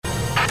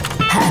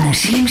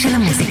האנשים של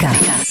המוזיקה.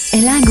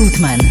 אלה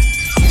גוטמן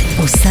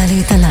עושה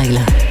לי את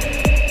הלילה.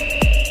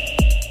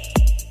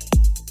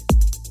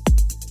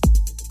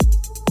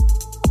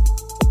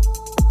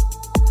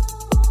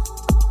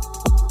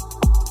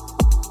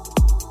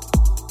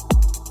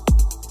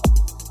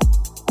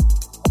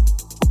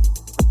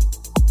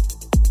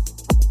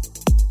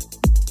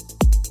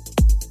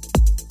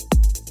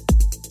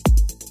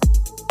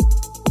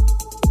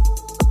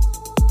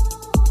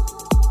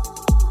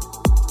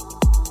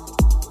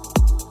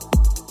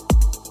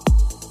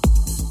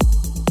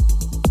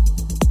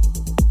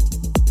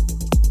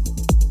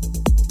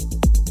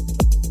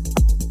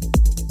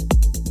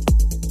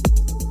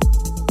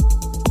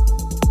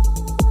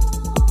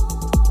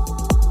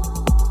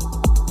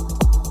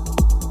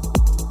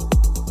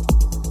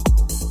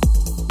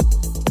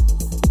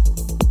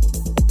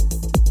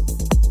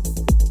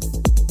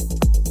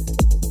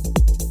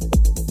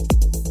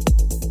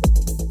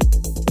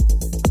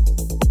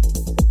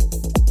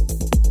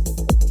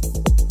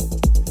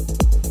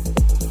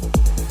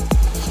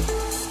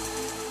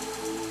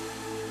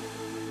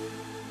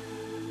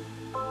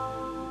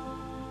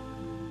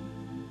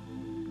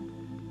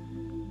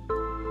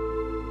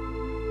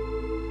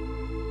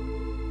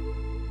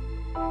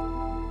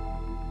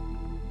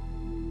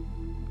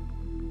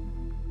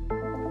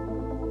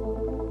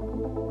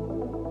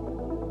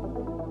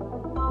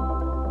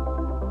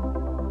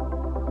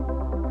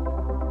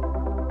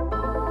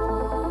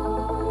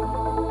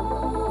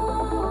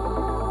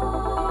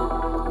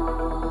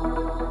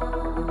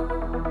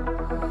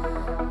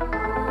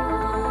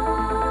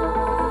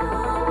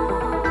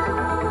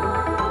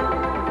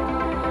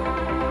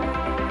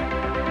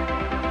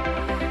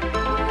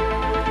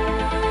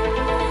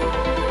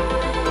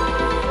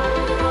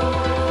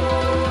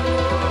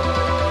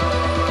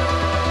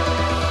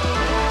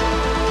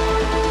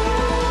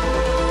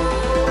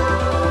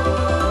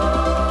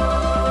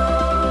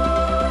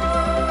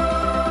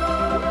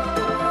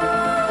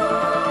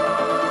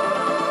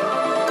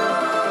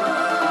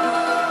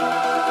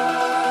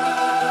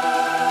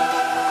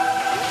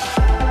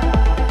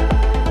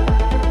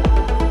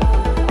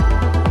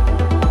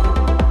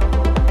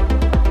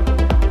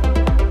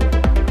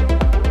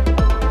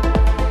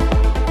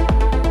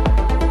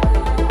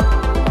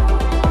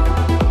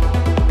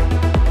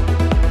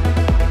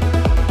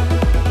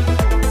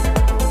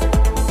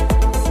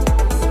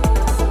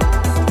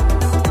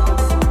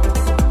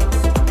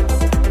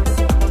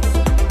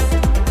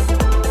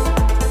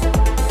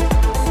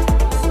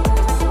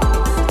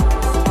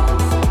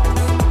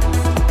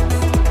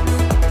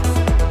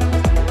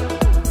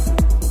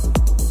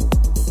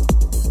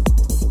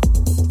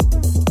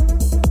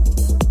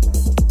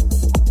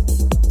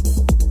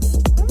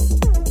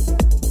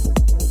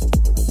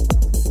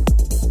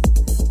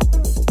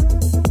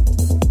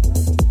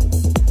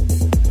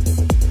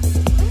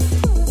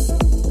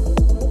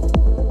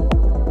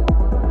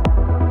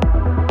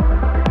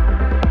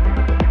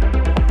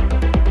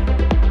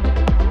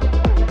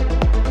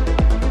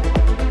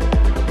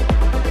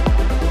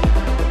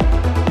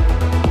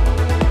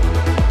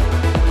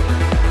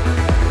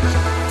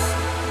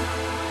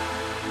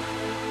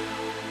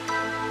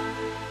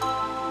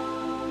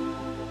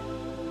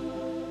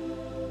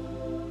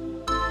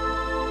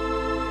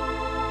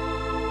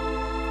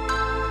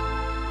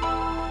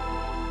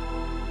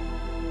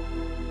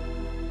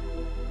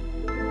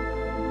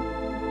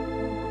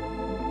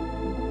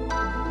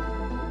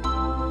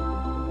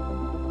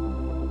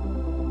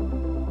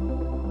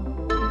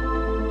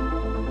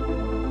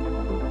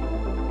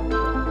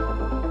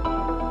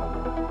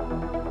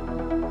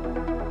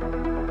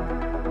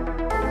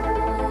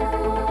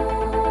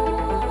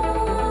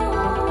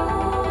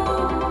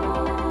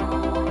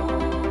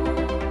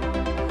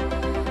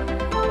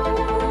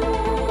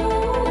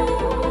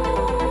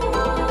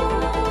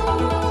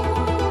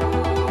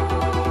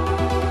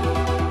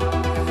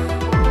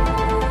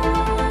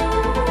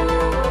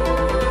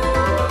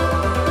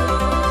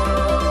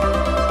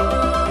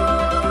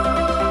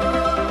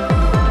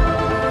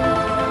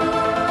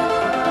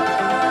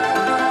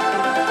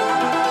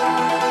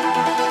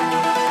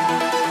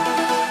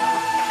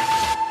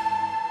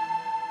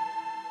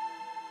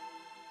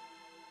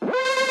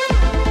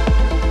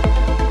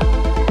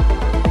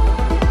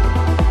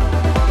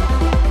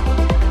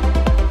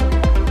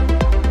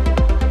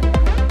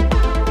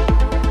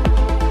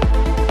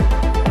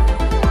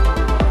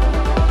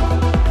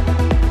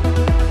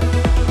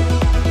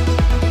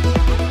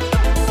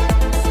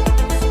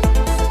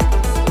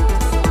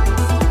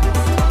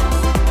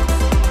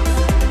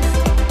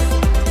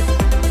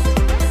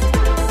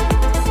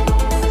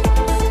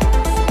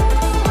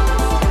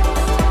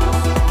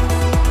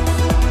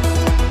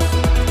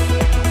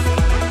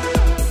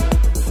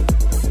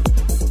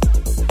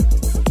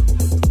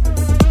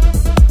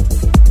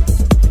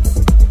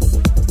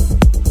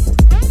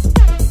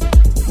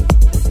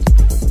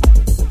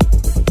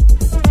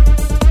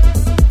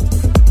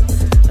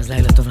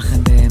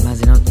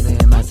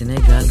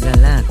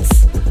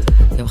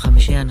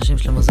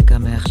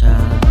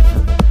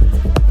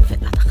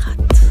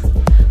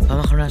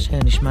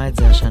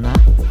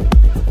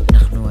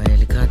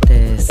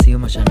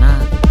 השנה.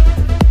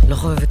 לא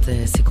חובבת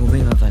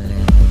סיכומים, אבל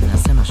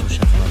נעשה משהו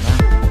שבוע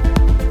הבא.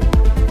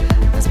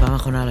 אז פעם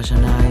האחרונה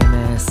לשנה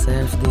עם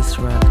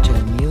Self-Destruct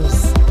של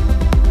מיוז.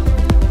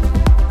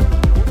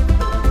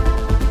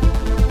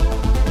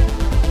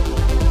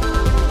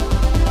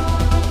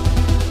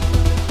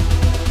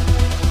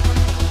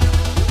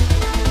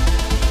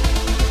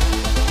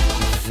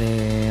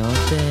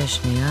 ועוד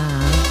שנייה,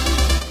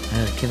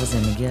 ההרכב הזה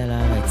מגיע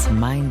לארץ,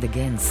 Mind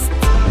Against.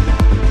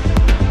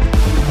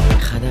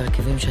 אחד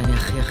ההרכבים שאני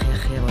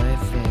הכי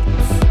אוהבת.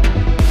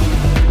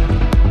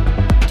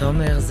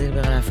 תומר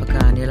זילבר על ההפקה,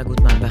 אני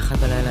גוטמן, באחד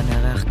בלילה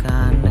נערך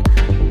כאן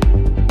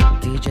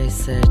די.ג'יי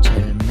סט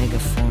של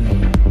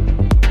מגפונים.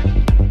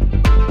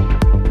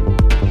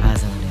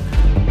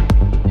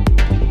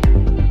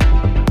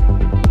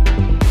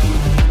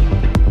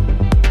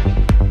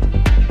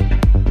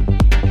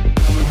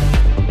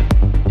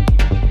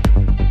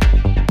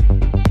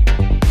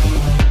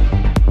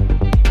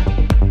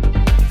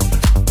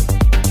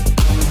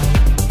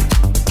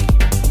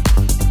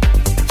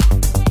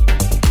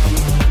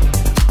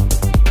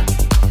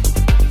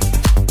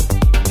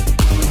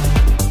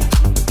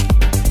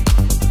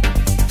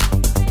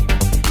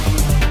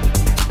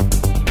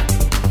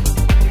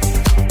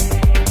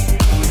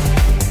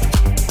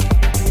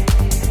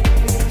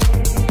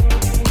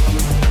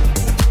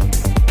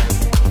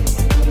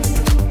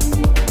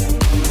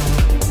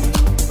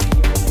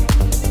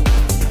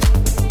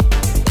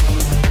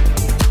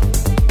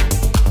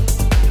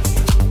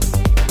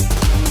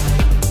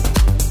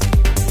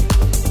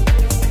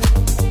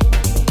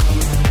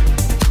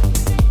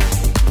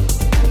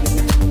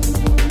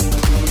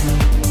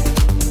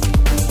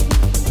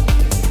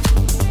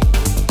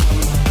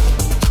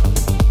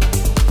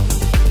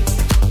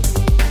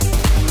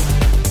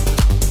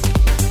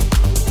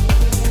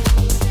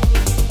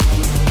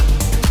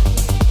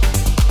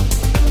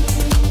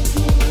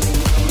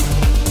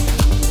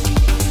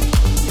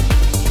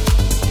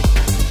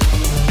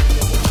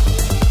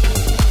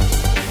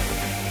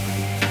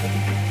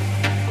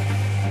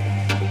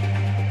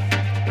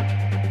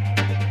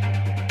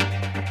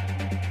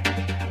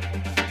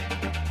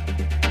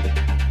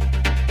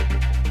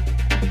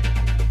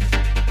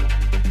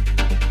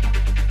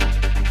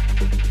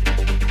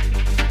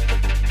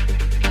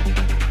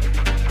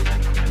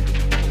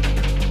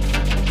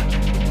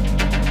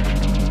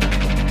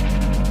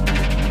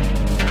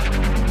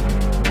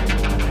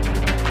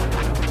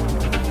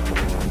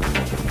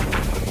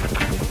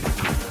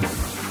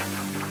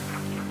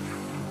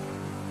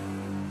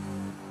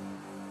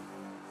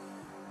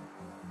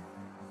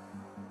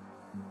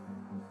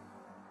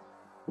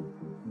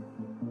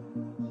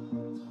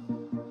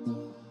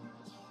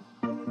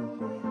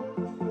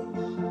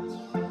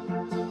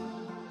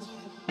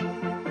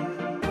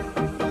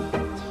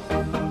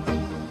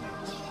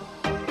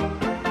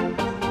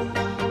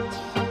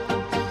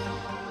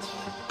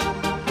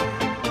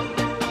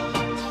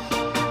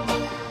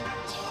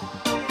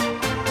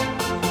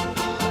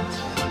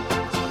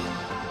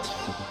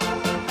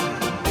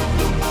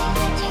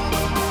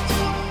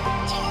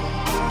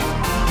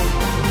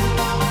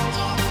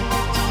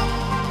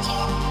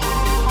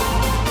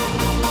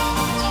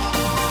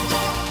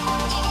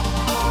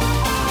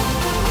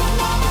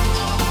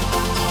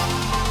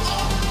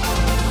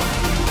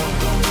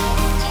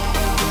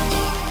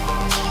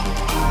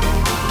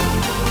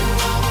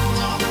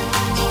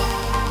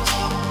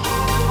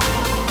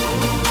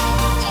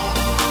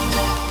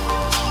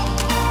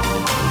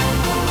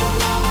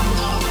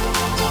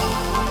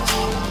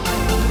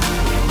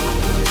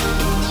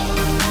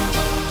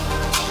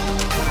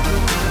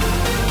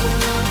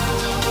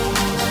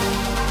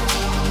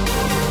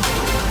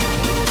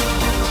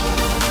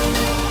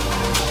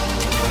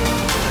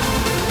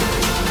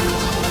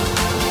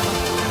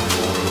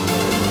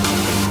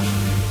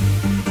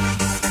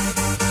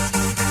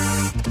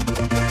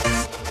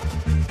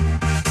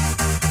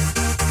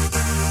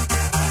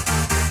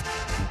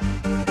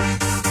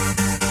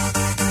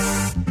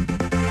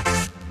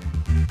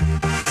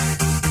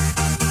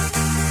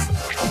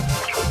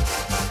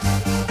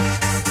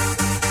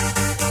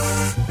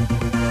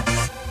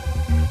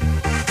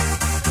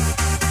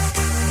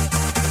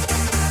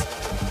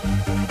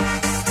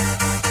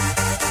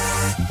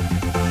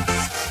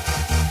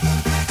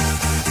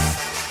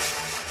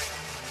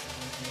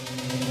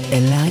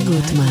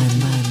 גוטמן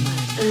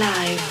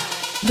לייב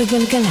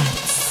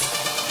בגלגלצ.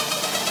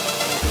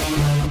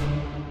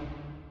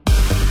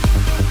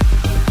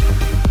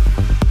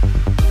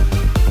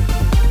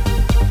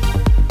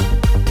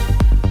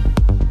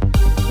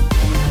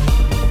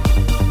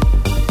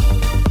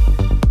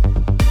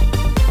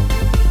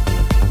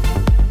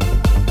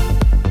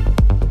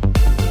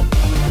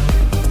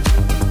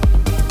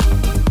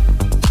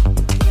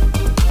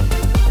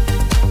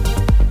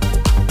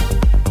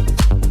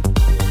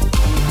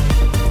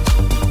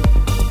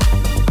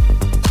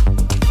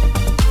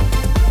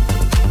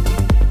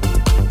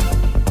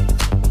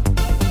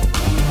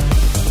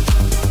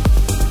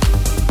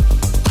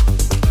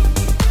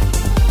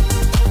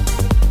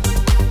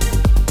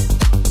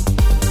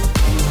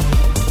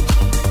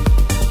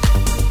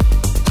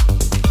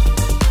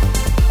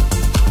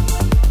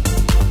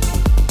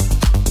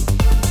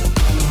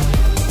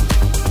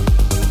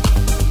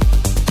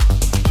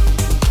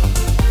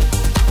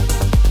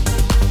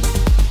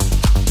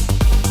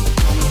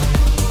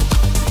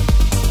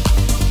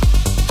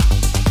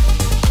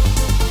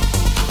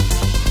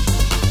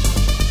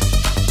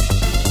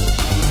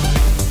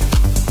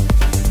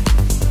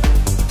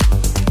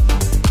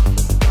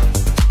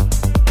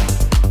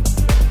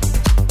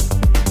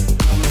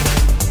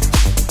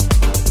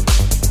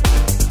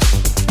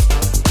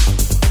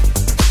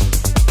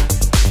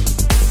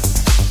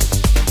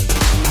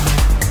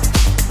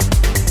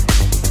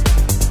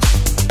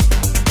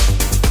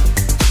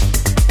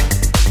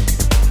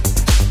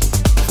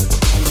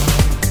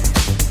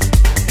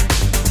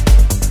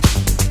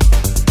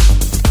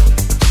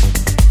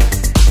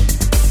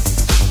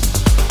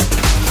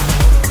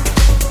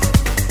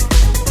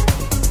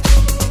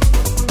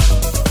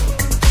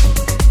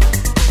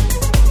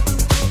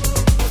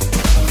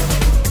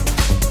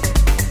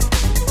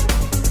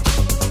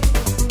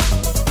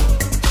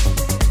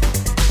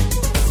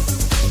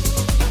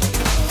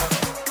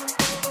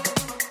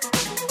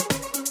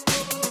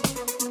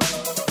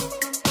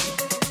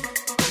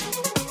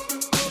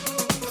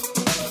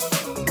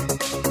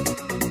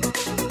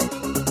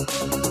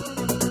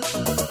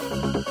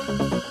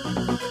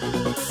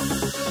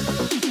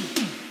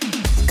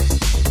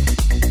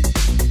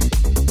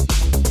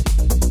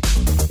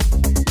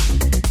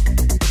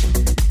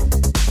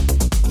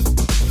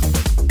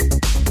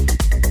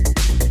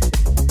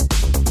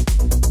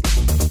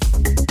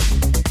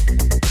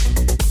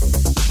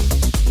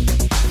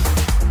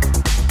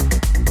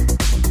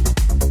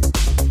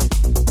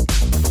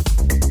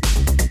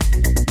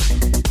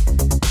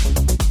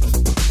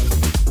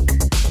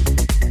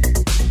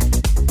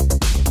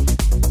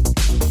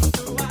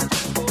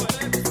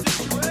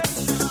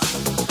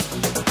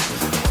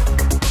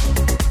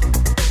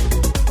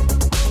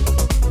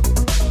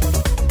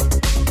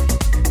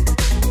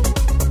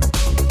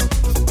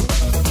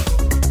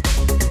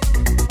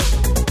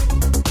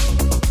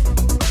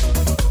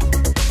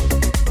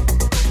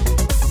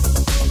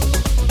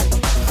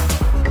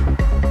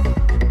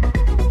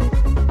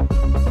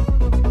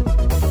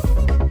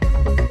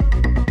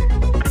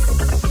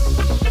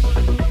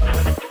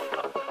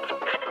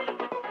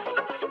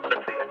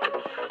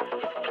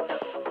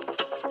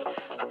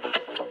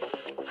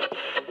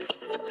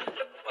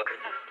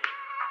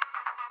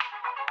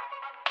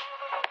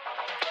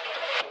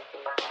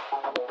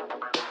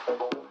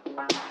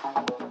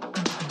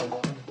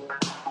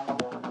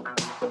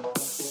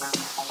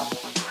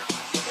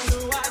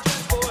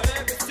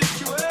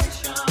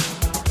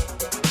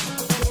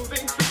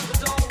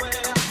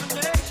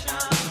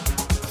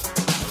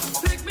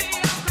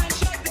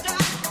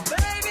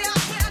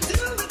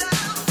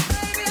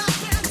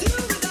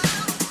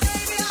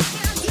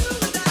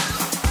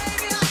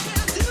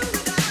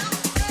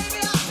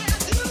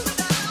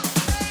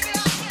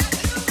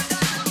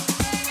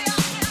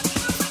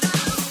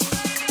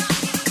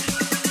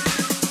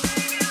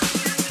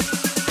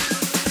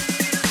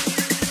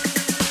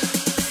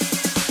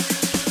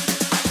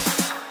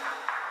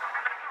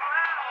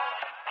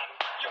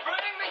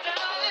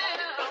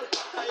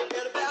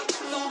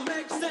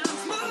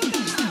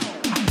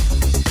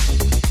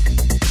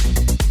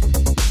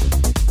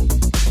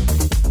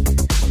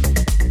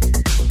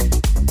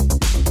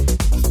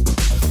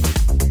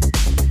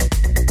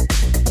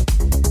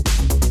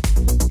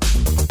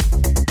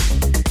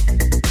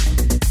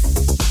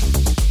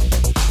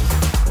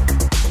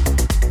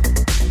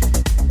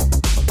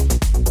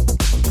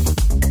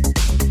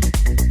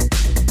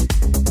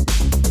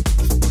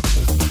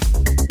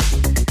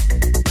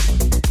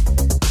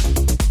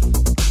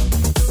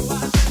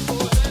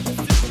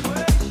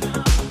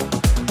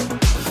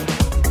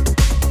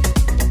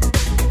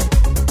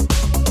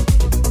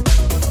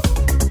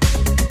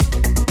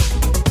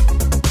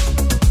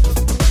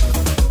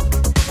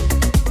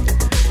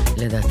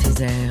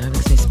 זה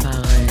רמיקס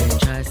מספר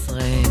 19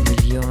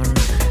 מיליון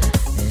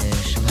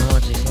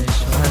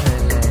 768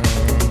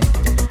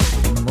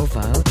 ל-Move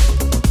Out.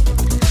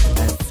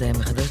 אז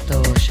מחדש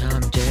אותו שם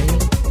ג'יי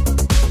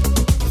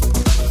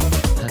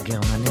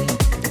הגרמני,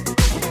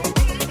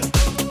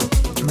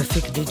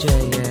 מפיק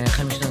די-ג'יי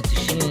החל משנות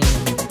 90.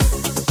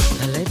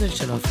 הלייבל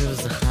שלו אפילו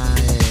זכה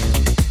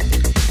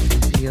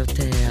להיות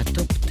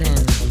הטופ 10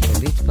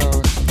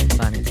 בביטפורט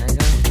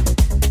בניטייגר.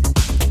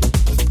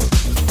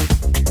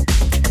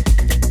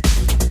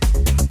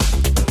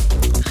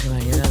 הכי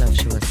מעניין עליו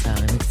שהוא עשה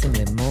רמיקסים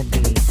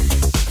למובי,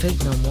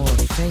 פייק נו מור,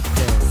 פייק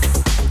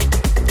דס,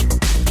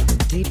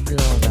 דיפלו,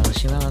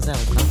 והרשימה הזה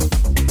ארוכה.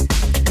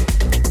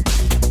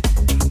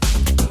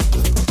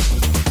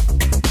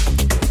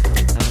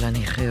 אבל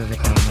אני הכי אוהב את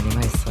האמנים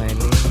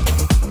הישראלים.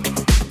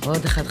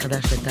 עוד אחד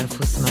חדש לטל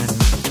פוסמן.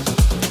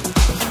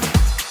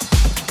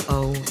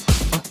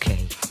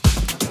 אוקיי.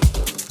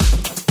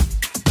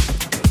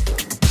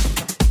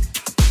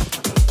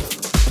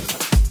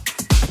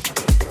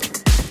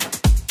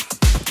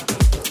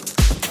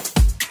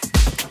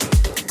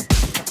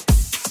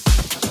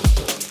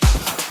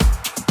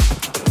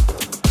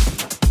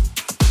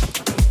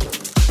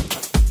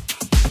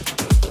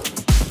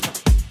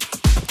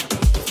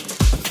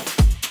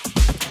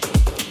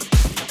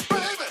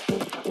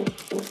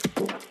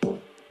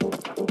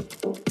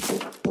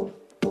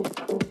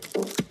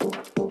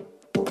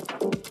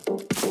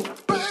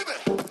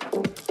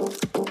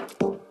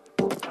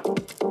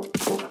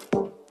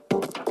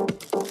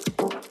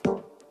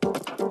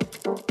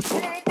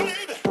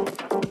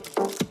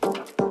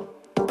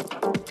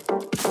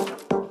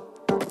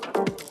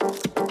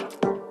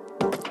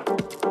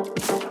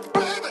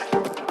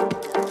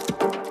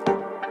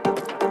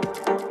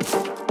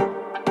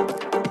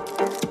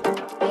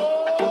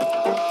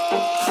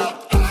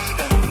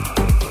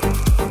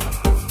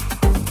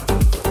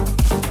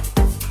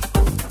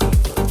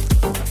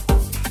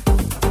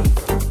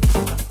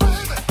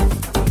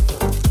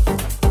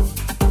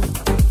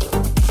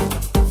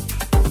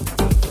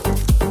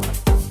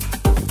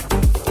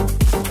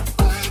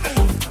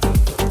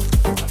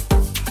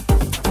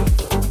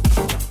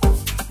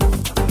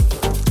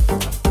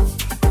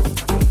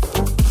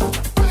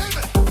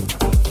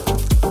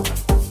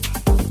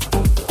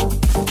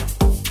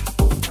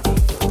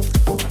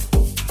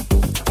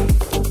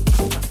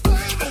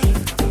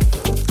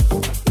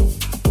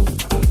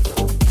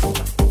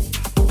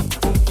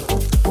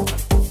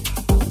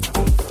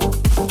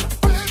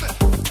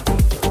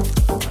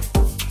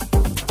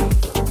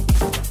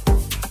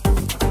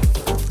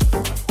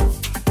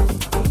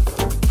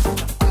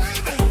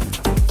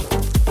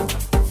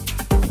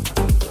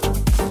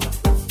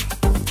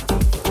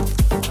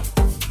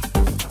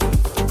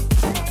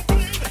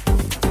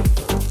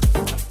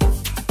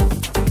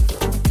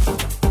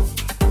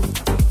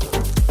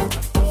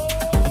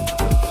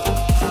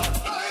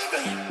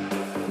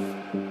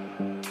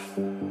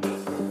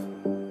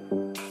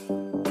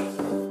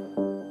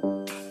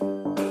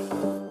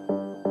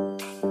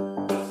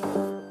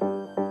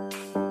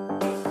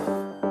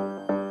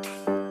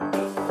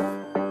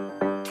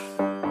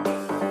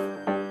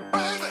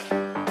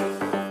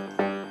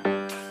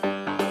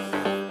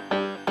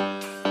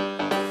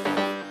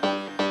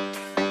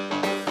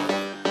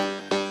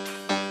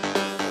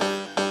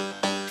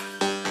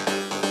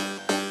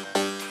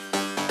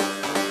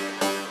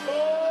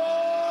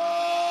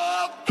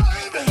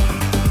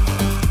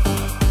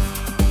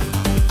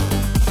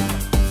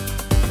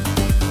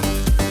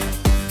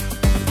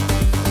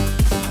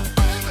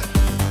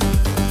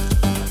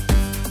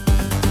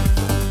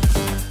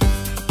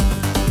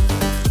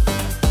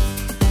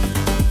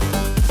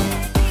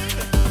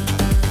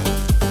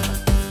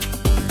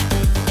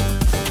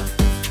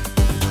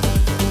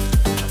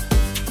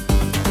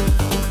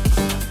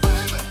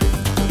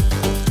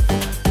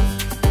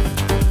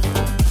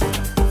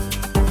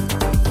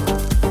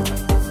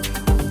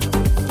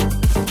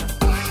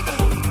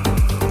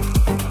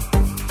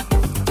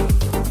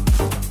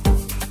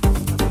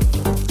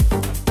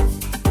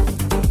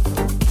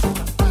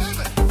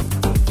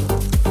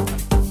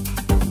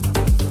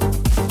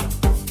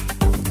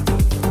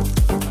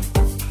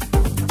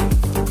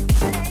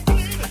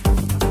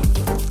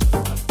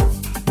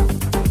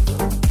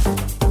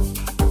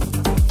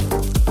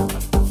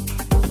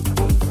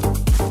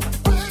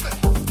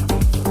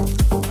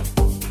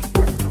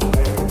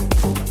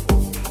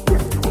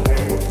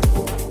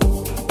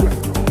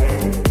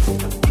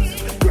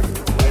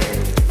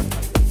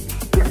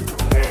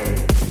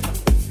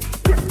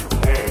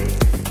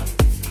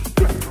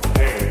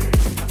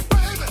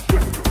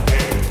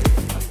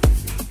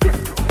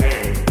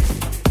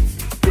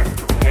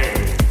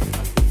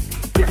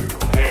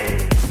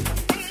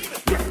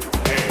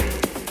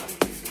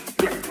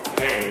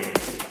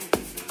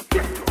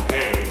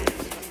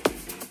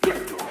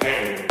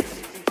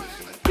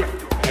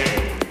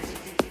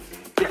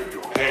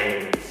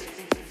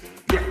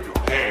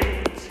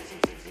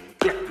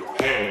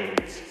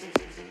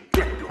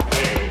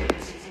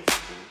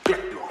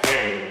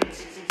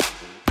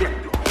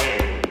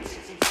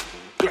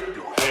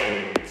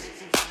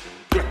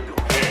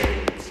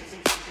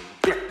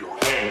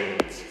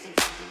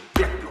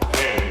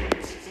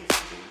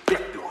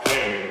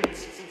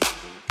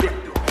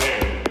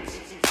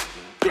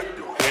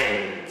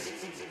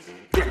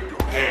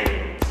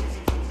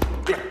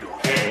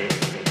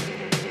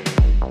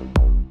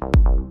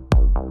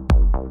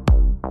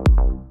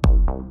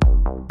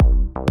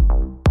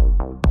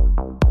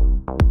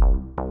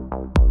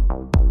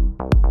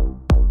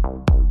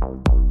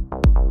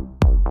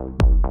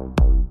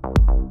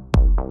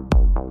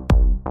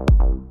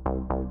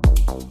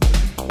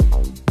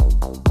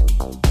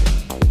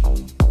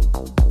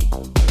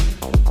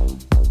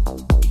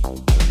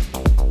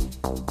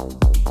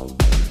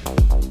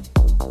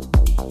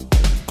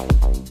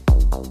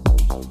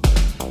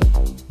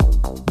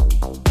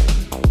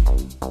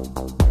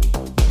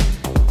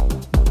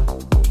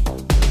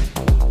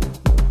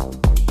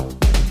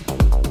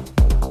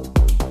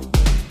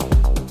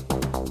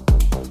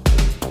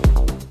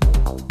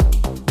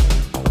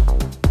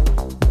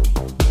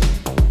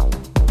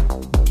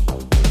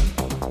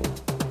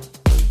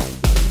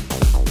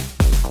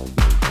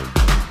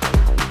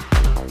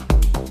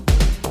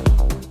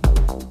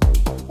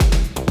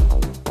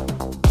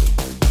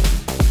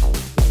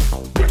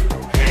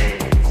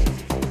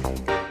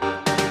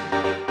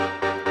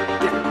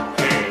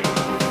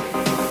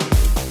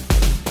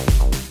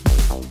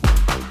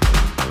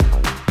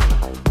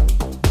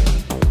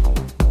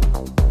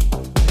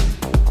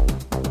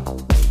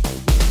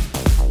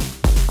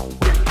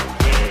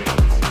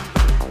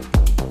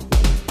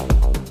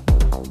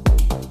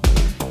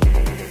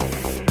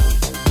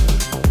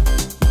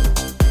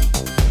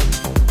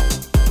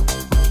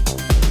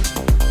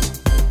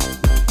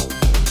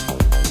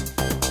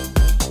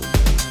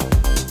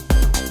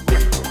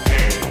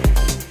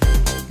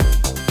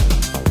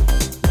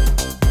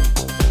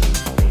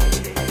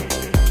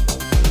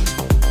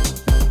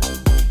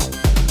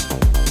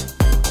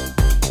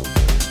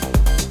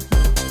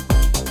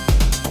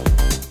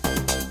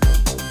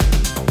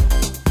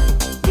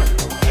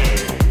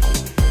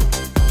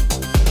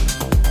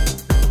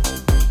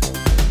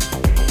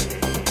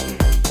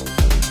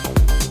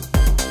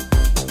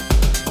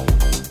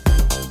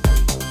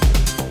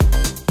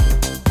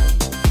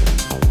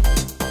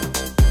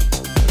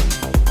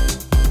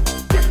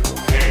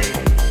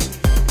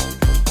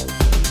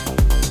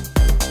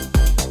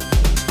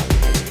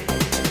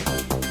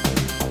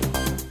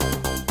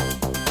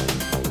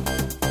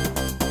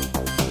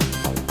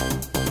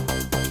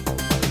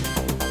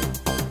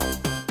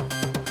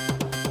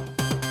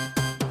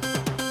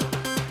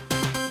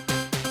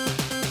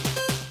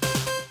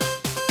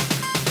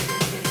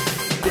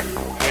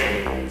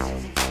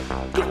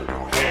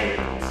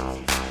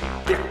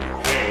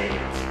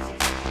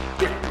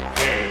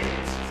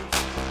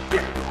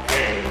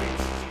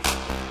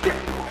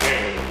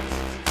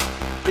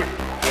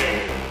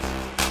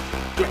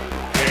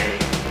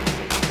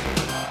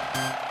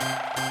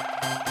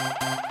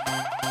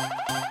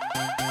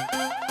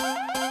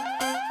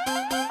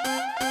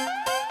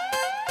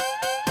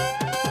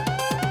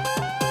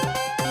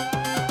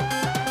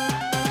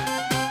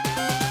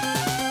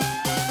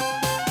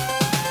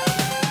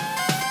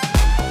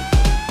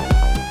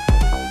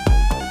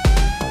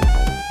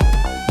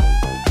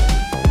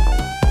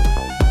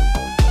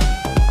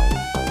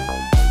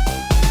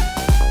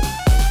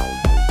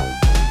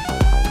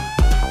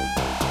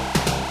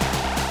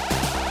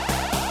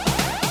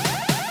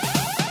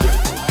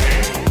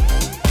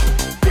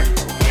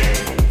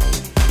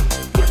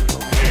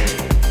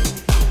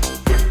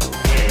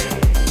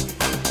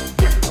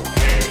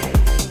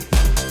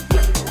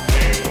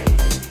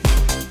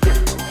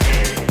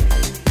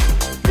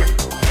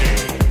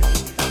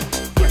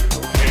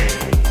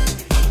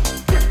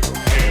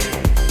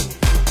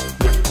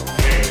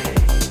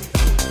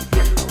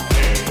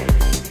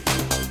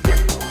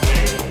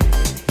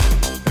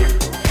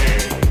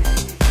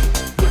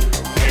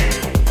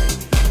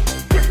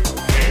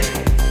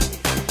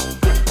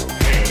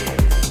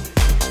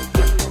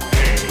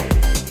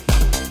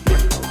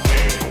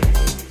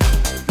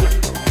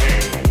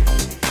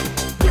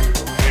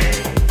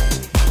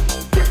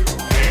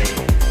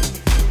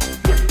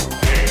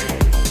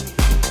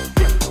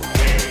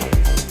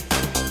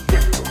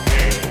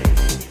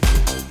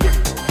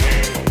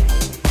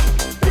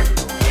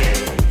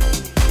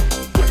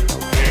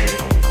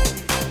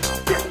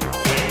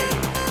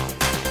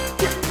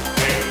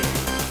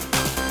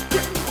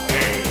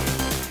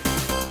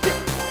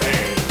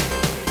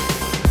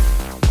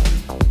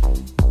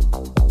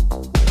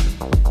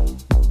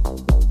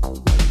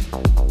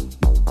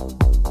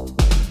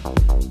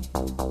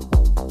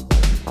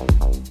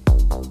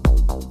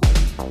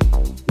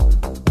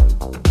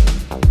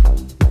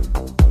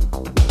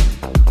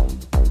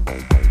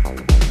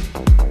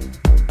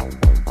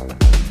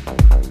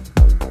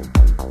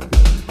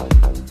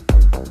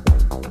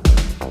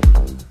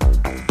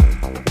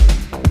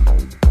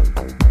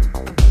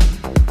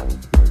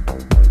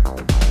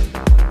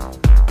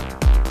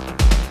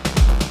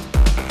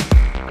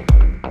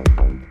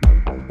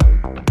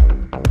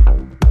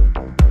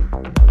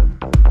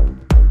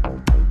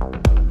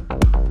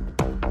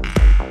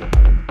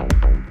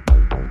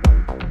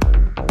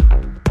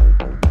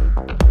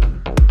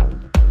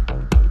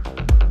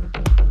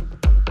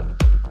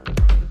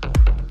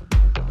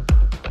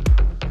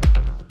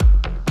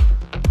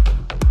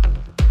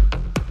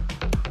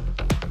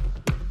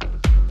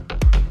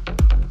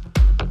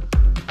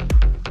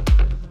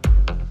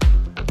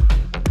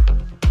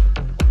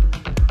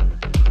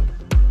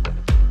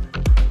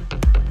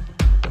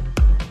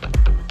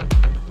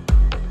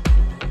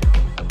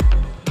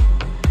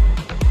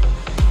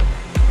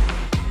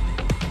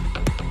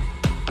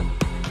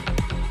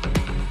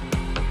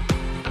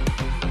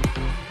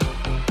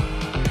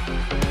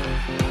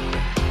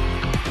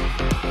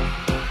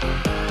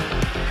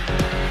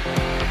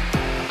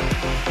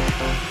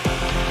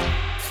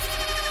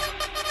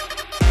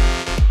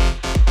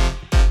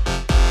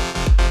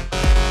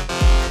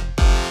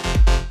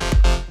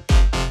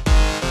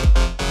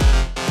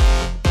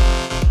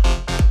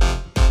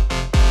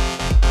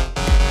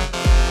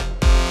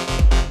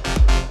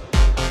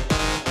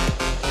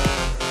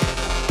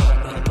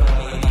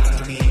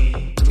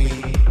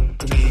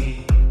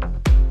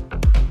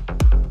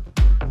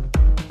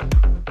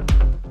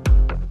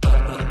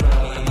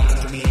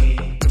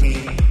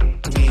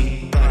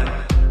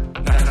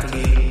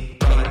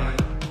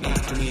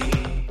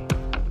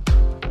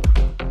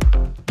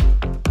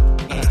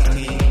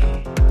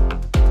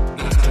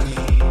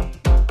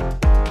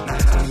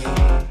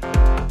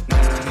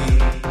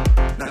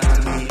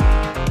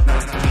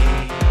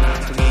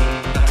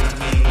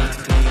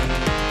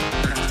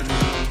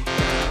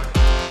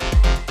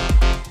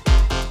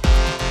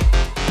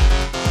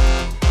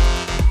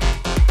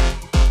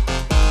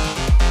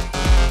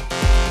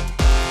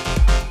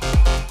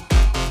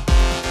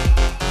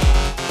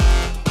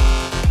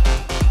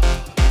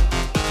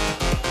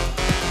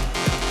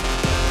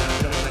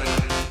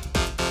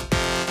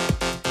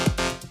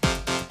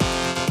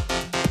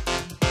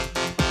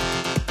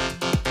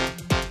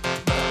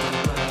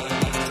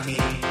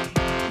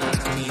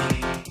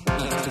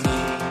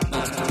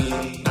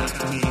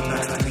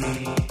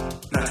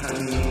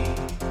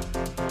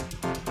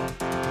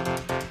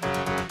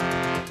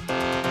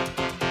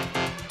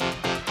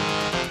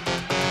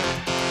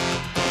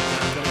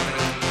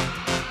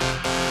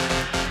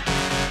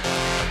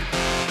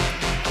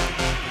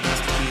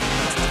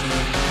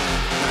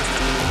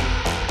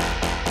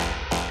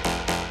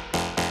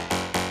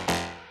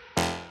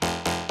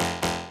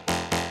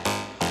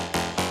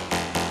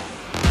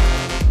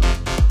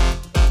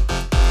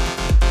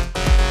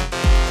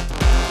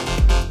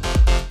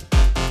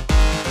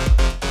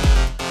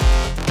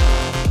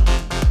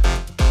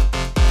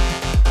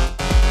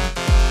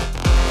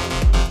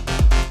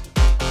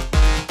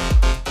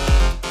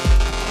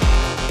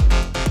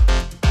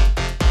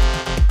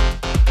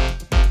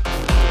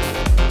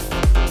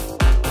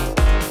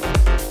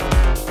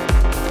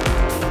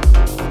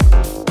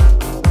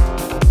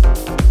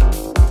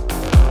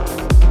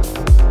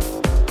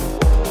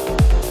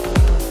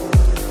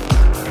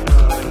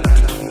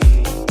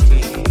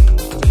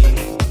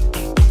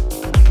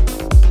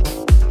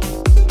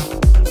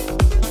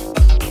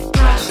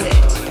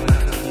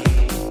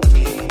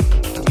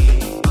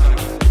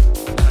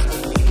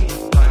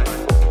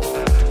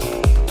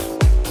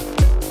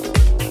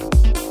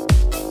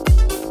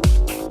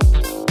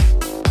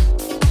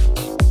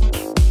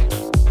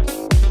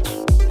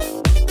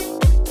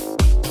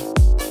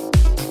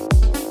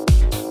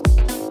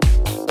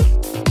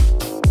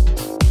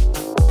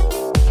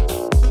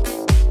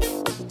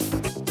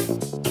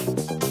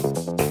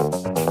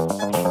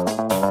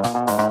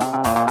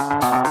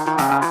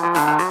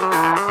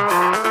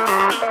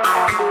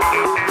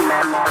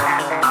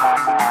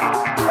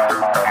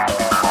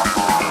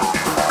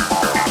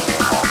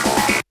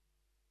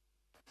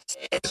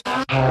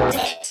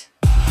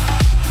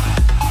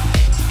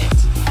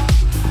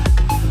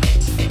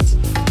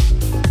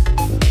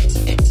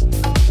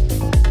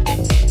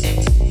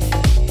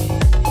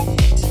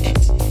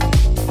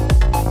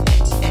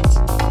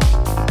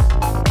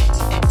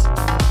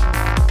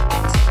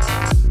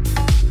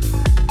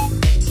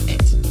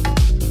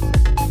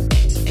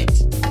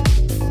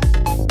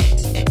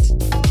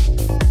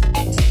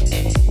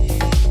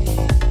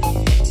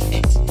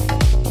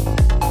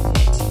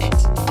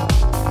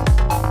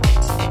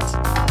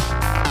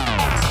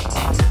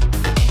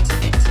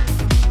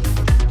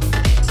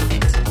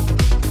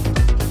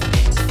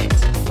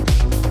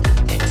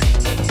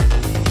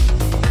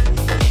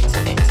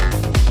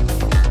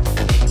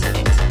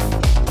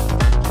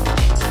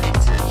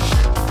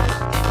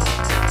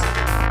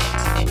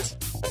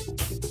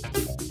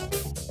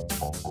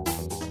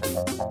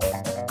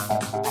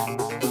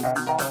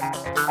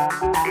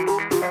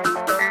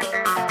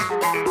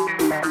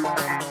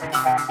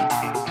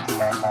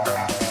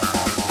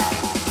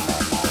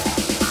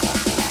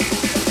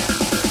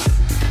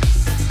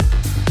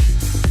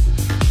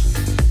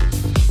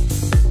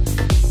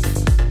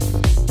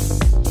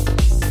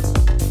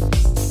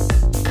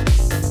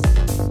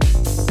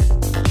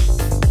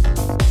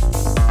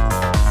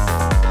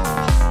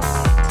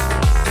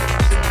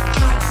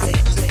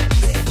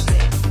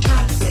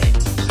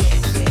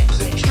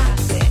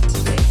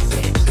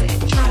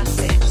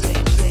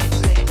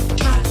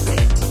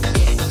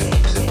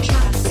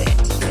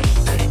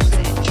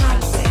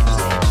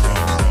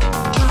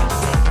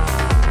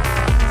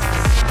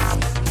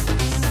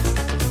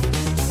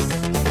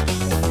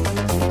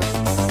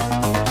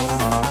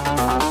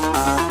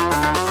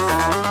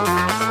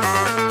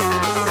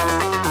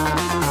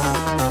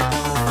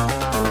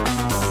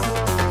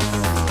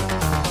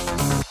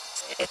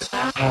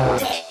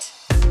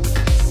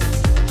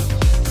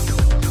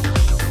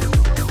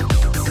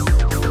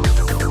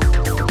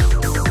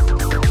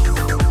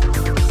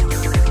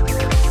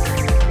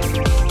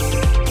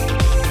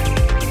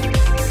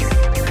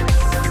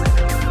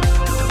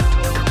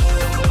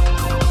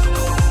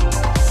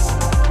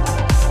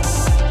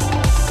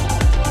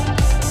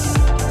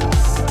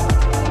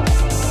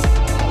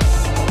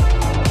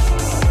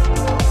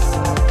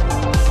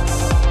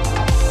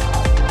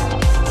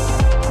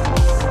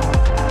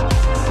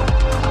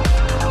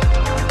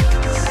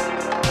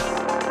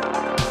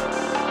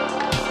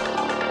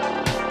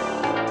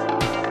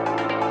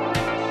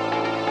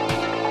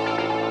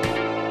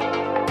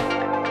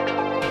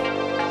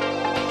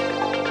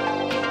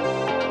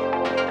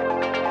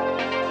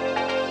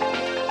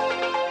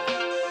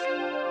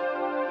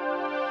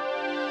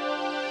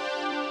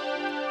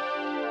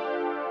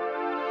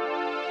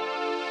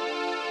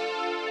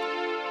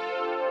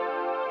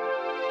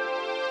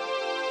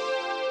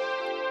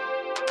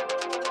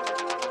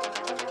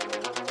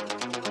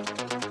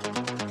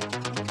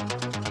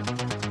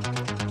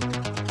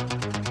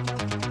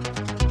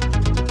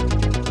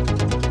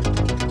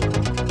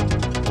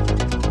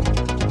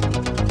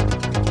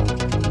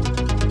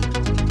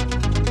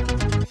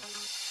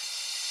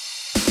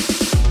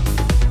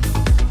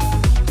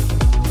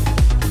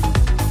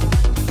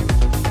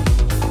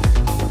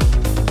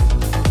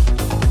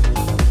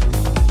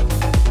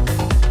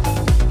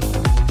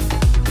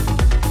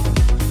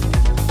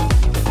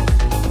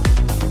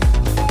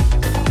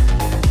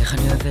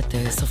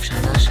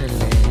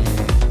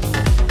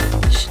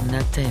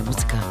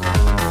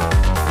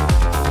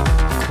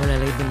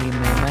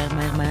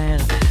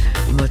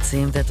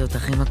 מוציאים את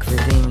התותחים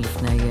הכבדים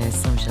לפני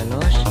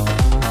 23.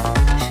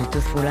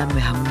 שיתוף פעולה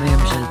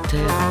מהמם של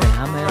טר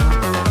והמר,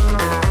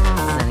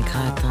 זה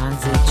נקרא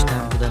טרנזיט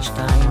 2.2.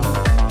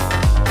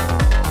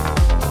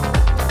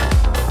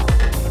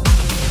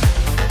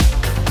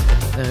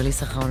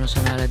 ורליס אחרון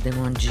לשנה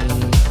לדמון ג'י,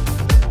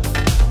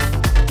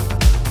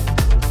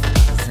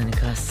 זה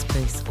נקרא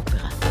ספייס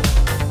אופרה.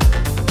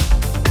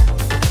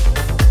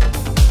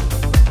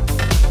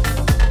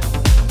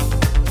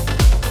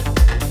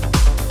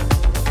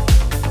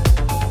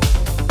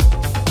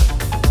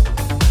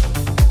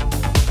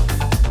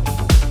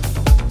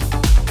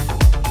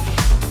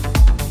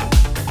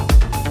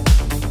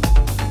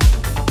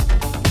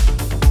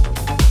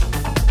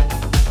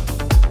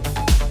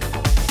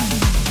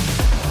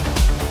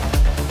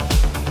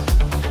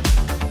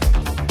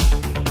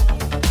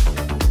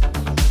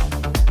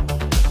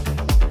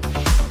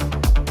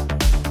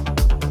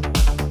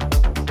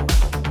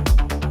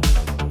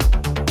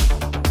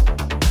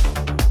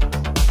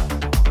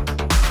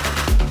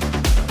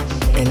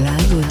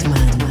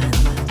 גוטמן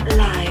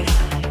לייב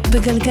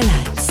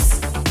בגלגלצ.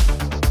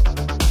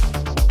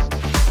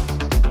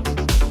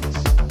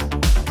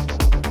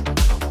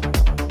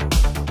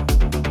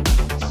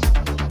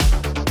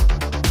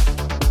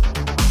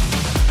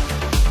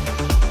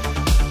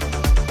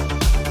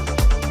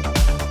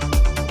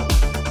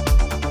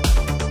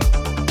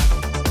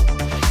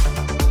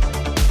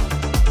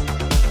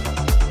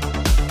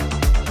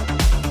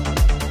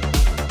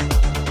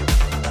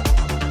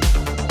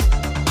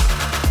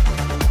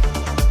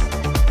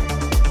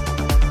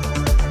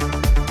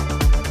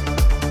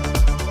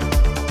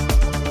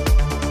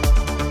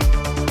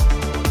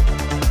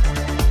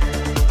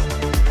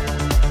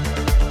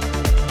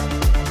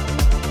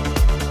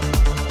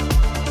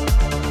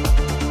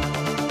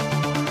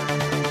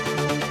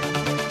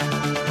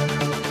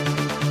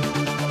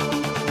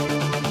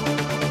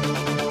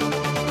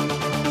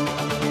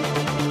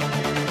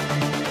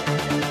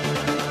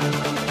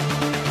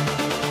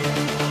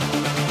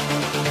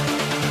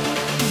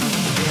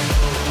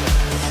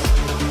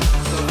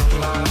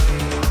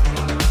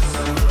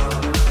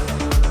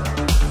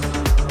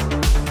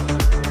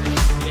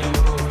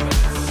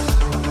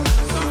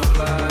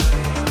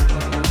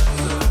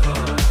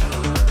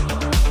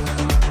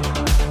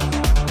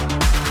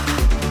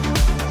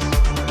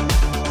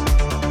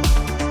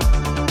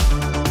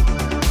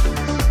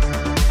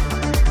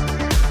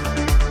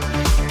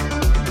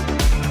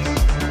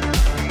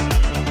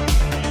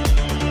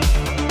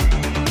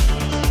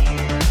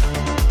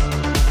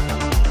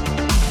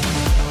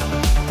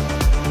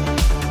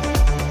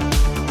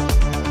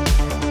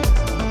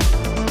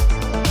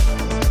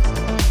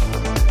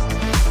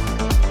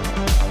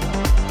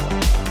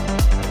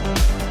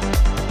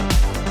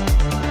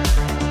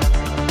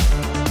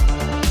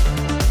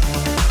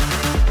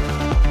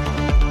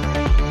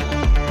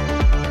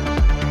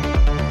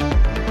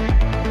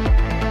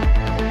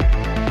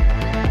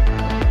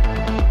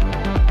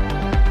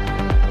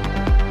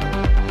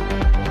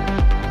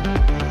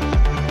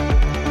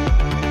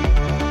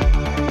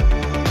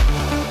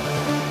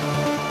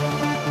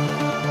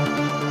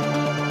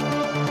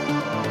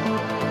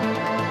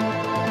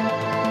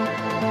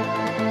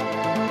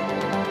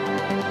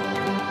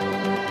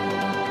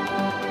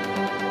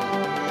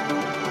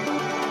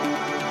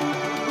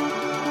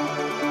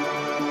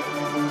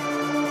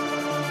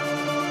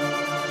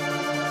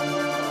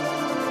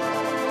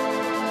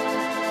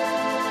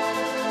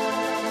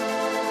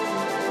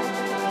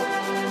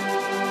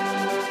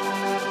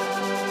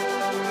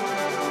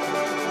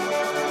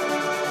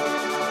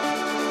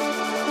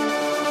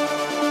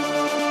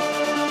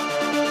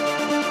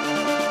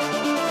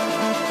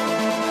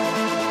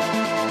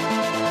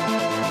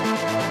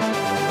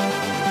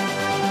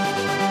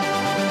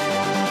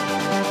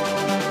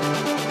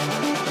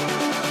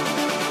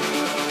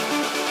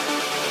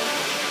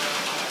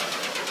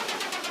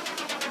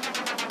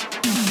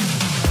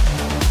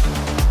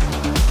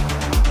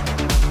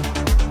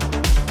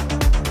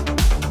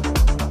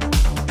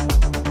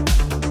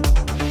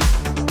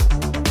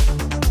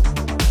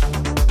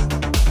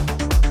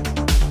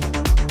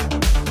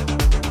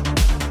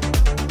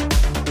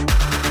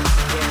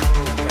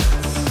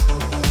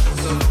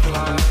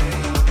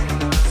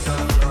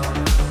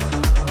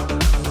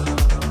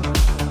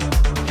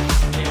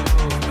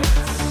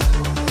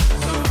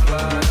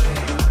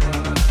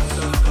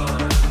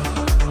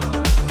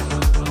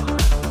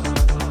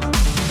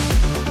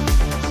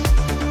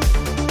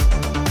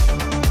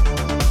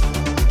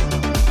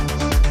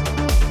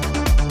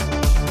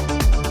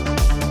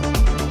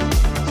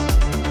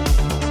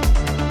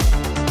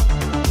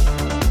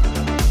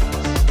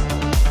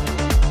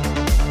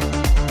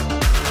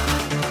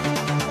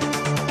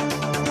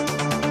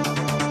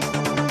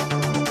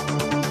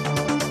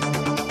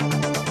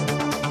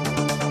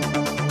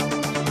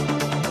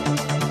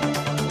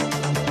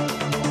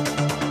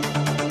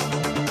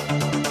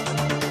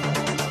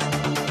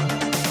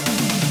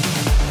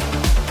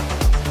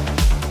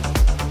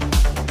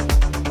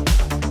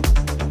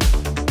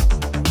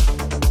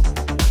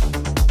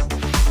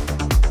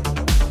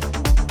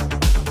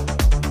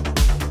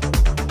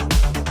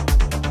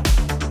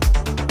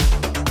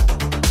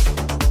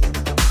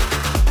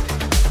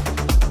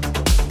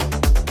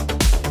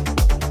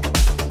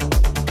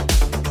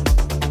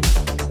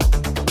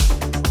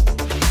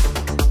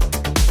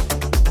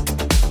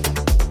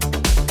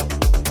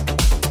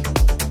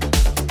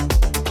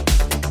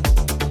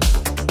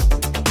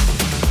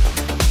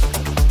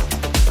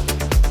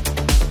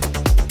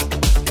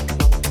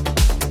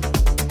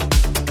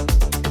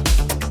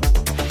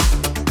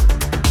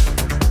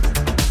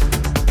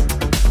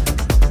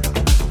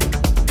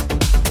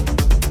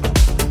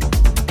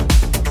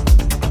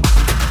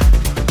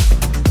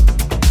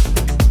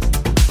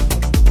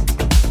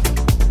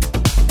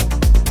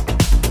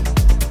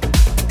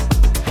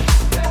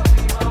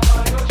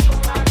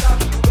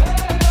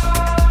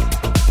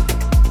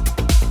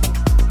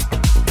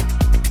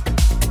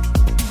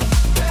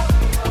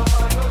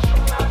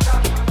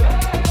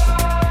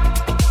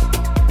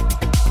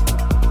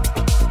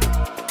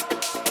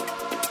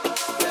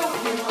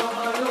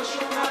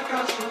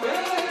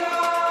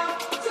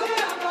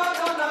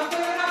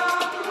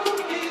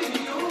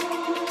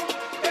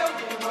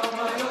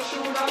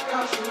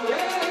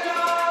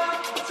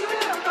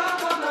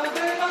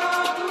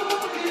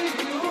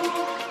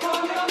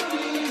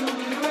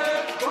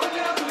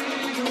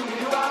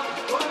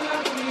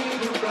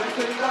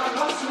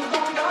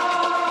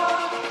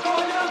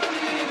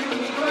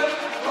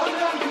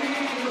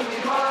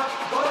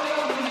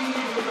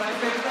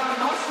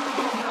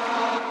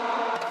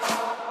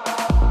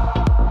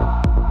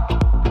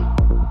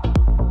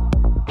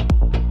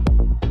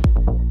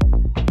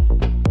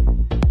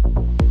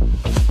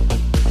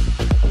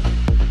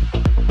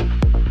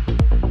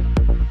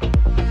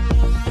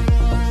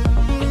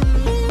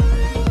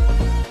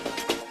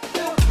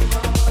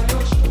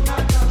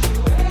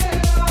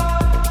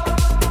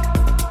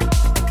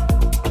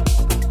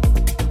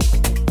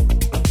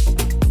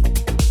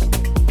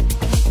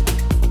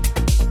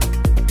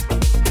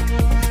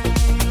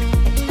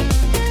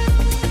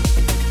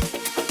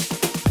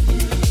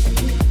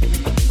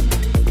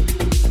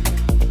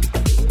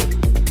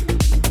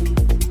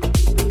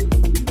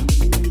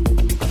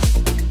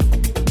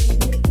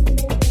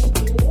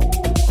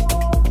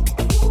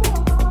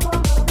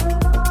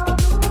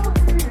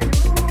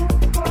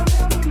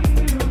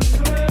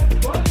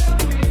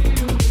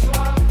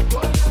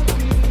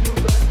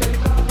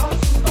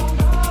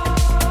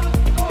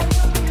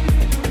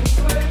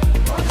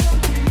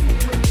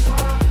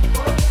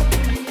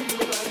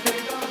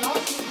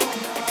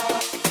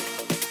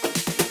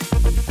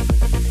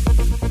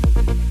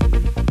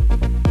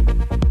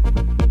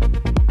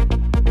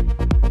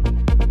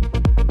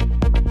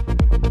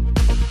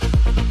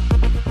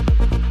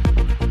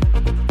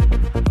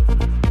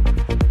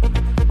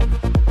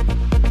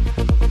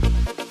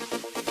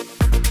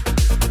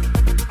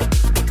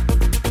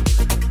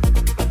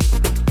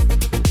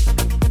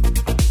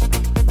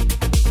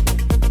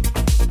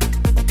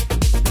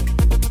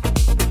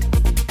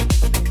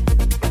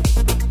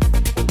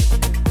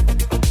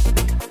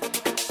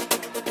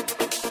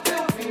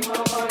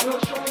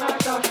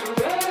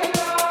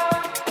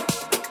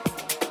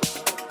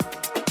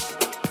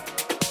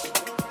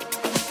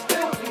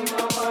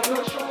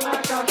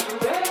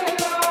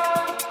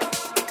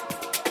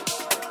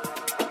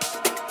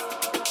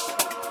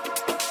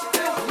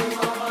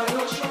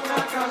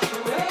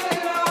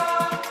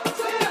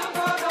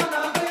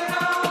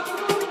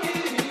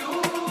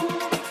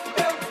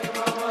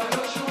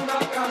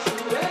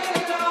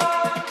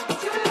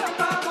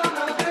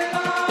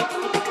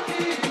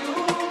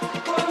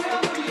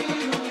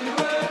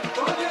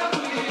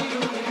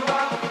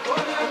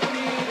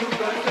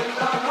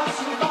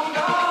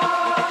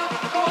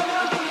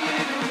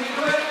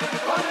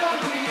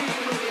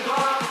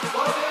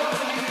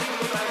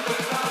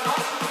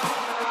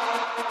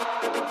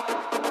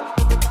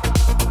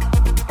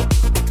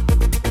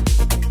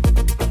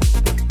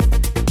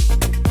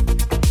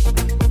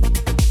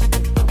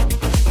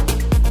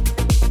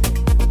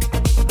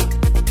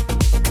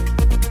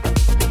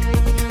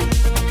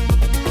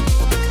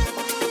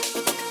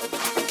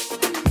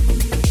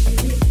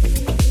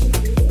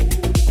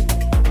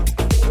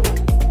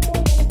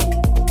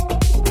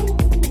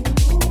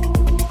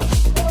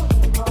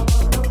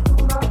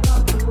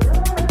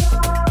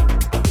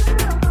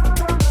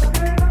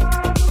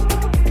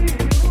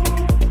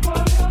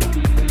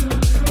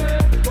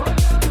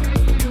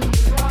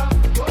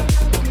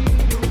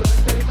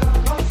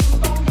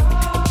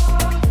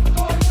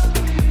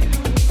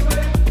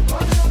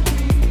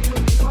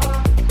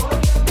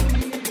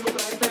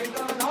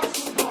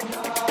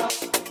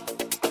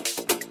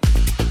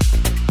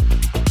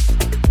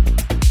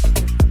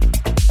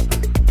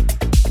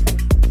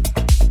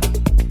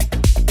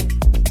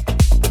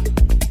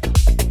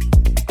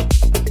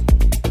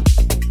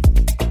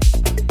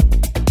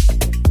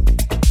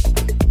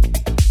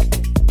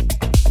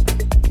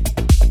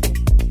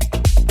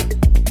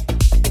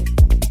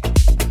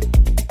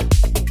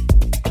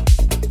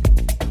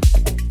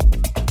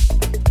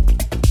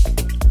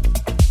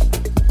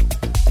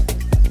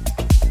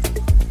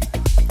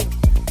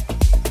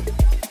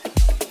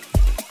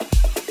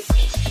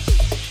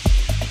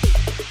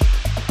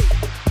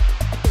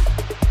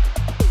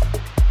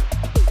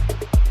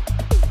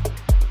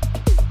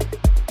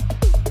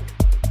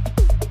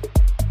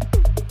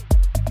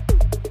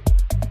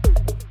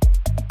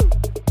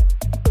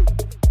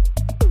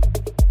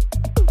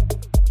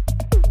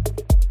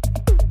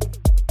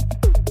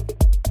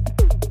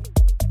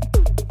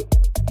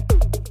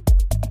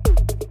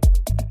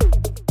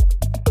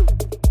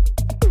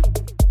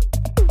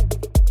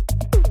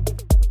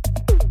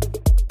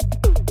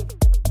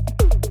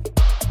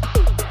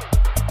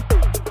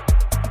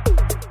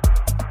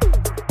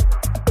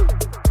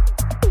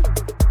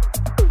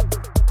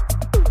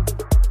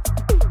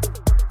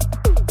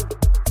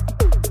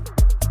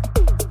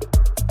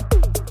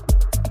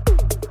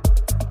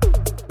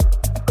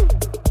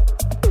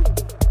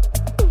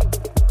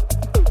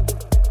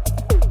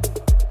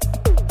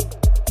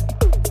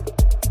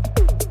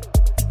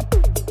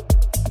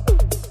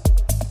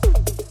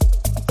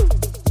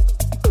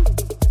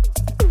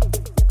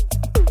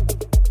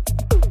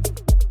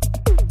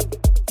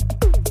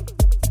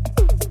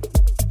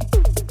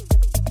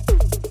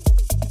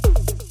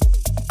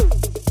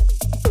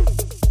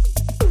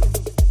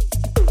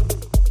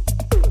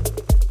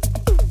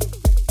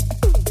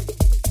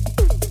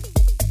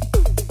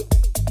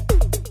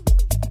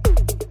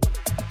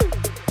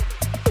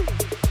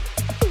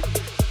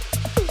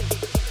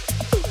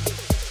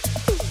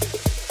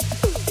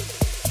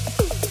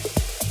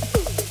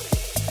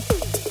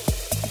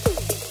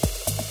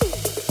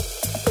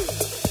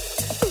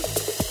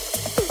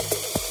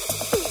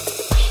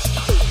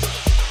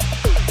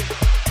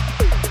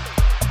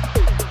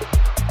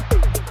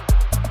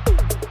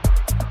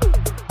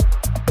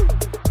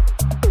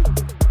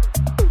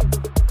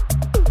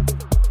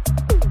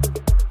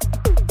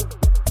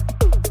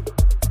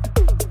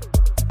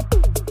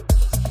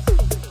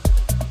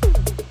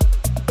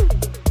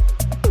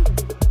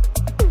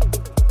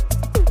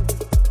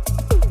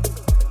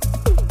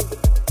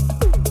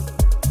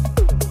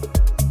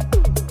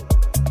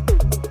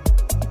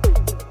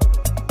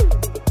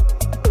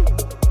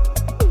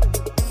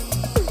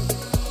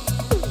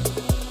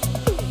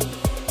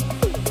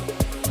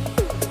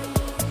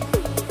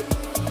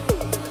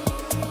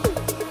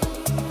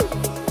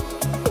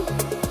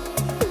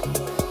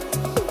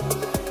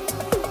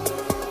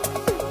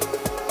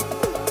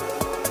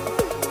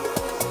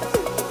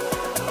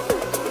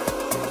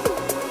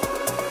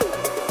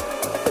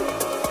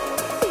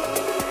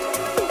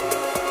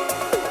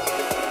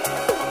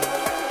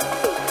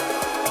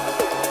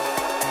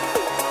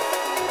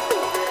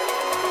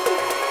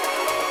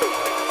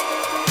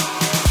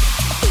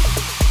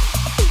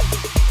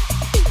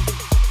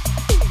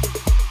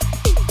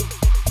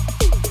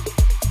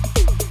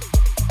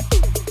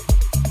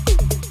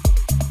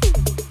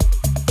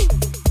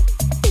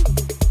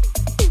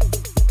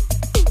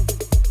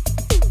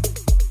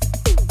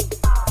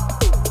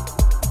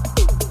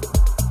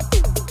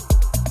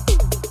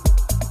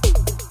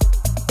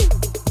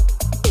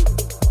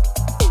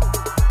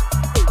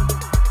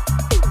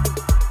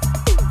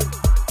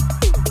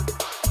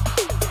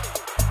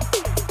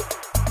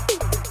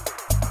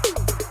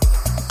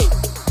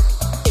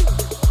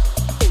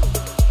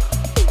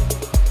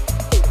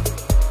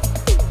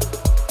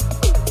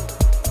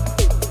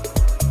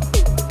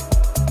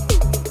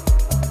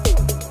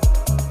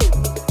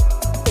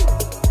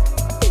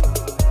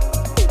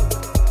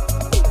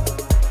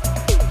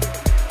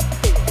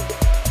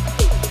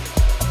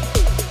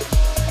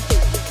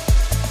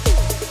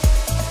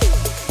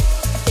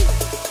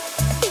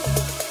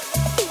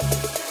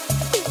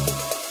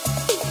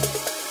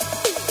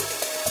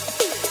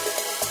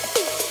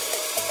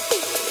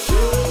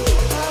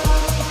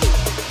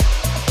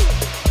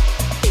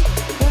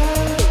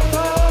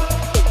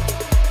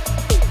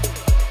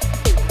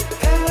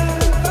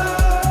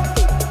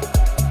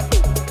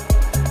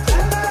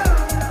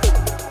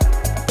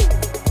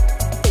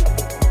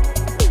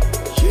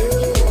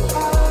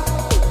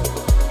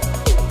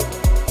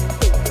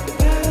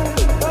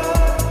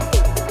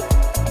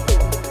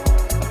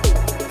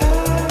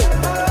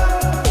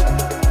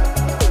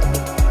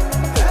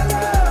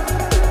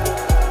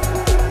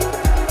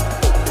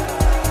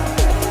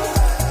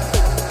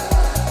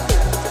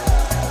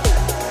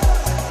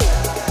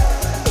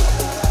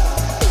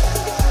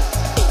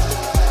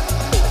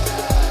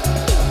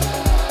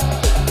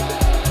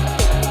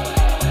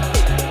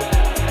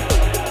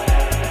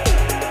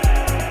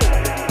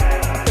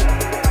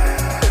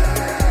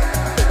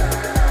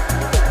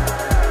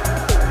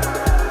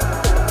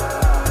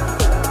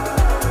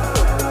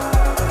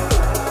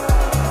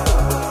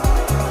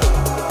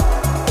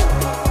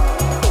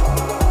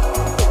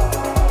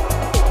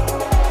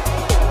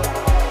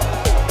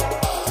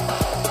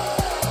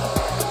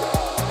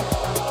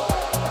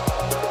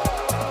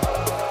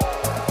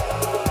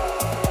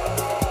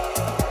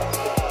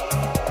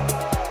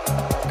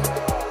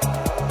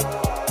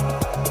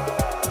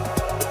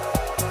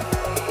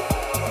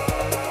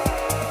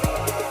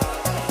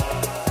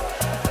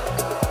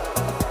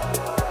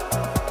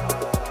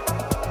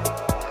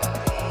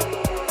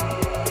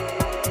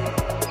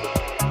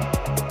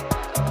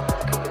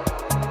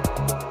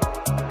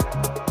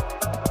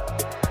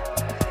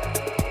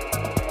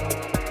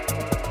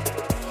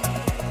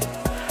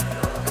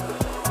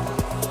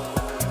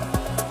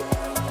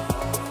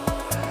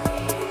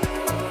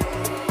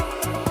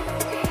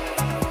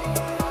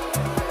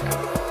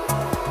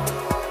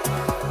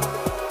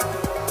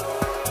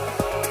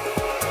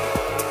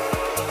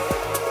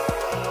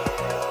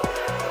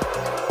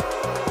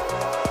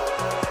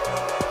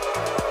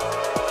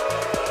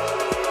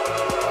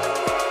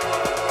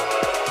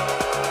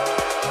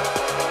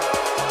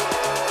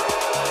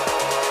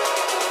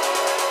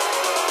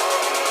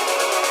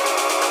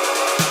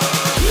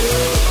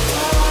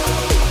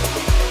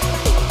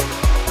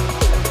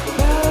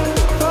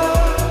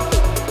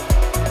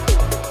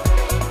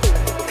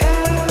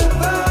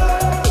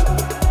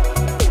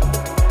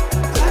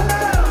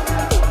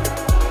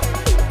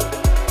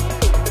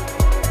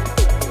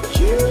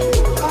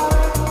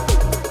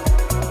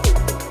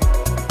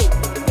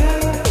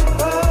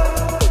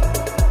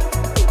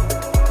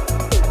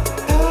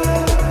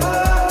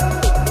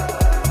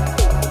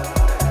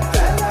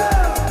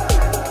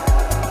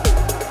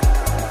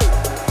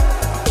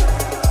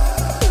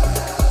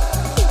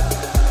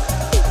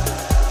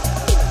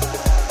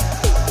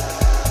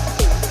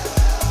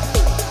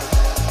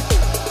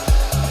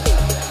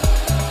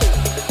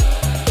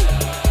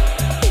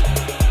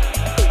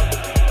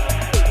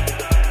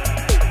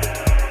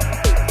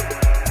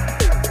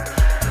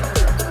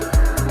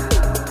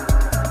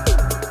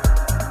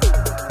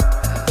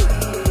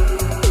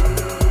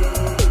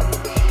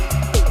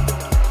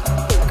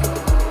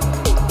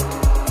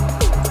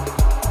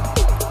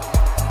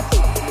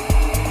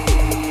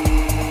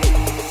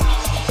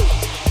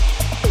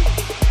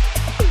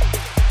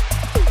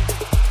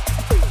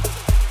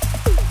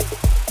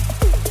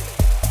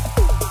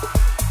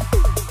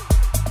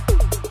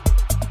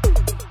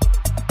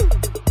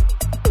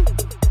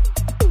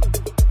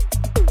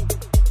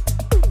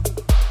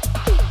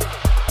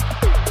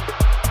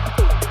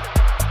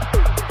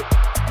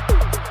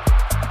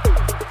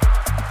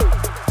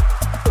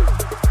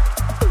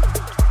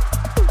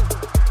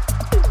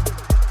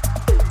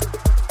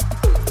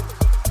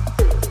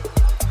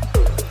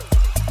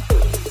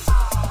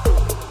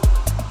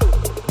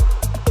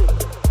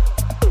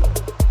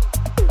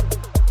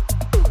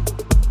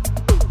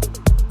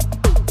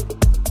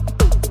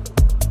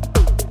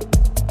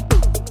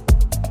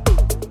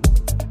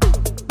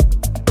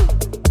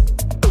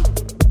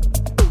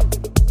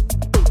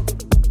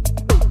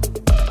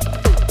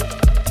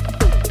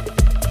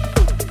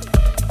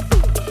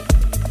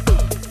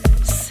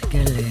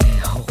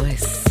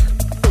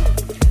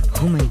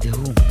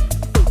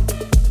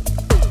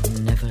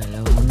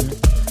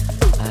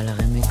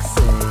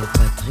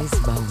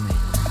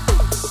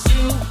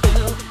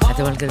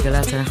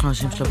 גלגלצ, אנחנו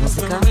אנשים של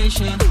מוזיקה,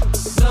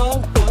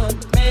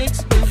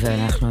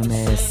 ואנחנו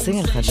עם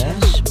סינגל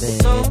חדש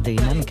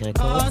בדיינמיק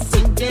רקורדס,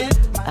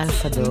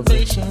 אלפא דוג,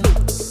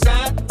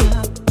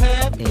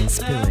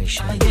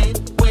 אינספיריישן.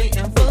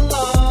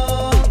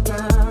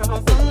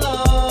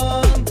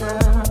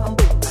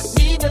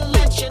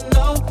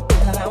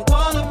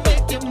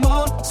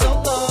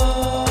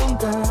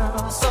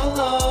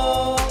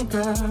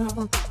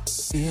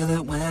 Feel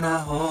it when I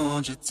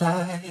hold you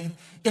tight,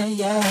 yeah,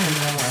 yeah,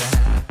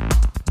 yeah.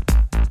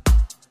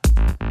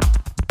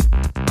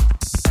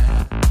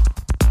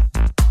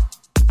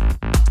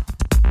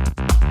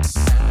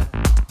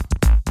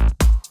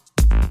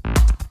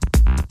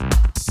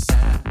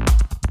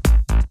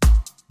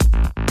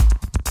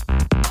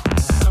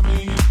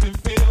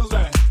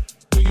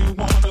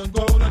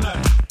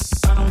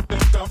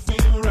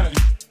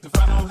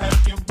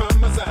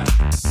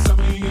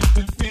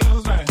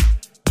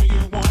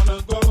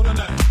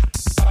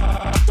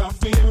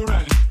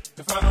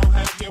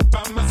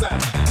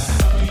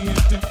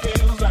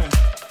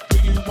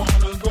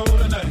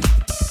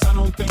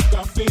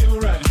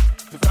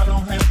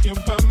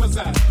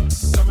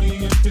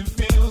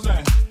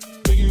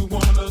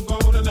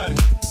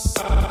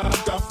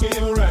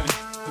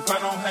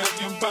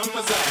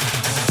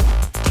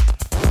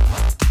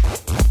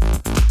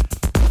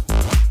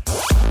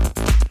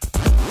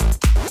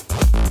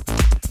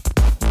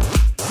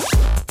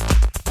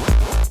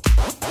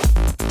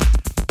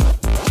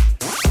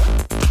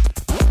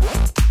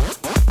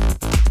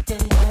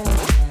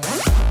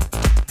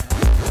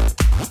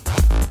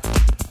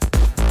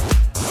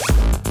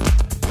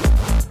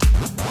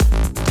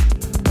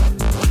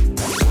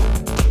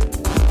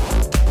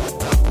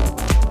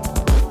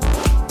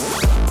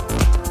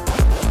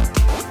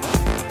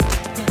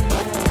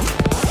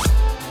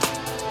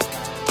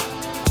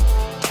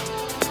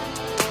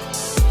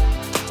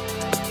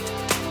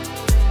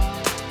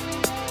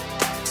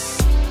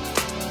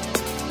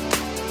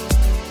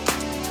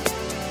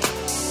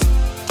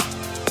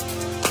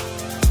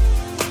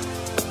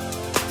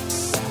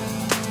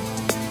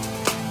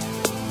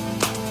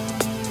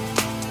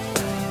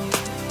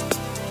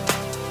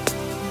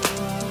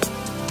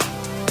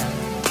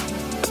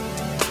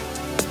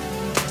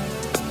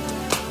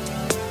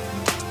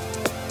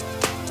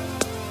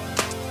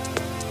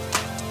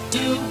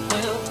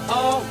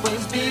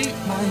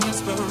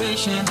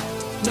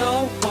 No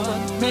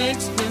one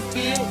makes me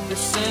feel the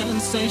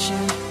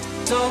sensation.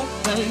 Don't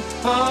play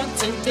hard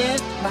to get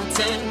my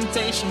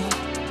temptation.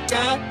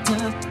 Got to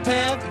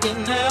have you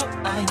now.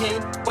 I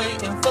ain't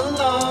waiting for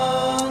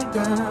long,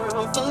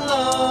 girl, for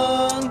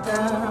long,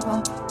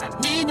 girl. I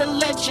need to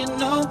let you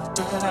know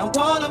that I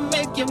wanna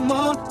make you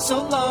moan. So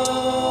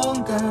long,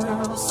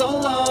 girl, so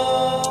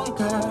long,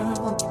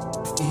 girl.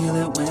 Feel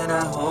it when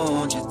I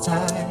hold you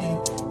tight.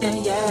 Yeah,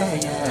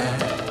 yeah, yeah.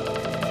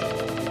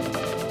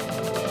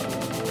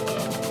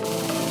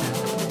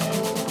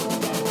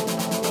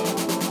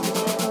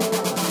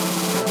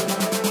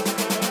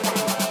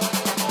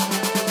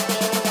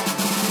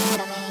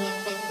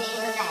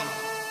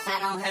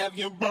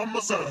 You by my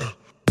side.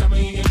 Tell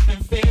me if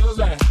it feels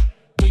right.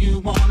 Do you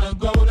wanna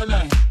go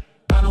tonight?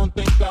 I don't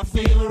think I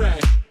feel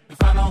right if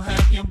I don't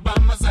have you by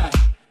my side.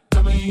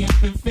 Tell me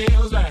if it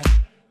feels right.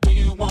 Do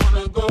you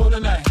wanna go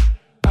tonight?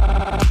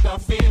 I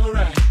don't feel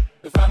right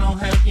if I don't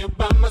have you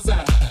by my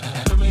side.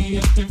 Tell me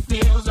if it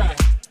feels right.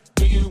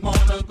 Do you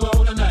wanna go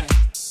tonight?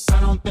 I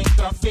don't think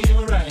I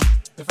feel right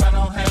if I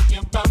don't have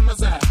you by my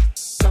side.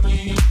 Tell me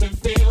if it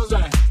feels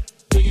right.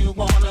 Do you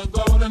wanna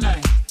go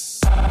tonight?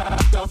 I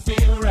don't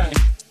feel right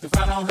if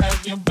I don't have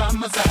you by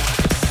my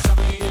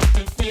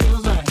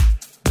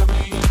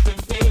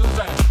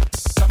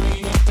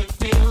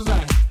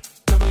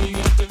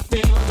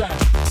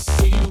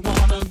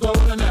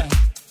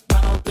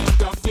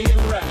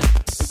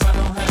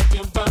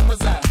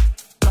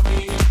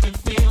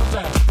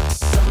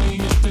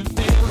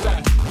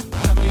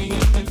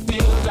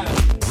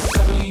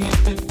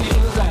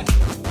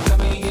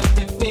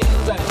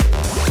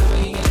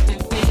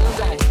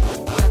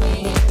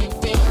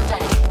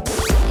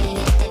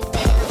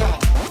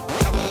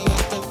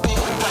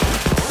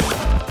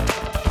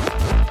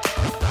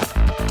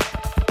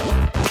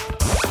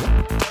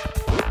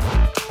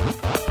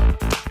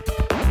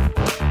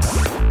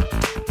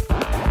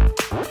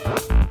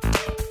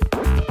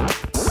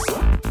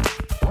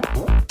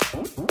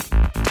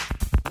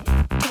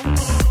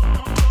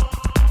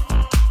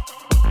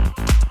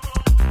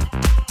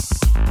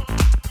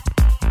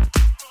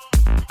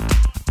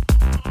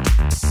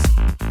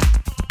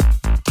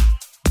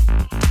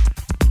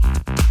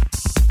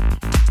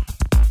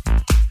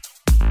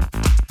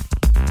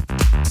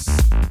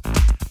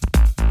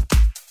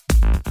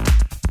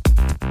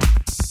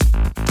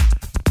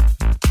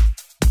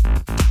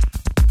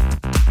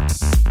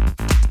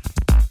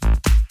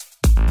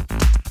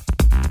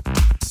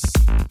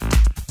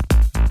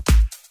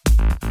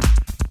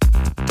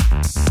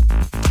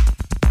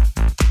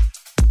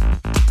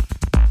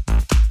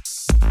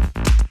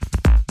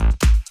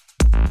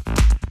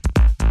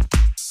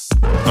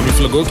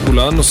המפלגות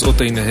כולן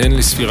נושאות עיניהן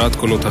לספירת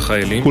קולות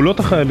החיילים. קולות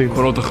החיילים.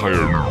 קולות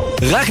החיילים.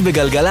 רק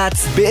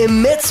בגלגלץ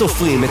באמת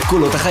סופרים את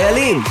קולות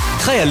החיילים.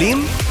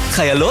 חיילים?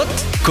 חיילות?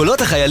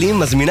 קולות החיילים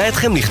מזמינה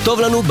אתכם לכתוב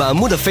לנו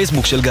בעמוד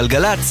הפייסבוק של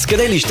גלגלץ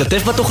כדי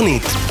להשתתף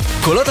בתוכנית.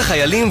 קולות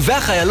החיילים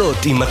והחיילות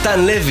עם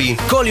מתן לוי,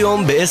 כל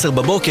יום ב-10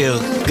 בבוקר,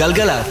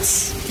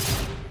 גלגלץ.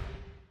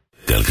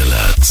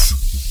 גלגלץ.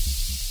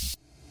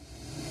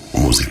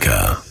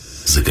 מוזיקה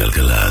זה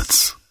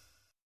גלגלץ.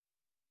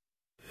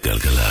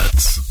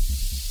 גלגלץ.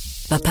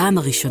 בפעם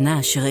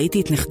הראשונה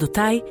שראיתי את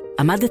נכדותיי,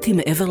 עמדתי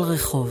מעבר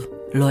לרחוב.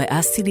 לא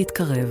העזתי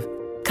להתקרב.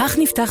 כך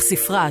נפתח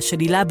ספרה של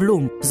הילה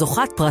בלום,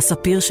 זוכת פרס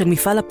ספיר של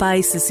מפעל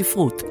הפיס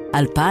לספרות,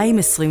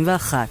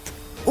 2021.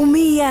 ומי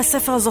יהיה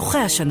הספר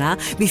הזוכה השנה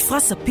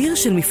בפרס ספיר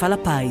של מפעל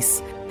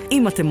הפיס?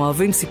 אם אתם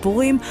אוהבים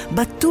סיפורים,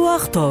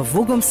 בטוח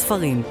תאהבו גם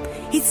ספרים.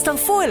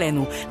 הצטרפו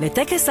אלינו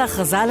לטקס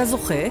ההכרזה על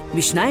הזוכה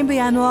ב-2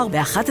 בינואר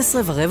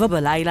ב-11:15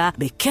 בלילה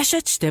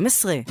בקשת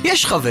 12.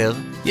 יש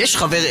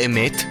חבר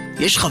אמת,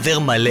 יש חבר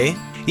מלא,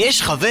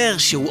 יש חבר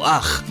שהוא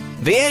אח,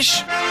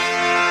 ויש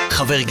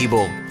חבר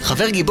גיבור.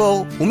 חבר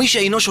גיבור הוא מי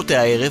שאינו שותה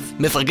הערב,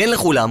 מפרגן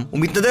לכולם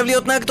ומתנדב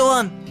להיות נהג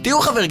תורן.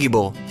 תהיו חבר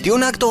גיבור, תהיו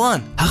נהג תורן.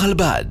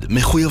 הרלב"ד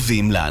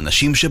מחויבים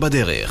לאנשים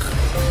שבדרך.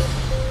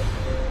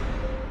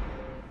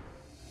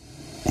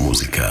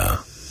 מוזיקה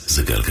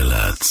זה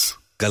גלגלץ.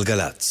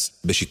 גלגלץ,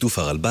 בשיתוף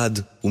הרלב"ד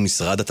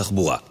ומשרד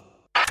התחבורה.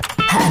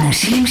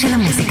 האנשים של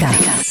המוזיקה.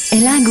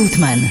 אלה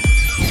גוטמן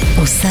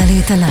עושה לי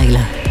את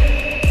הלילה.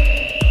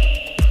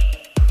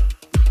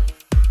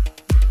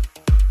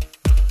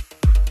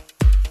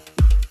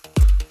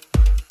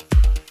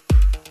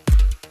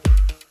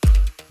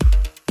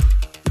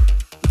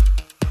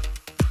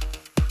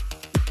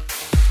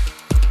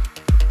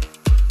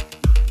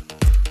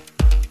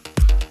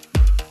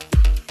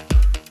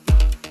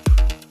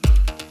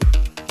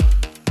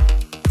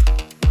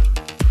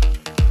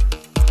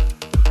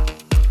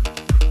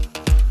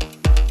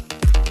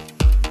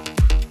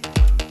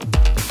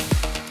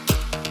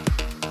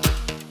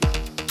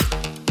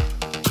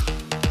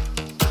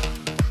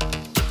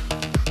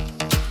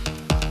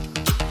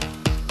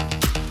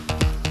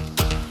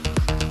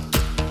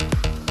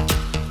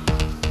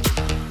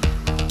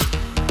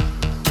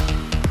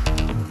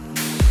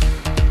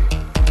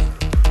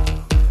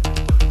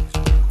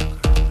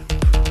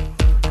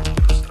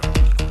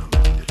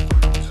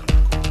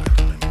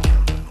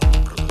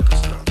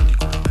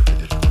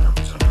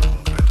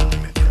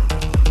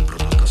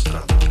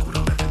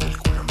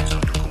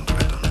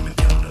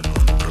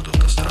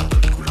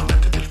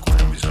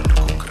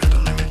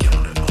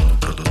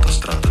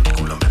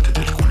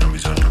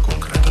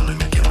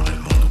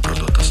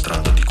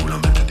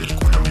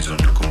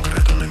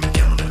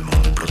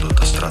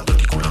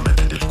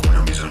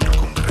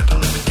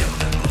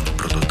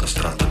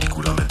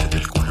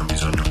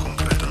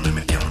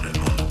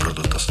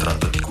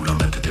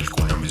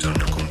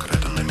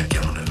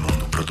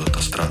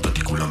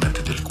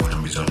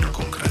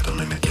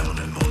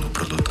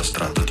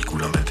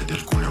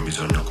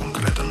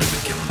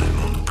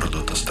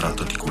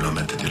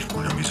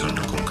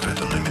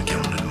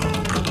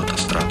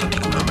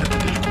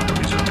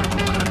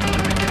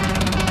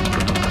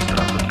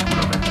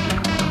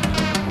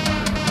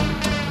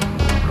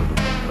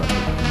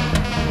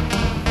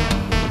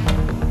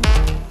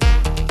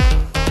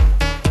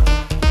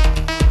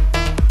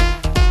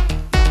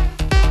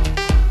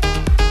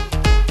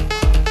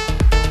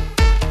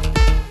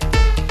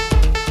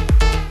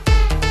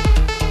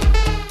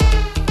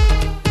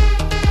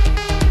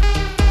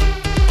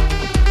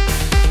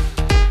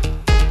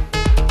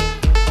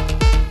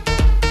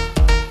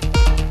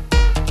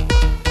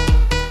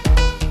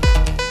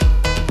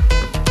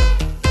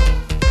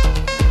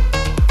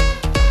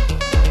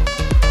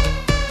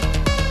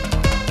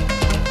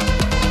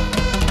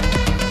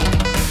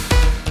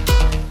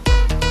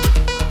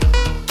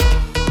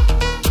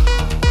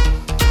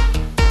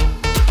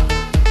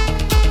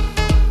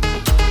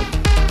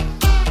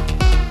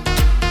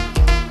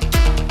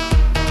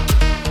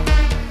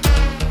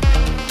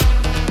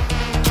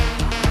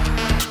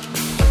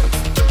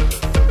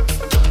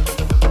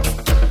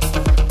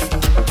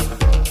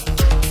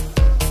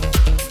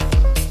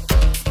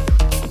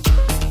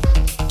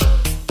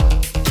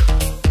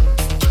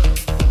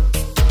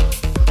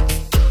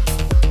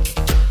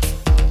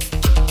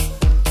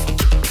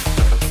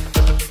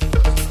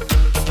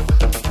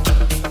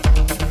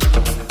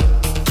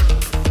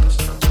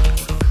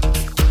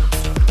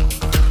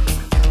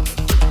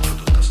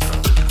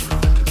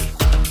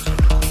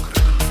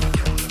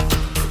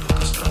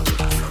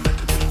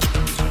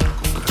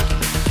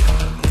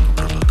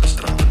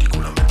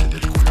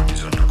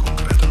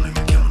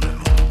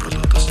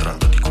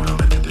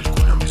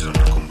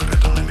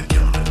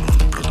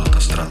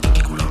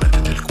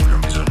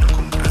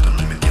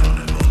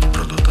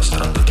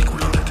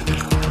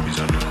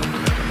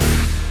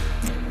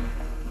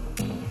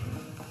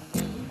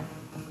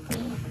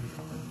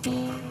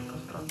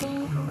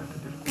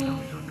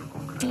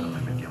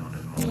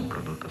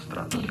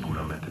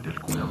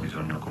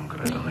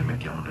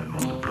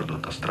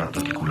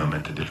 astratto di cui la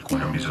mente del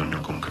cuneo ha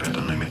bisogno concreto,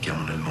 noi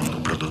mettiamo nel mondo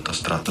un prodotto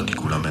astratto di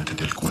cui la mente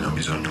del cuneo ha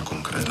bisogno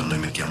concreto, noi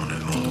mettiamo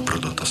nel mondo un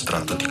prodotto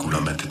astratto di cui la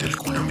mente del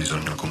cuneo ha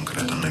bisogno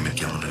concreto, noi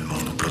mettiamo nel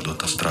mondo un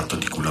prodotto astratto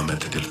di cui la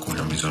mente del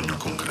cuneo ha bisogno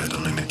concreto,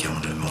 noi mettiamo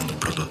nel mondo un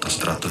prodotto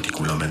astratto di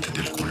cui la mente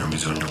del cuneo ha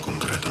bisogno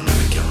concreto, noi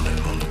mettiamo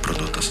nel mondo un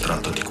prodotto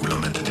astratto di cui la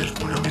mente del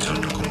cuneo ha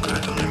bisogno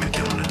concreto, noi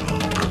mettiamo nel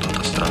mondo un prodotto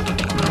astratto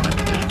di cui la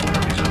mente del cuneo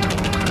ha bisogno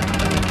concreto.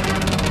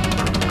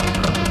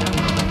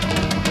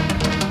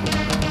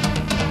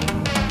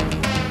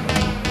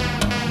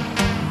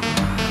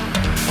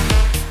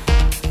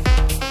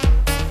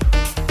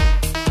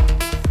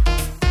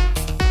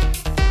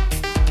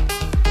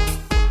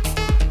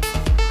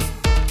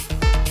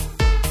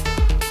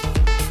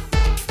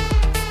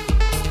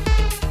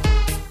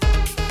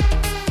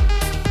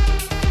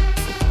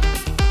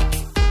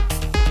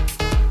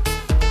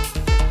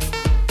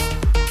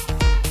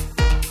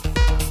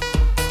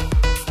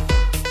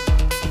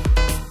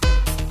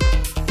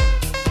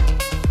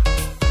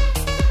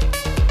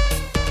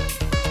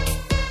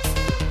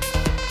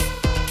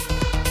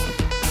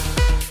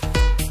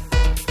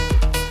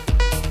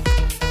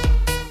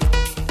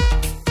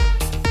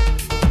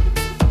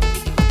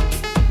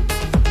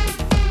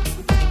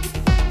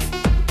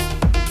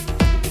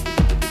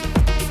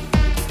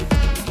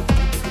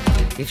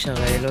 אי אפשר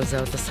לא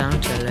לזהות את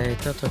הסאונד של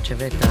טוטו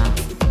צ'ווטה.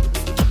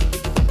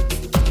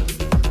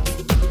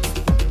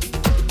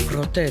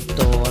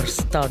 פרוטטו,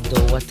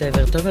 ארסטדו,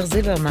 וואטאבר. תומר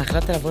זילבר, מה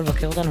החלטת לבוא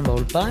לבקר אותנו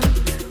באולפן?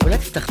 אולי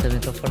תפתח את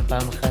המיקרופון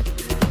פעם אחת.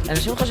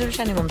 אנשים חושבים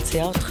שאני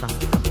ממציאה אותך.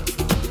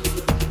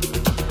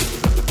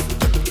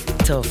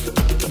 טוב,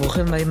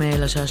 ברוכים באים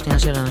לשעה השנייה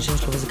של אנשים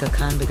שלו מוזיקה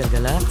כאן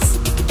בגלגלץ.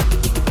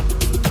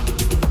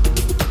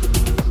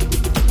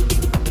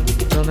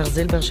 תומר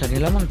זילבר, שאני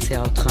לא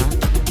ממציאה אותך.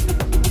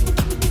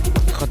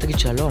 תגיד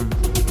שלום.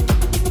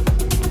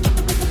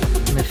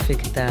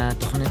 מפיק את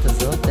התוכנית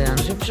הזאת.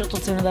 אנשים פשוט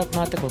רוצים לדעת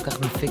מה אתה כל כך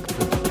מפיק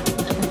פה.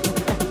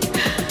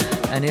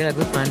 אני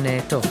לגוטמן,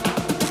 טוב.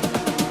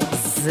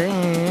 זה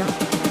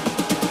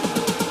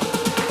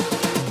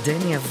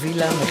דני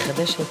אבילה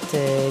מחדש את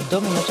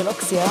דומינו של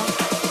אוקסיה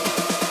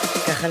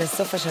ככה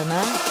לסוף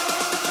השנה.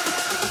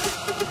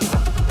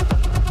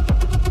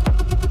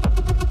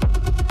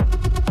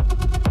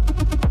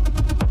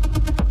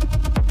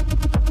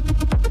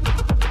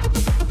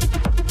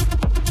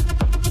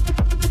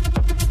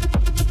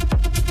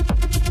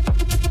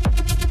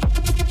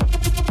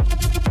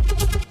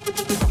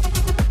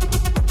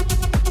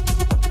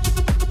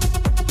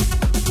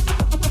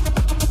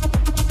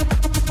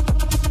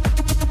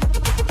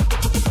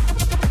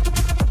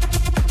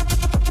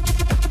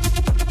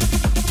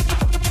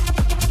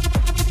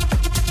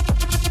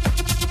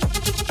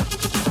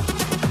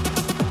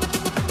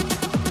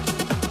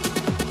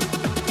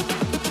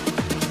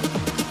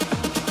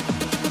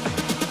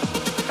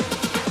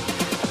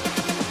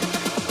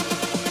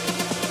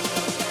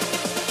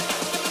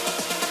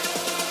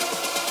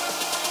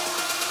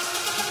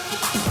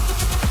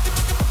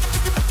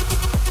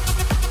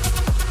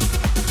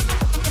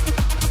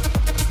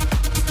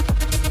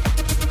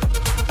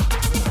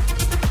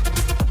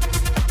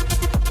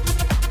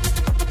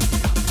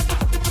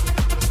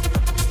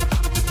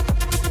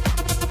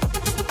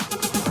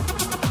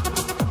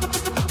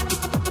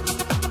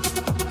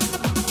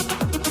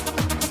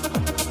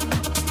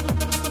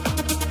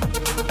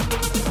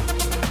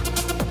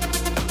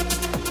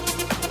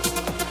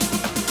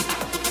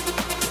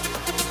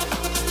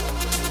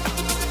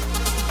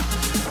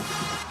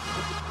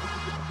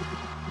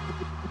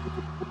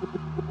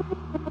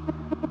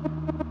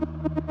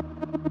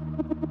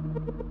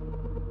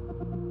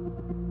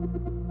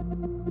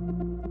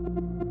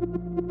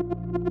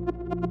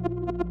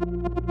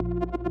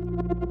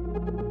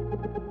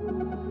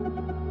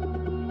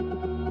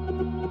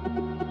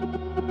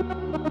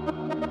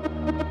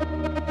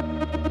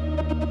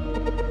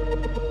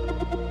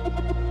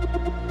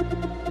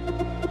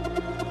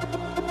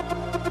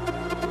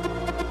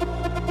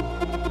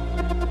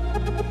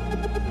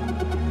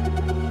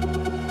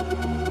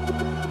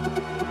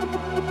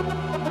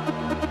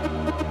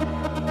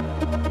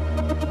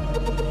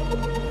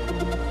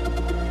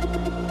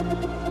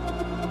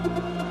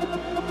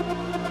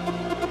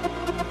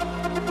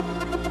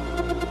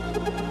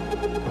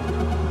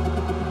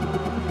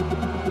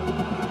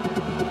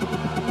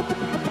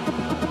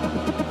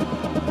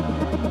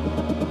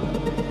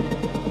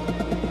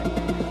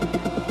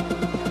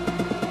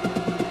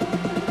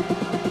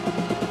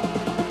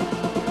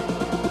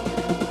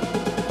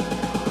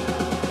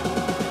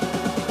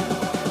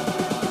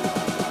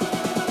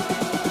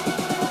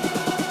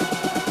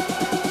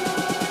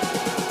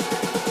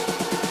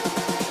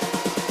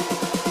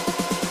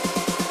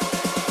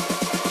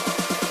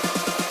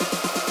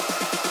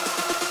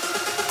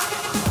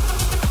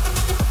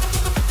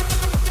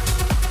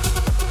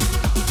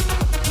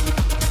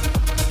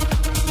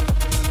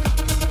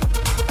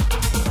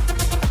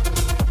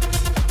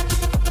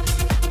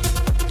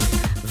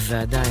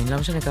 ועדיין, לא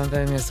משנה כמה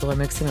פעמים יעשו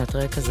רמקסים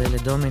לטרק הזה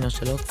לדומינו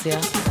של אוקסיה,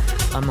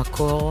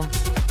 המקור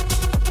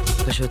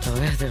פשוט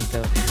הרבה יותר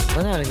טוב.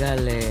 בוא נראה רגע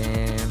על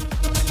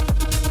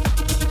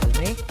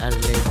שלי על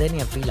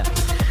דני אבילה.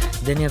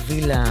 דני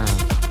אבילה,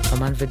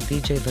 אומן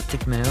ודי-ג'יי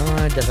ותיק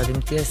מאוד, עבד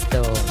עם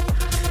טיאסטו,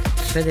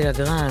 פדי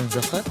לגרנד,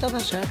 זוכרת טוב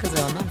שהיה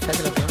כזה אומן,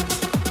 פדי לגרנד?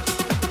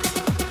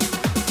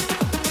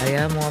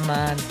 היה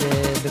מועמד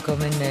בכל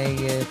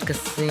מיני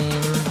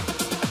טקסים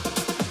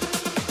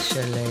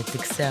של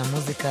טקסי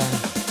המוזיקה.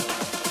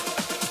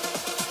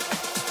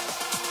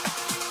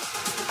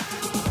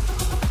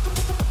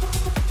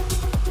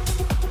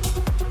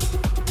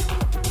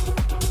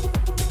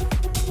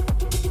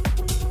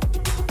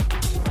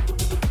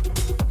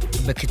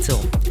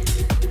 בקיצור,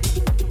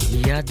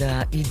 יד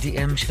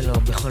ה-EDM שלו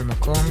בכל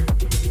מקום,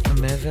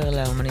 מעבר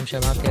לאומנים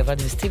שאמרתי,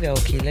 עבד עם סטיבי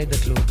אוקי,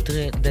 לייבק לוק,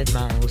 דד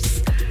מאוס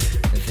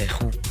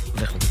וכו'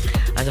 וכו'.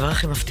 הדבר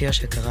הכי מפתיע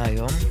שקרה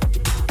היום,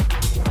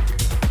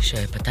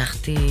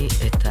 שפתחתי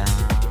את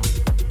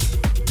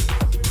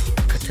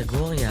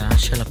הקטגוריה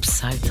של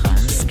הפסאי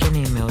טרנס, כי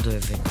אני מאוד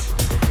אוהבת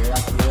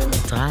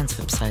טרנס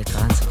ופסאי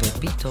טרנס,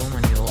 ופתאום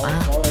אני רואה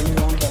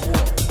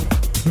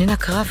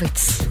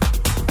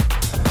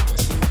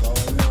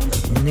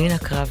נינה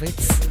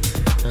קרביץ,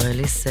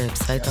 רליס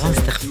פסאי טרנס,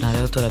 תכף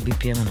נעלה אותו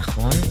ל-BPM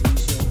הנכון.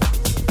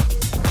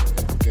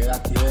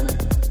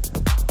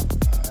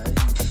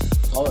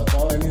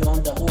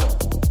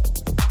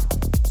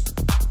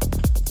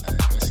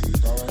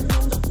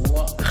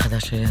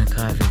 החדש של נינה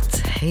קרביץ,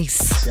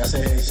 הייס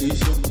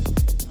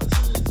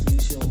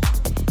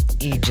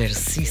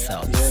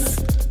איג'רסיסוס.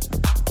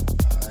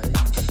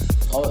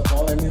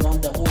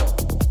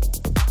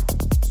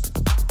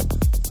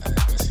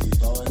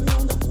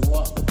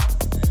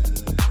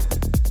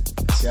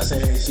 Si hace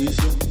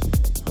ejercicio,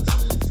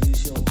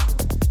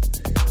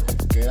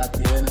 ¿qué edad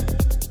tiene?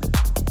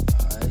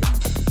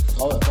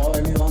 Todo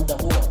venido ante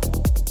Cuba.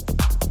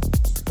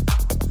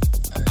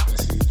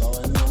 Si todo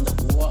venido ante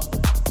Cuba,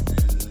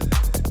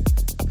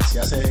 si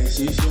hace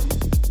ejercicio,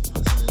 ¿qué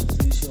edad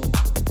tiene?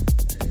 Todo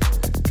venido ante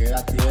Cuba. Si todo venido ante Cuba, si hace ejercicio, ¿qué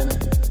edad tiene?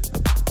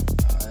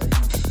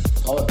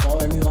 Todo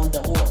venido ante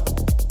Cuba.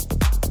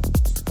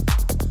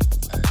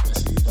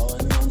 Si todo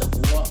venido ante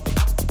Cuba,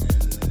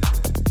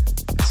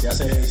 si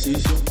hace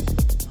ejercicio,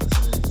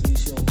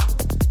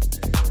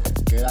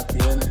 ¿qué edad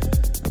tiene?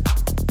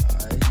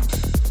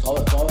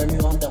 Todo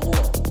venido ante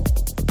Cuba.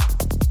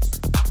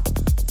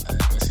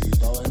 Si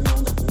todo venido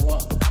ante Cuba,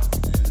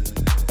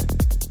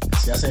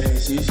 si hace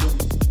ejercicio,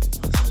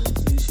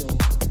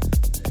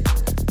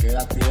 ¿qué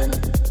edad tiene?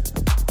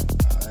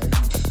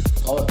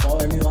 Todo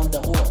venido ante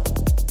Cuba.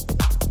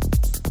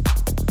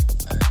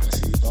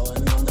 Si todo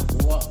venido ante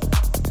Cuba,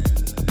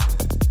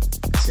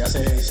 si hace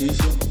ejercicio,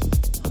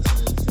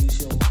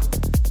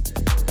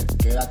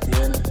 ¿qué edad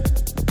tiene?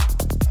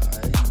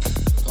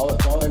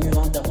 Todo venido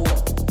ante Cuba.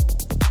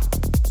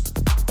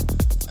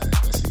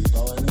 Si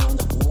todo venido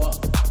ante Cuba,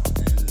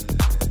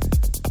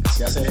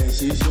 si hace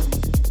ejercicio,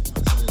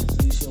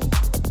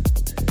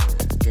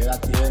 ¿qué edad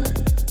tiene?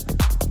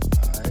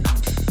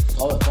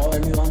 Todo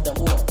venido ante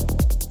Cuba.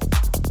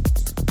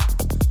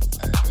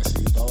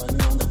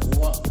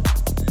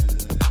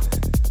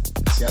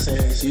 Si hace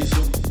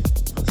ejercicio,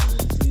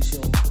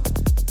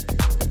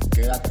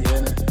 ¿qué edad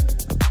tiene?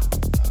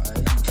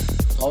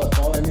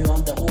 Todo venido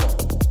ante Cuba.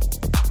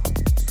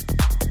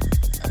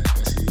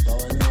 Si todo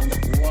venido ante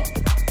Cuba,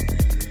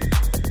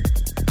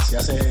 si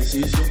hace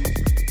ejercicio,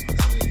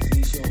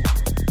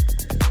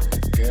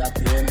 ¿qué edad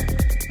tiene?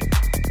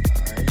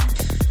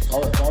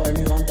 Todo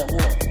venido ante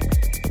Cuba.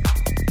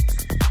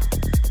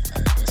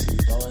 Si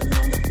todo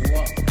venido ante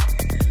Cuba,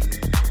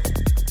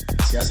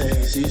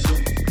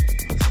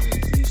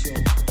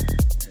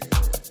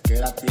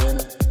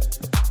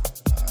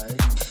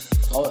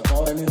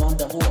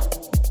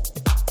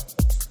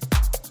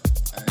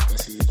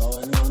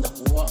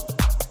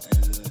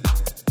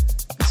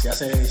 si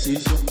hace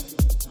ejercicio,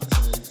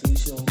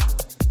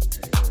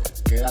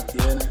 ¿qué edad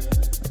tiene?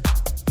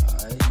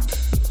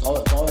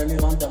 Todo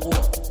venido ante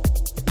Cuba.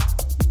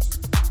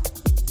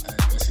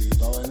 Si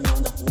todo venido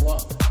ante Cuba,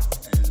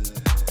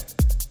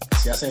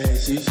 si hace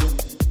ejercicio,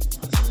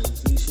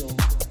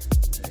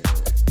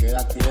 ¿qué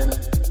edad tiene?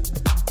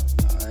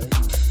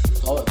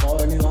 Todo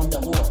venido ante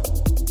Cuba.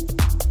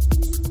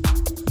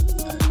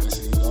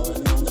 Si todo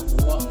venido ante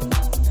Cuba,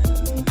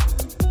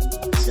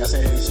 si hace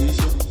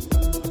ejercicio,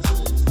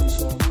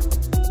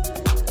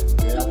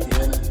 ¿qué edad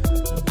tiene?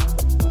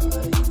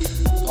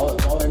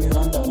 Todo venido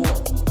ante Cuba.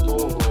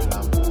 Todo el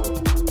amor.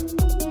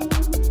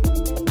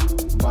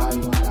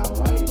 Baila,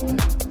 baila.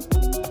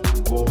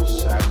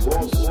 Goza,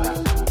 goza.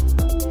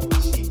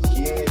 Si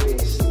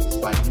quieres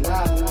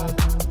bailar,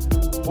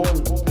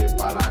 ponte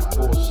para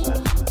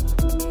cosas.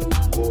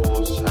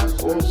 Goza,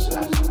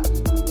 goza.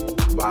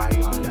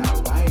 Baila,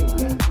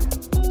 baila.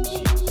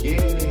 Si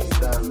quieres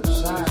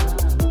danzar,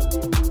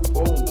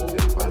 ponte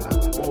para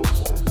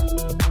cosas.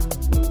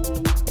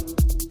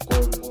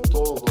 Con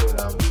todo el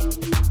amor.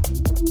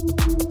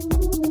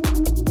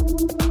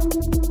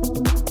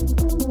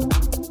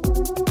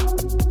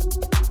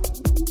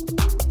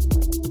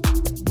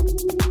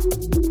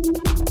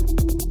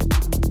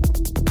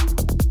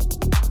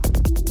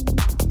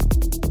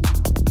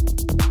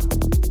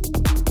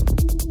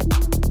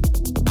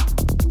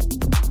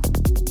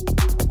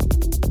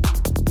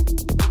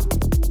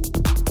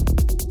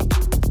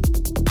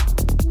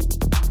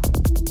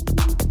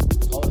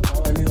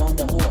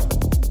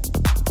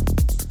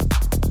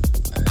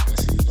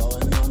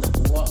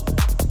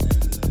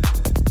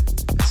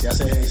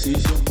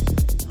 ejercicio.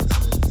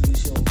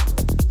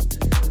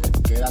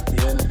 ¿Qué edad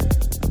tiene?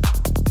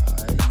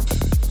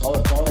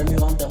 Todo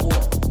venido antes de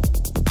Cuba.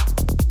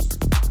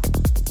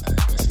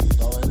 Que si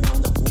todo venido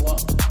antes de Cuba,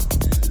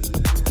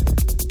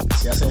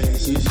 si hace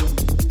ejercicio,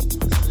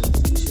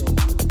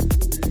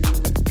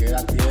 ¿qué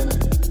edad tiene?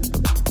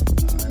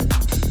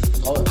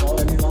 Todo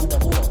venido antes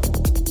de Cuba.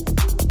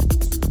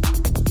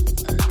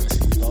 Que si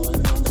todo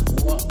venido antes de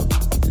Cuba,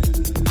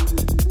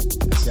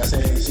 si hace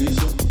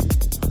ejercicio,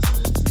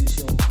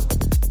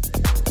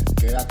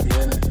 ¿qué edad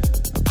tiene?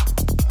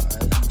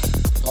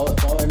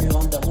 Todo venido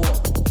antes de Cuba.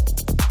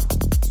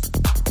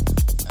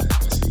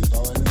 Que si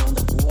todo venido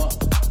antes de Cuba,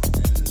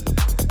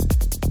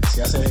 si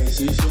hace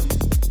ejercicio,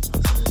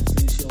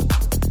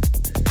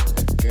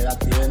 ¿qué edad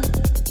tiene?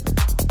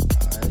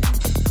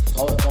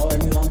 Todo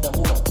venido antes de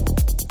Cuba.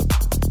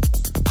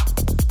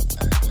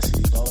 Que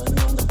si todo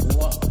venido antes de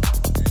Cuba,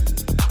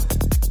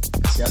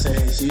 si hace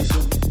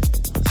ejercicio,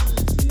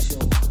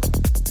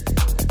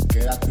 ¿qué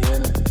edad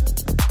tiene?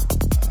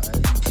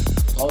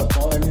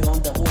 Todo venido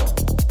antes de Cuba.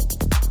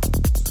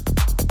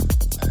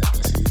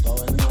 Que si todo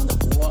venido antes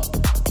de Cuba,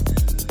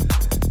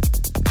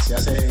 si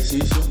hace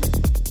ejercicio.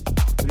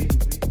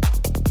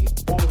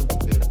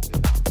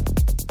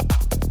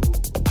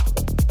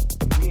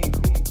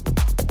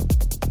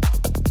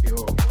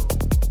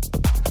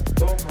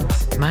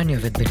 מה אני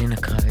עובד בלינה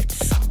קרביץ?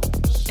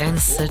 אין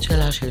סט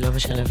שלה שהיא לא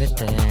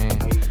משלבת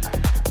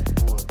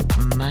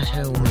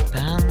משהו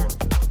מפעם,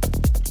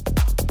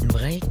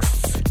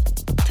 ברייקס,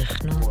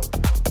 טכנו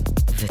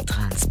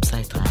וטרנס,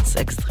 פסאי טרנס,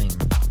 אקסטרים.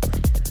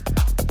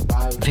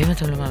 ואם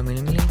אתם לא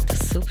מאמינים לי,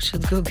 תעשו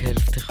פשוט גוגל,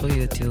 פתחו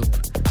יוטיוב.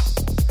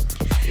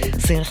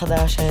 סינגל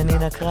חדש של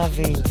נינה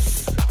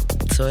קרביץ,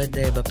 צועד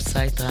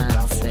בפסאי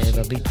טרנס,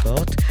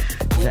 בביטפורט,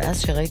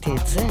 ואז שראיתי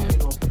את זה,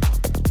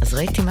 אז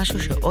ראיתי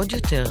משהו שעוד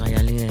יותר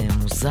היה לי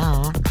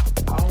מוזר,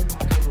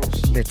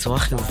 בצורה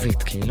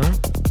חיובית, כאילו.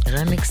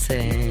 רמיקס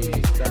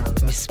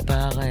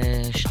מספר 2,420,000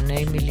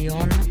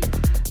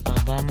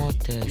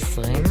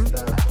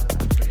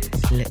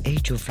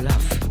 ל-Age of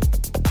Love.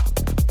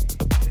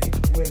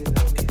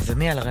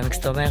 ומי על הרמיקס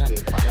אתה אומר?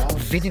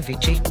 ויני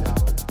ויצ'י,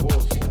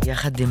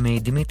 יחד עם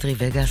דימיטרי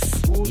וגאס,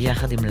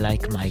 יחד עם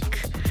לייק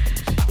מייק.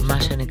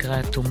 מה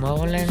שנקרא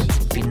טומורלנד,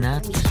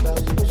 פינת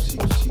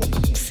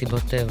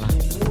סיבות טבע.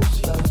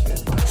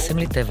 שים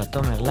לי טבע,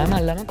 תומר,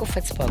 למה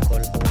קופץ פה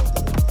הכל?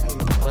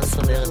 בוא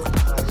נסדר את זה.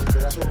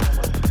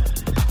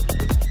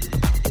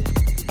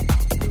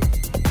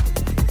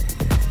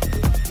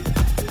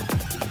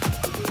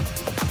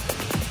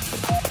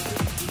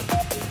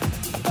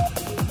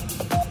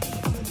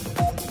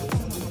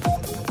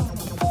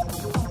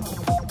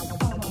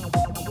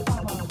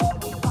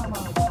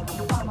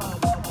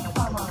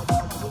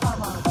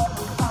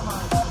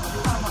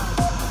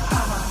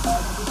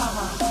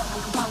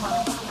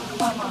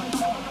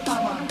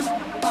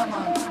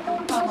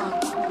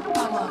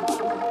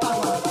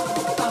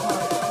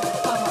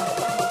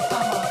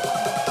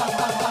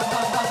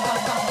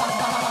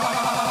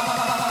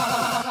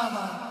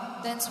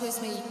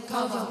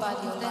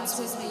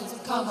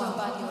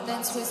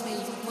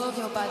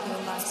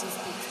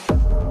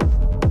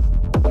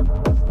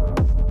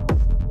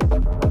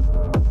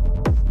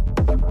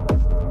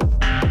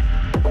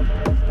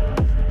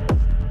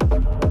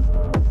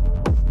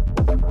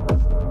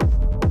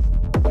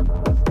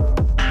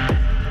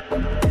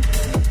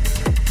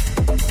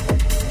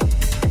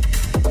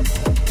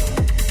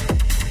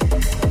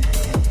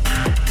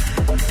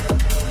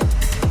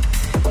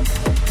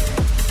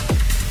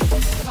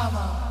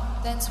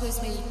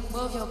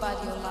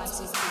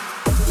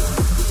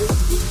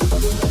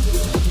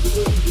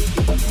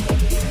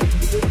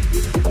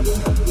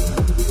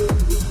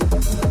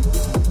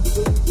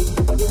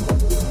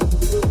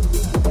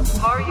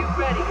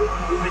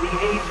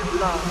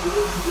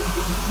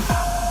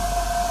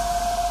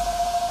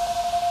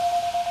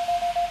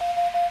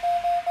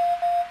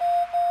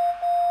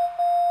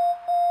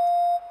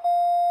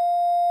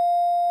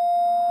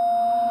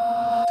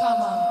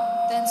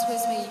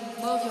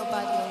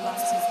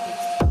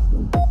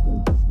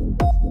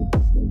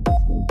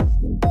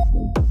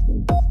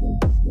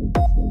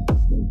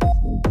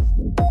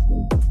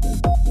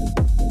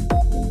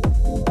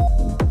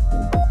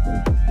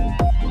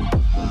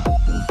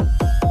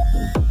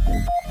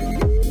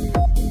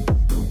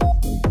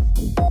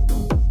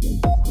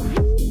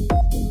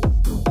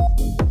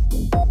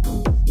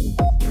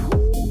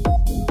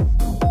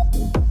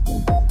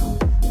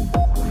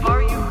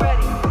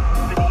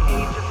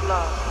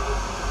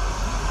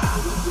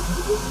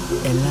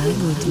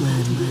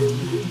 גוטמן,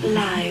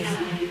 לייב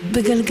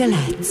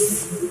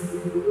בגלגלץ.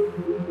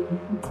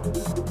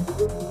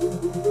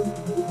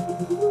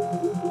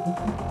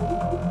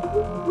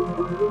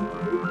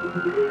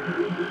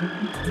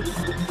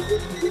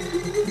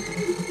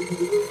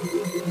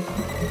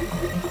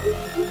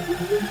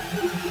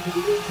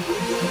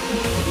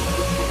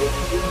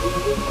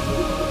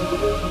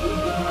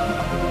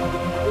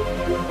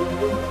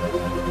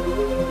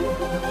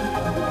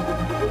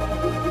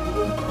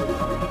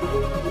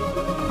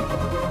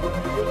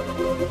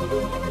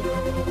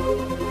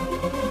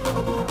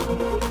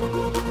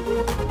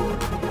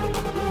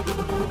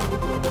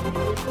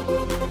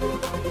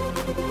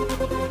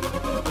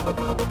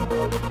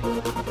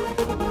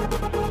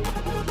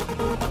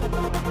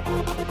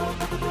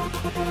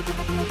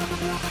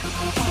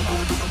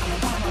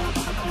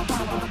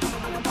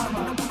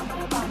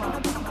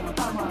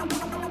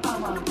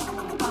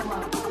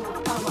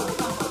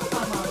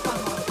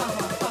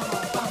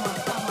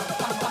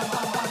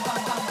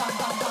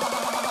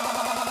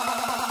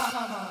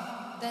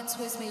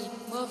 With me,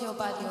 move your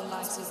body, your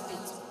life is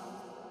beat.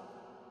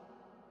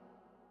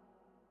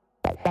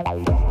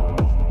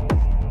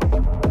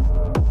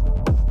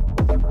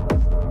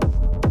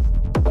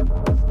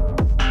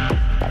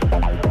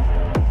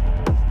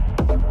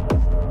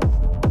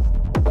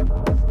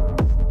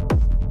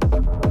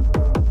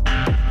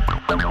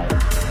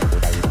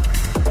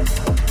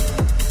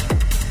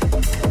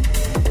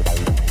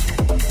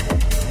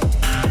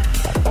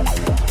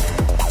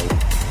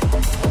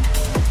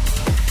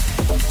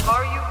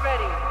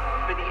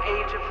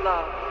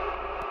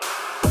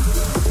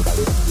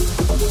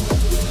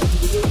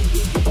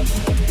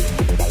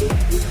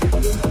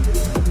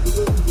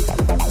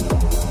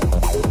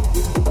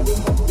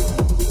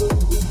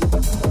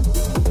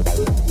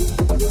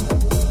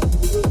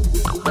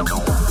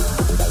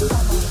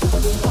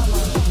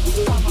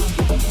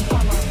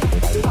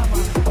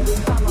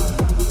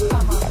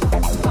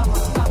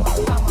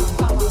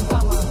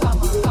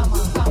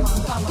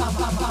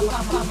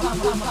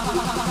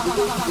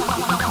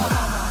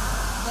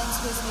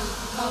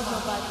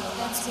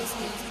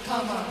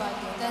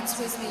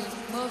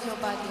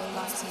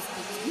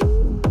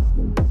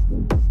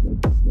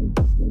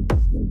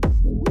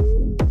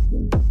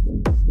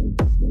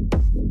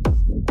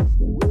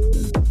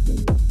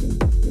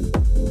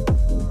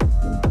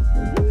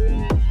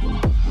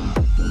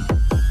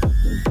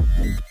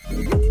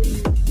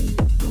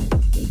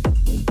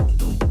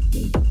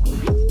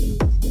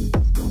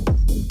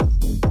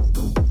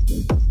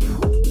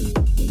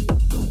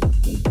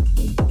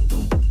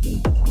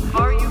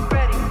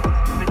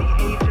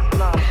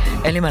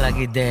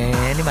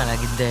 אין לי מה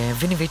להגיד,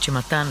 ויניביץ'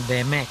 מתן,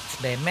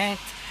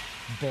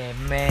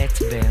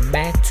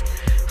 באמת,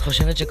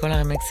 חושבת שכל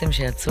הרמקסים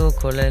שיצאו,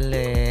 כולל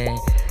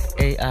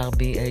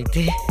ARBAT,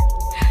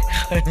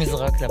 יכולים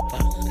לזרוק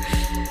לפח.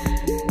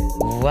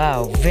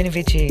 וואו,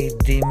 ויניביץ'י,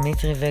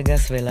 דימיטרי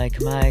וגאס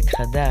ולייק מייק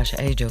חדש,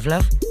 Age of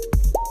Love.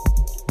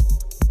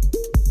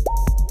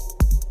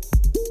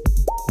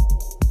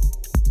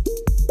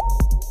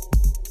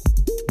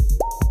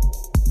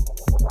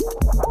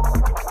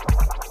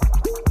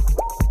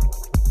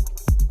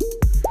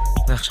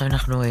 ועכשיו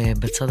אנחנו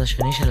בצד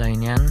השני של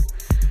העניין,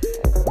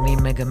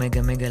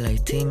 ממגה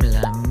להיטים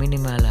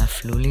למינימל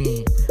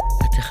האפלולי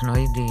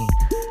הטכנואידי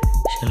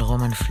של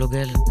רומן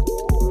פלוגל.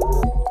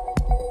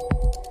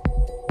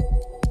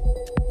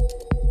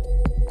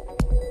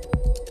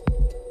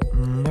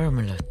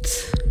 מרמלט.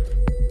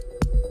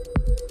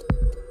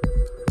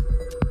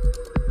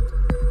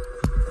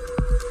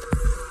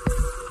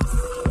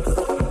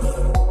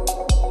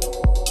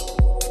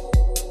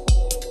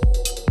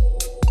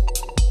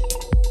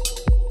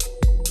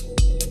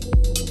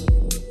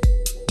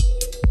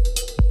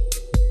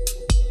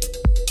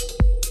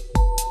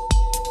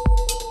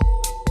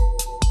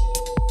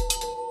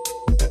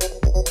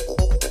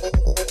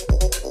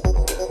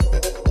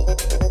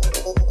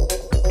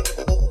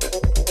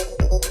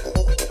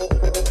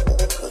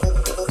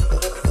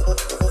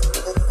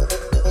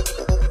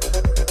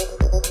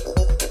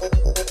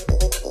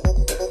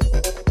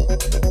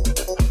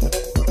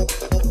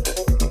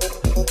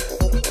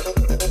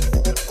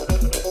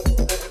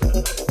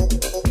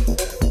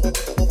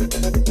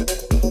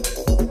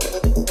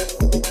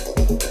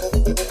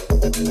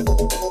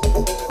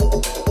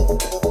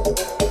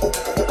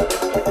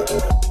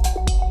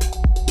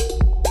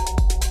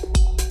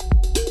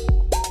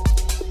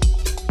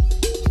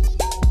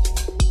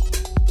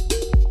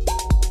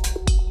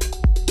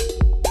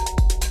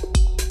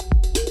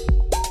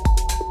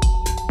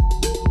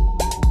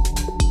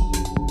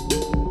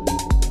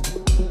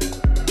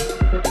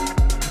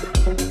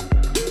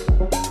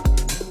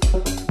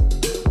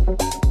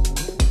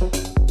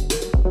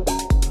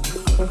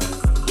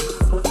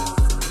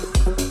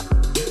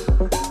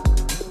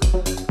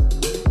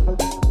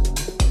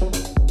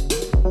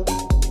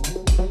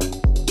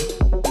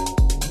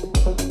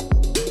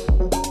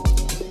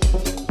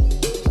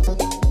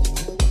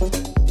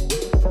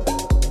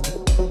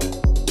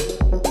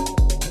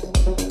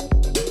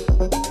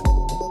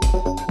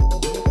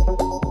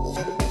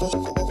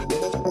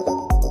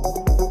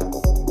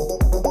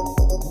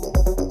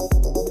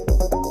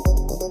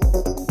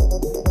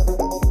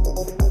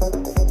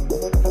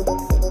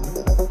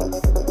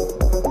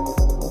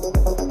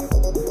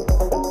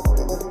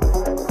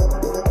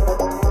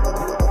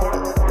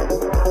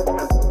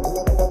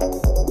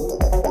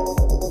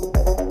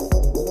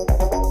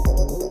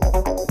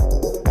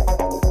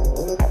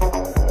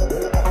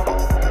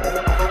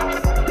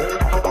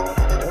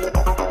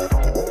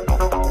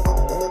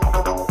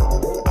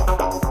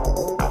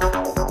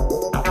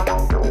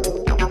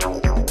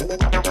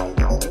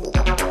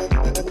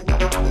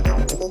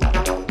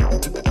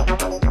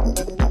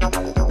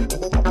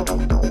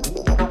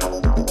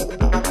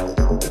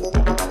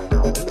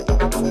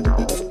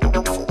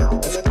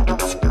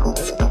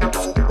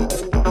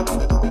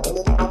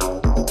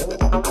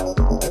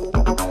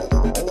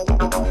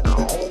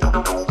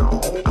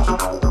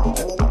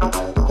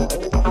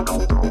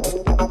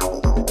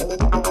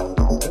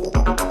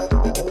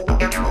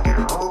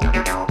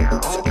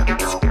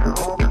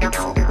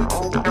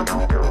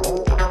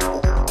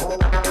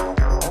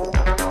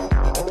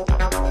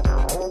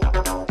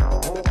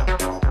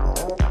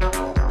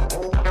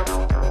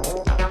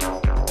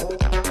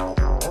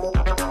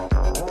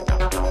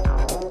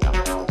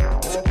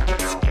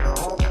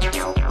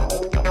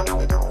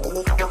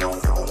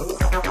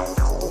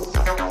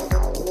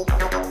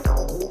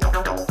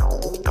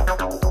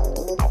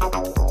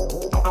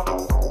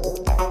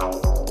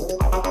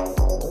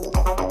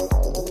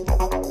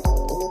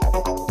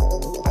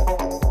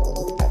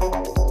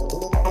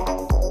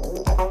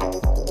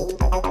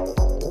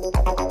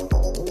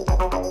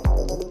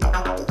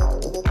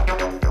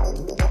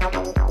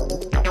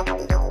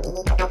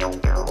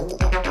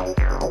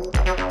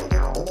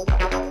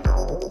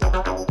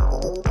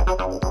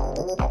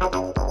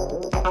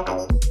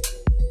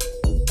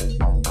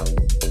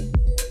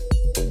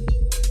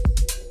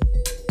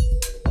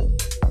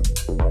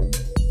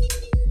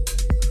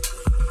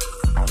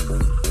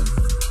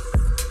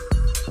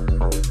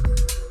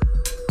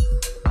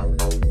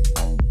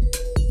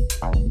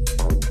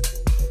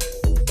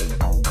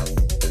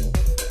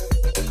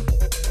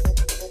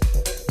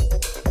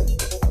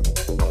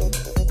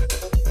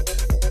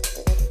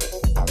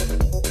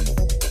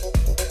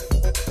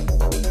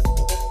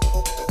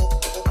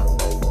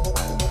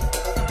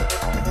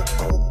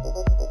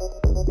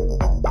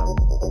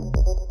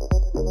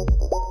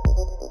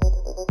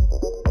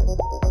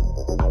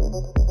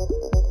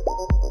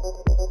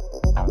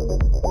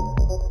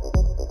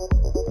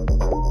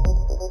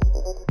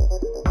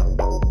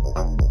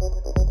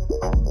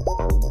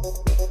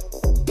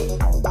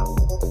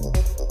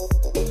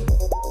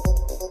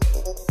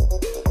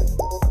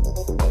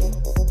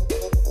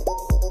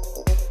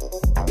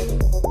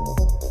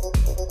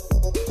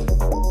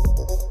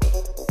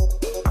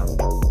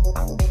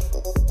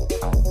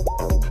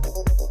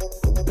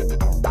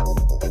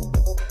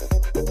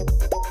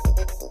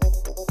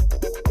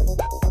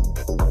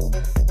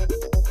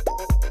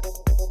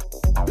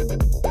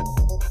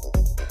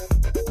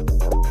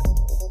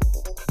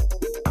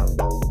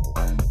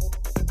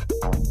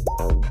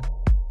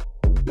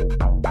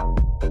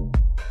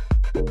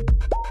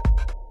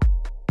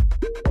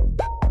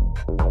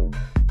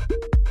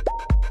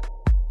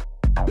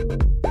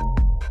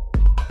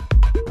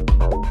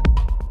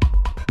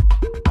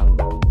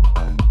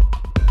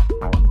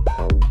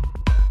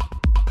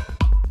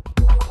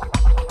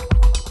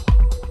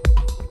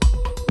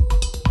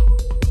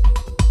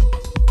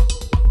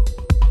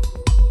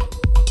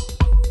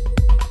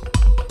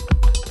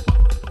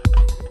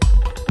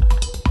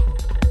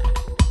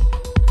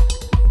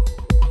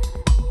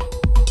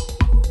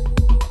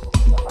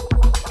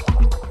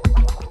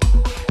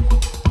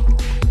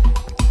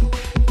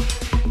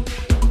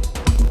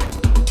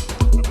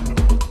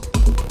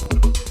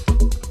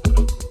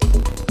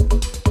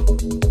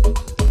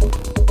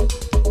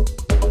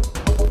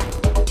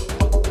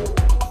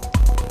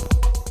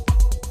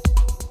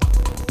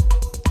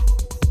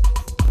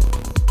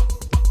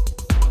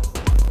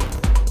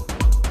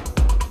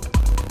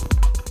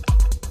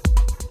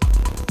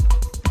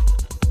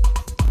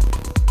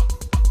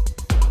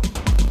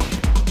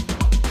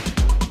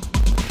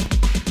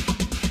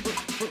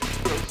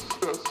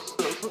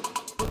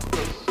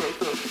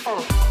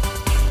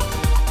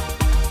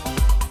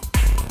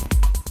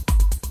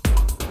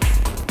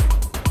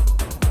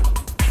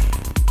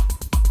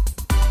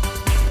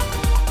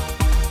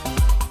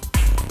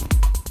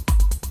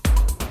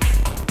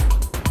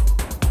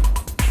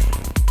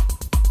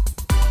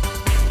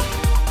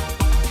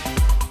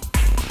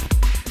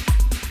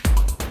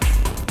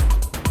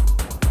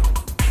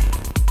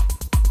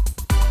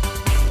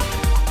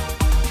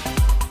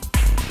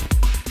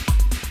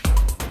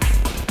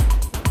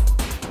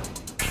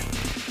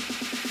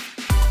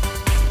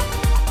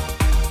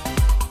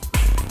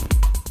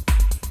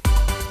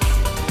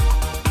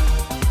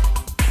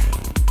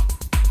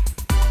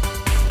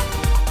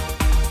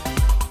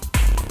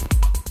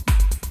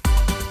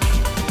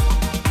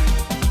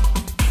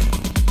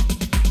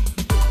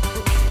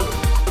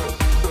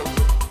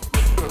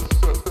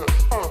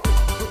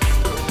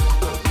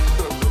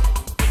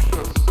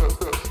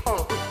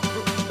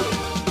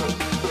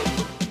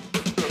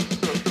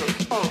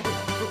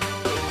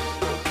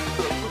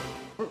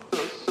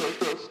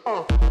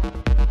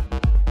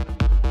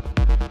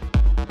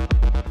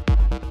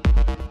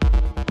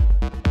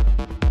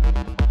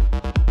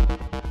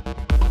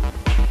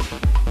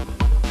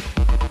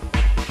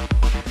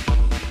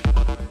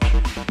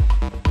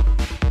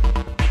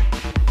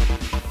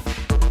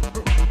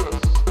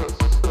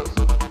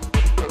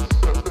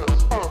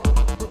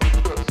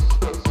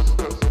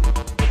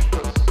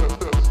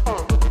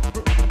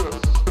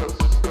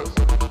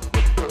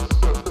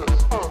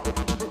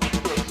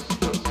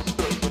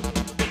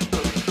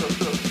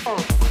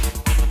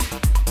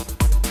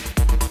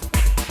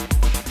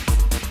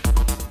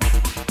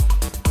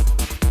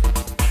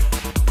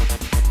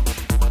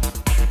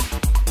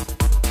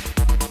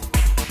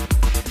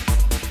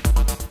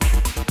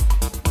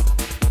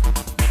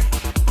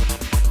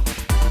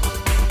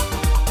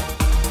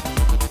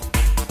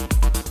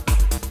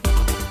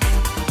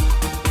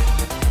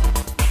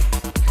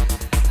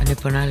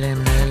 מתנה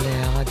למנהל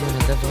הרדיו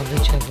נדב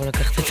רביד שיבוא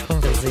לקחת את תום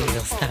וזילבר,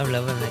 סתם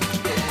לא באמת.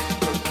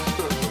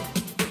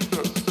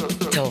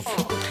 טוב,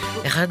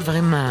 אחד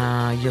הדברים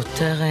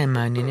היותר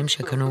מעניינים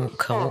שקרו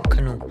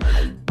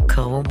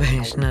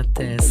בשנת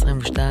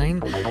 22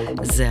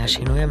 זה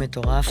השינוי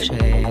המטורף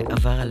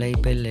שעבר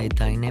הלייבל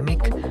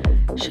דיינמיק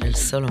של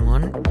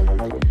סולומון.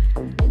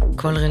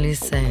 כל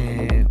רליס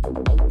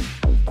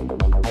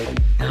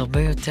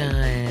הרבה יותר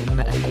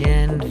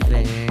מעניין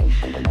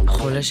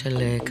וחולה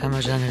של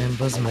כמה ז'אנרים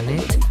בו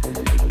זמנית,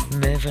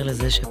 מעבר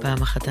לזה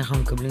שפעם אחת אנחנו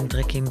מקבלים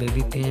טרקים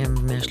ב-BPM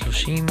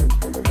 130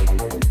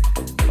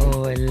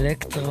 או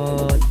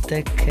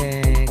אלקטרו-טק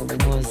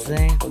כמו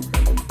זה.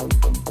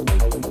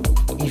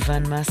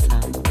 איוון מסה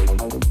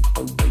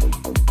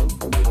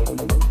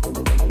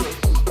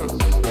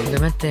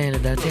באמת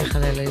לדעתי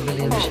אחד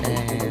הלייבלים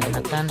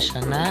שנתן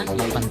שנה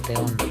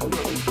לפנתיאון,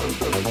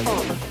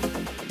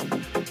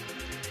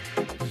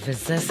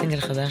 וזה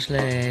סינגל חדש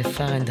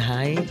לפאר אנד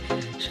היי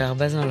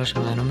שהרבה זמן לא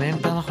שמענו מהם.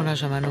 פעם אחרונה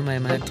שמענו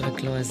מהם היה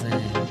טרק לא איזה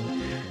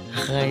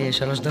אחרי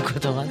 3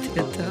 דקות הורדתי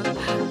אותו.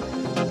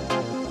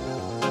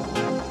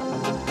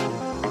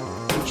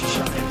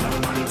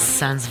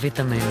 סאנס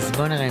ויטמינס,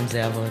 בוא נראה אם זה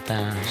יעבור את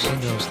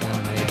השידור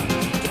שלנו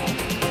היום.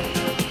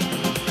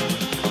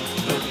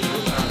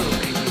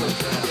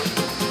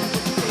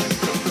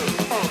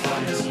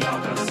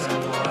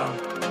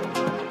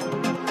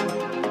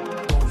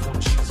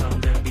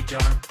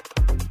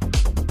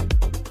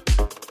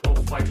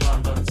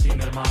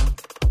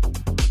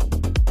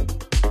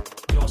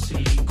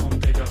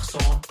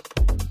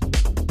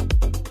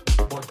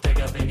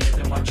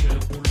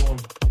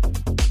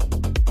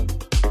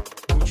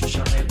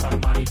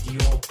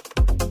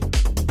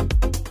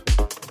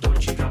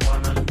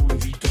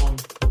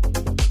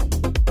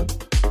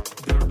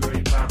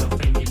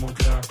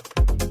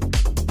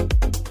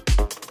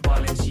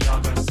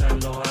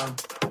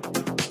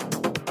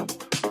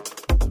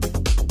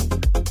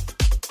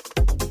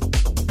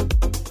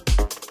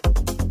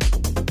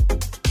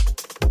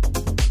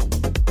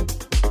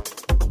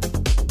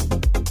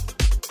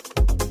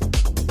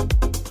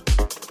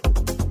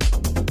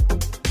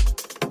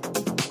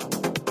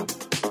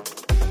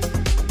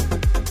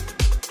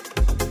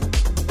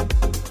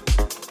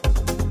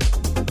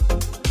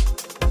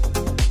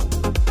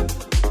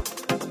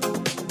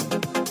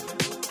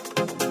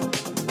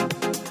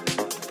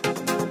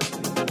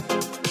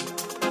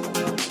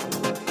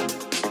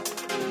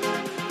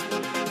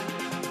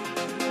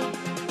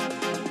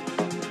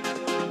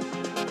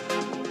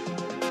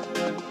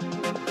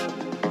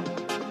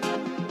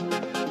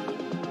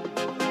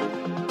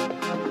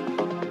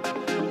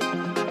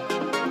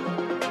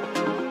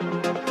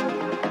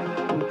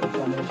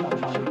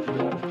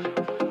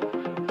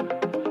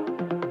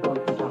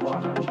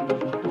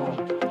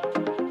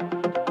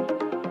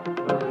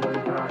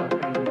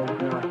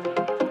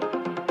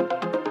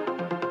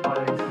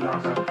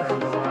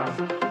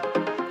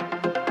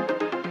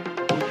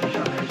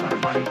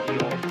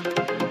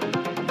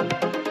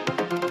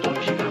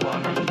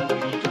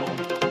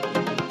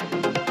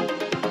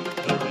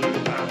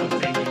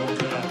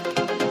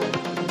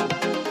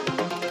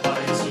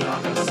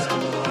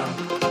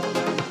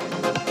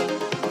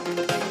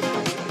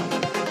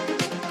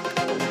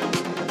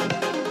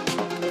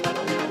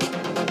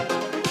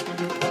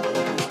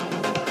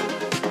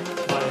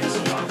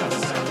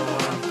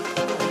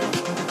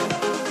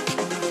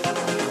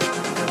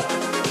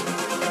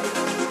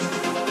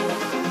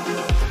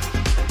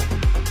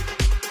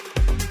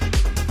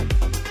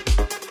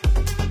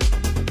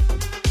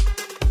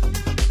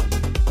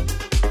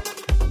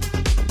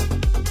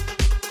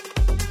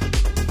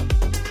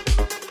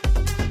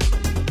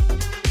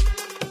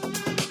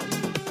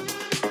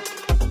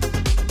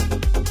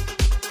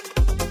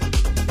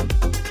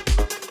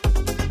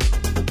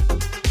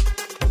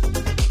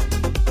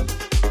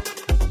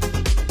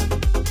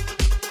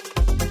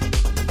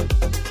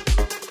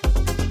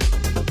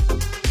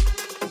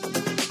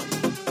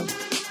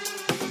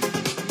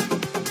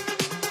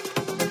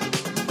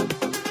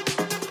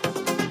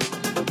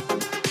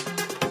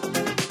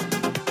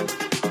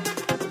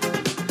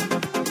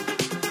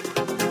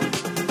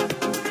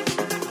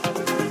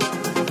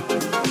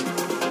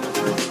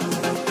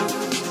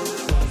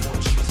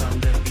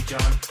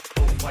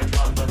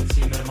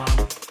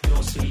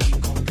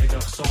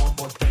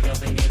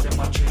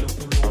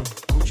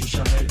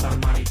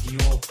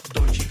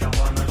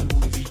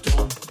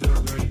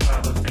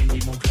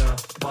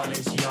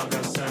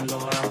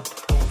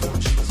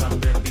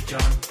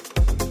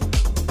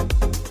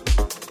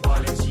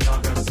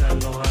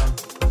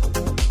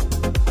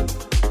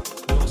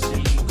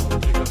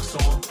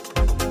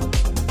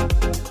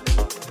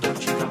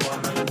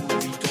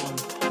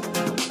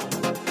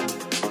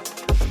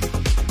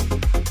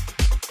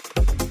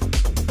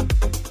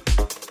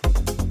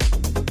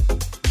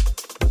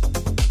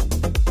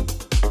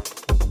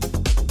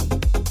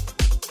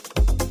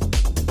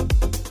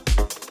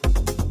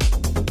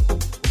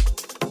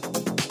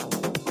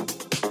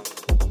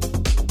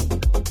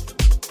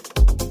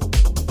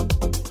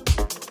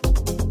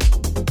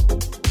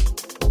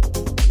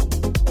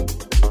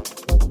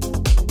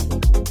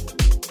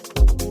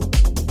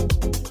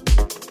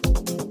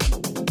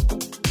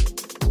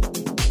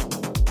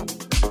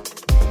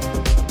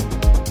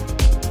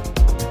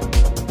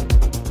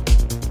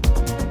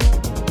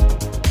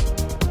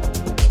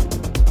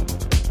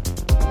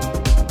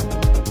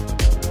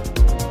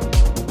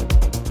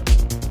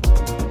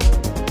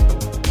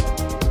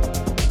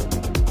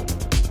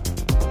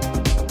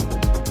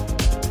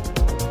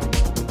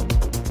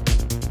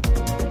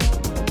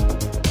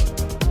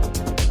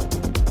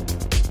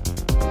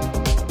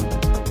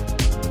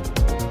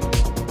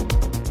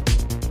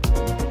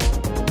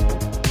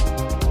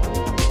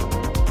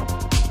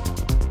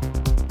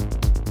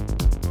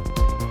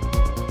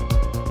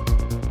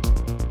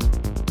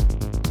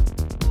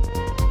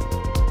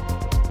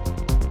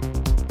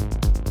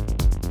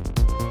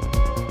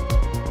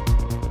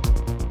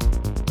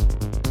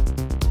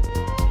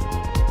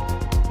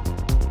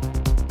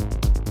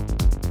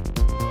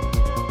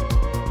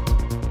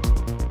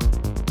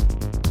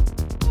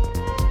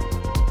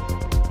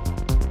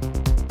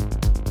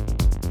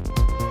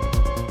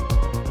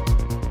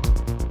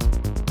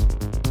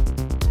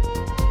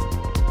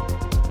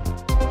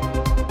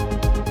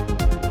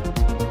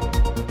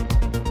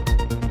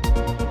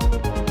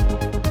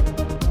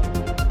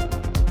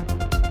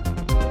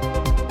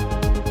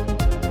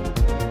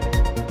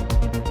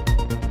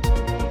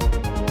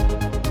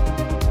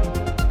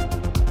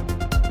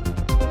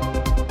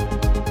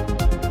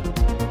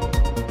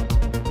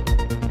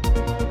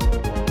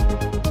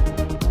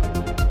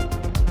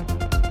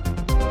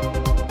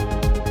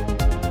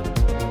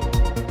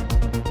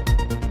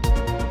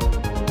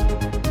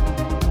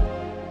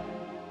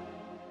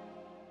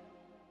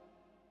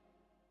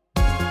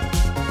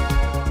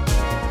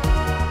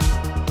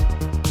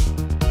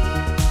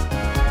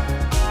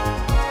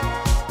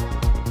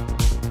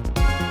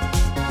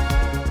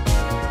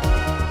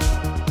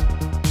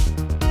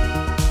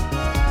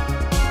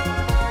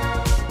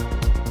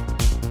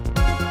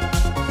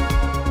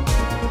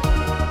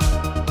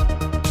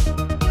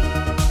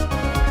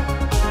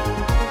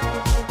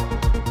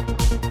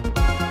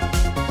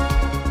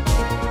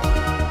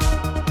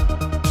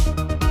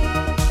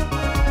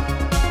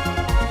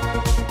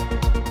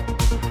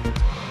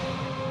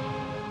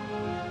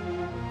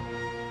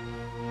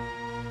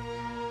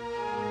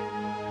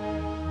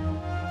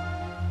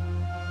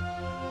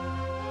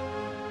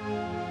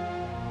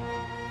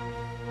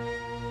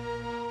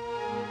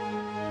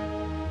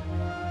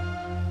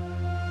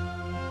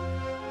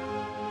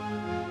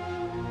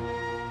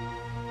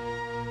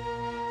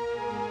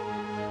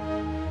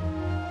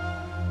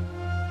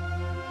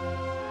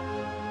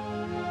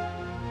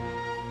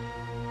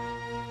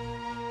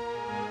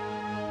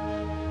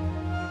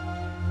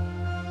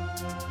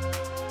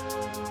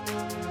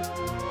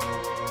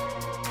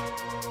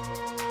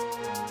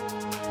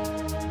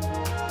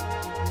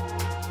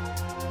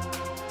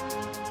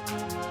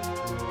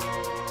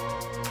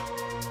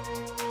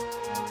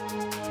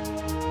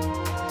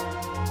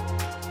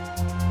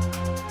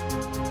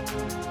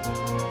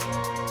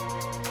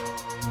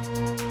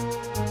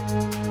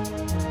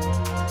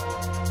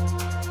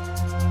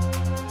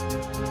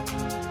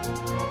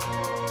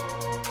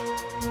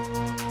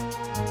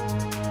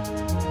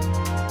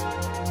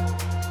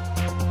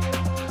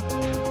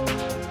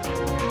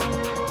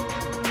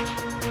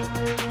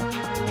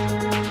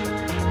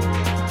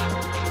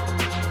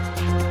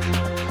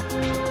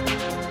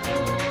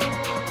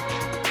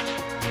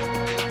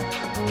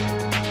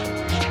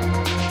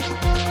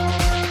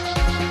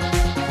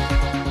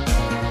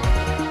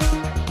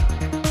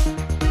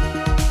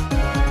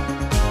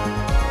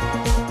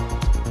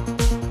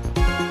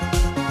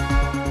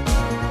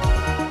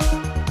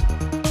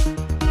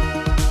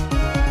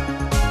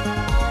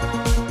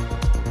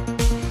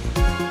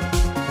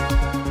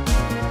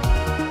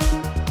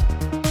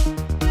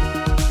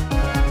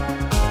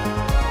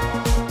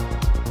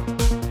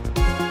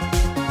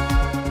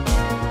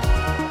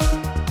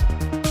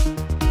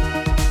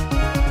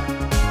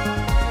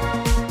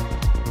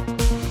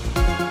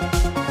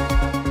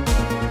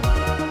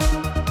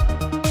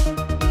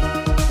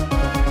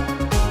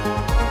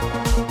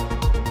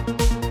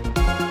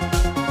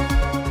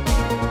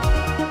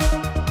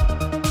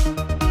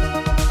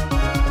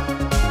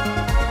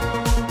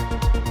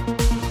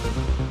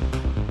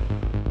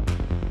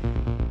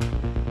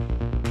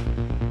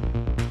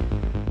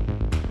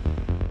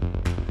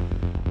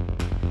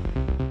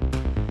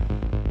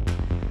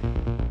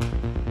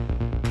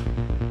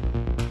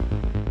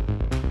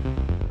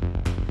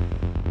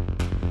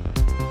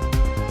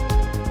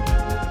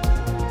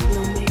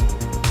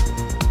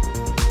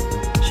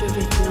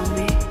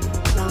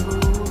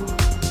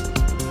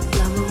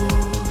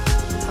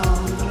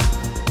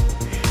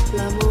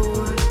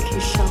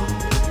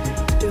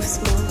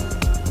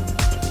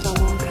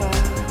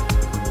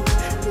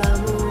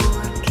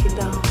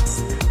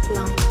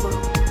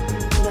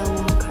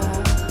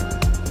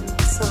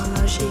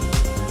 magie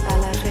à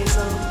la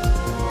raison.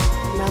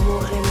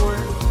 L'amour et moi,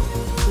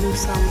 nous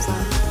sommes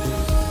un.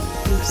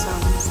 Nous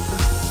sommes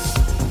un.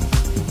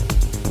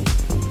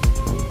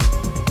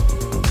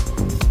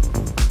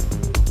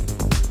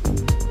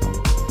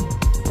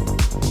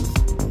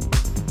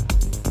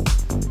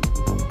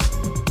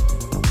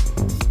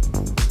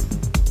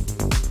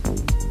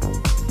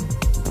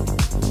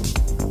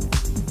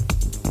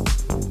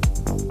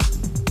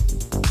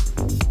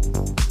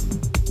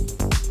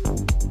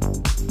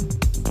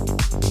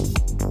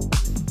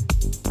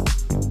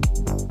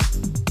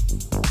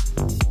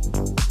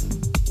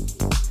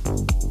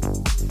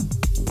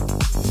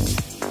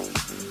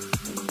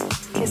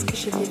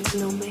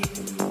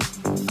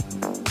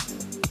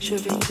 Je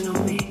vais te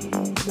nommer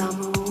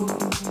l'amour,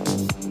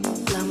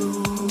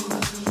 l'amour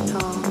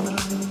tendre,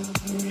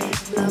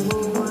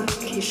 l'amour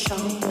qui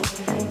chante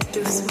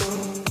doucement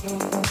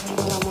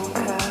dans mon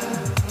cœur,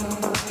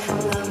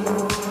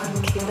 l'amour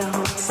qui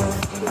danse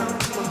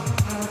lentement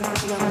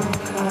dans mon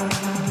cœur,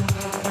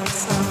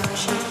 sans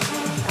magie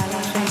à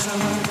la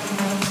raison.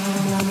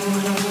 L'amour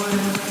et moi,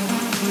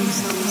 nous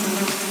sommes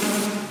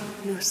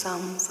un, nous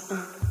sommes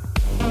un.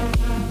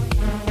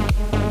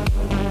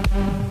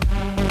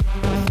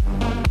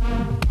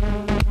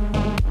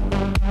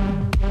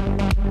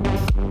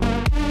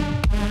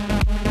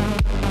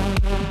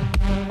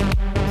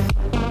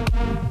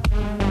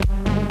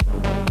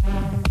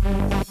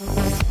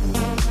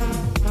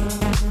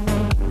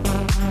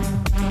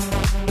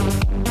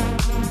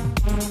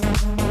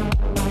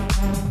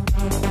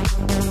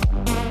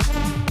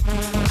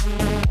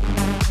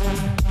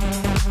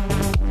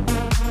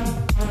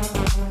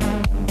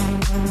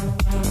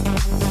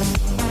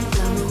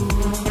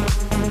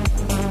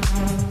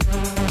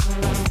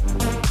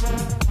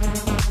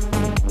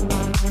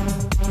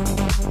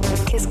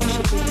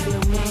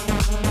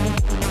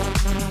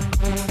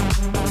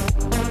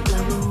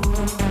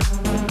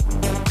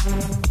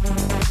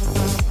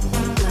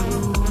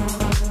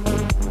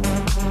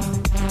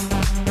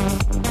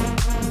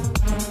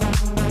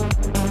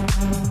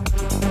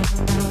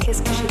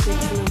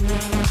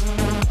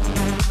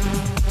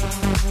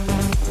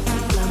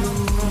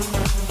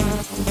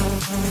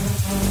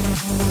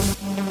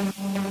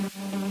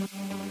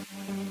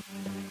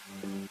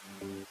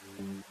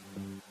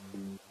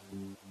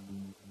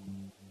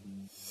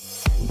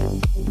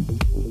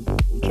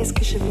 Qu'est-ce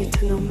que je vais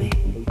te nommer?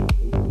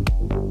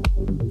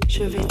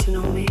 Je vais te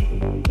nommer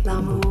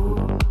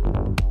l'amour,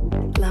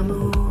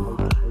 l'amour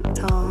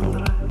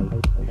tendre,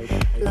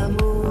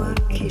 l'amour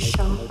qui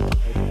chante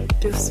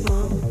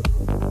doucement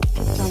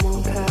dans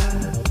mon cœur,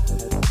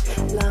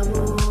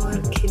 l'amour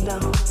qui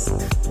danse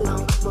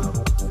lentement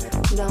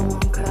dans mon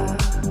cœur,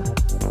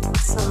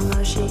 sans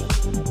magie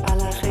à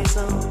la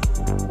raison.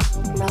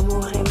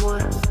 L'amour et moi,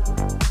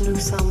 nous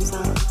sommes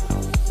un,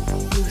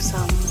 nous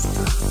sommes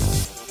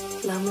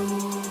un.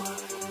 L'amour.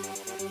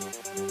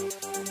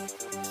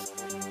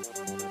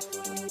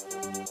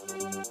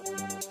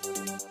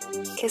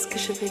 Qu'est-ce que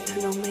je vais te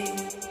nommer?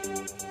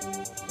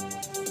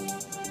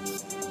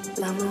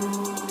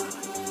 L'amour.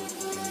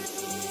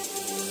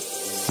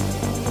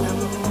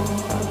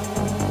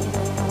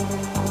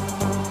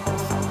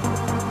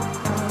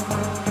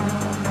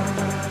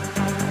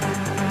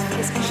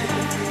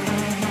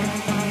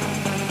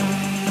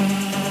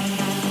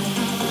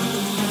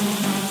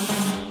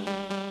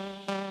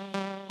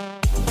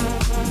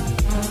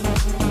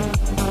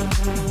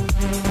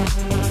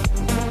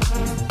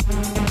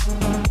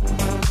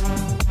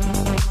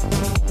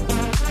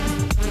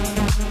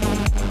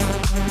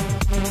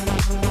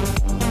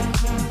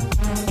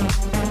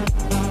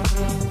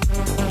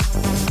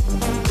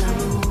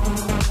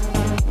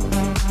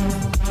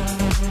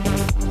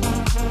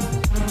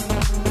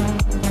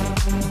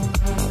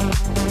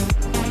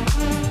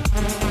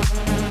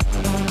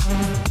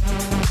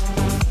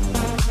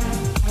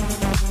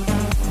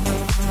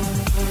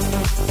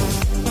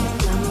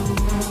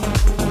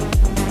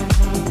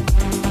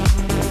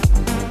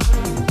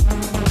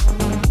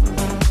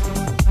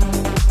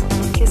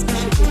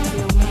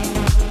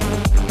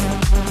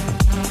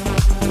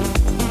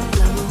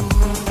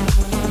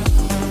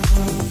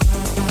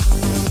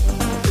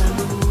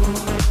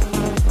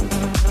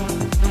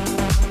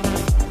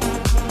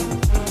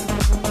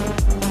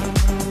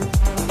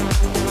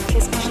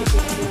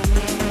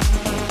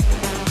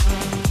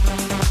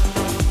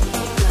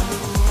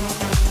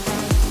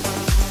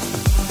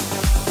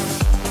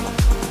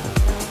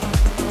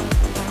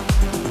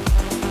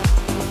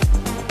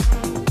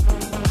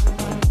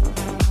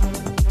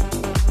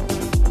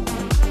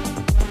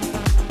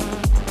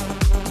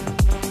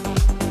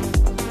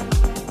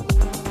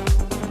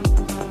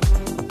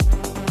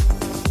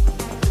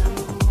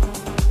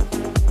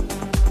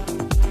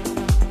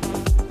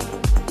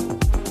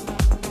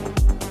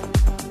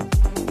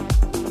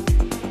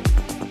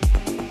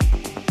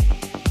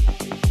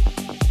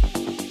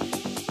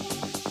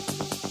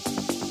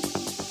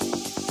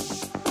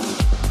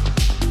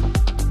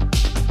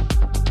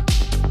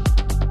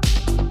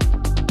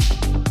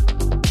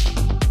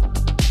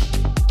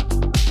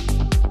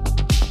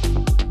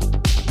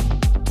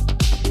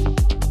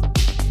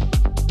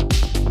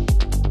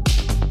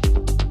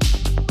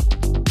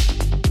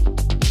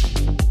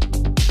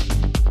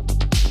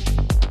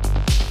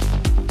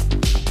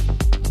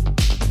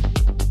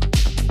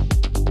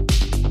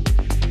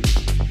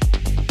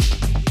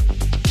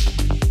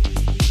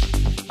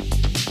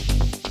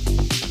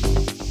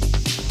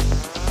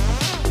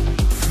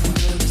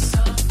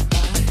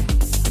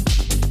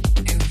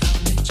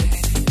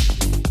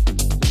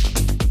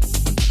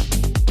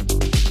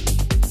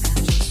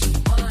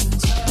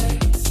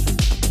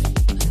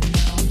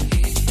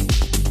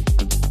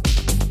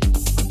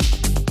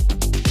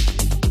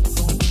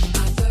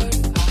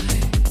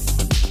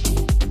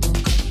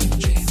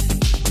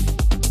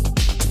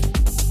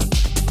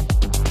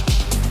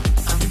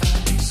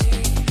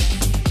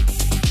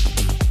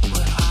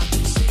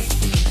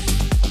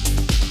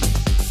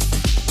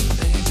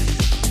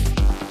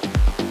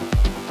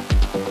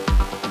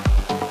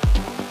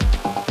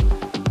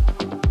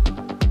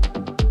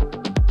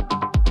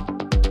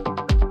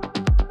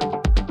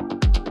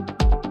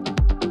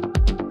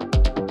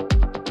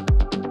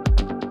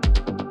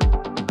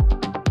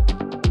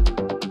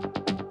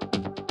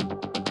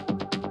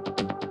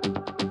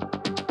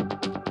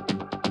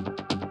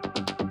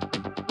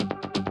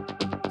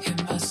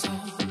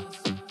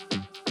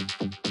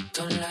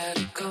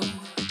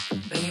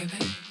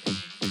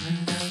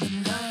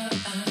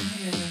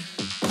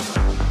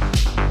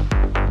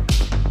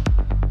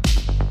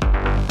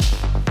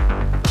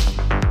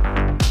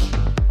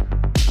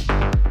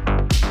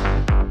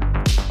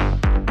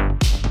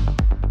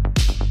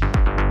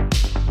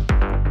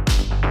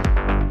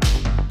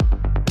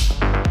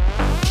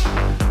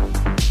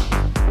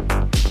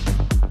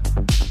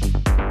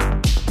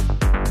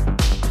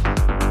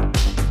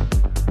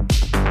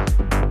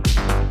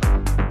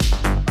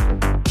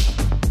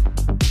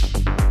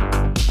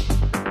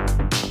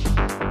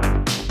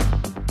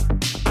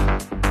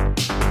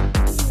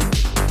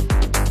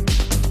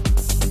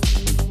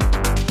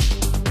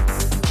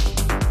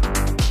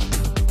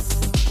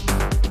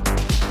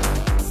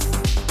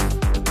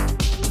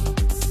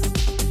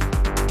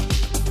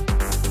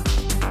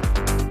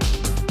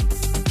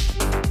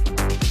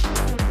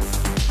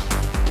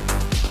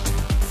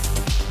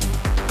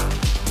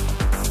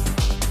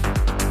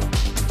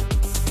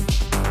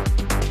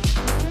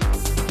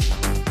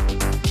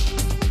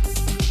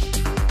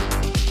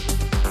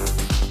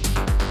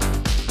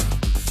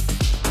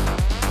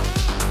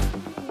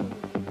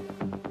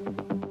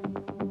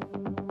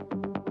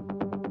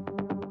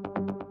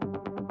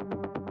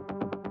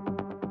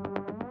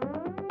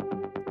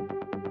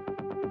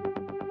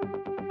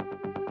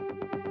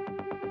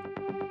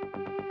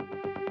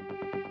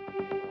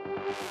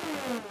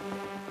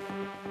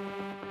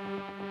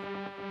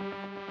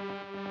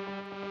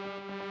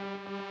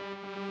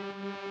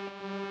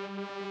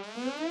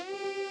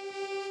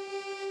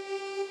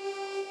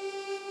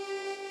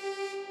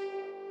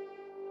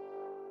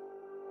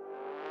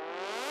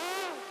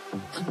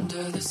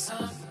 under the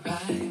sun,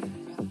 right?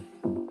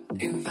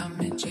 You found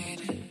me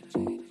jaded.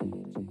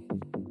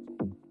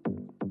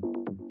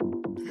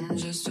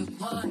 Just took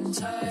one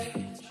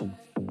touch,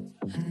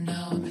 and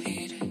now I'm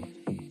heated.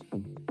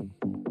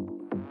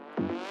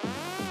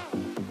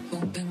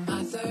 Open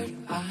my third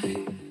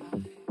eye,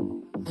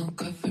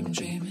 woke up from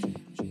dreaming.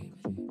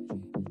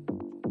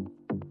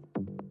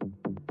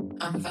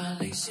 I'm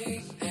finally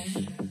seeing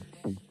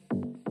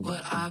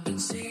what I've been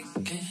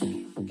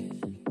seeking,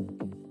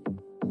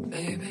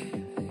 baby.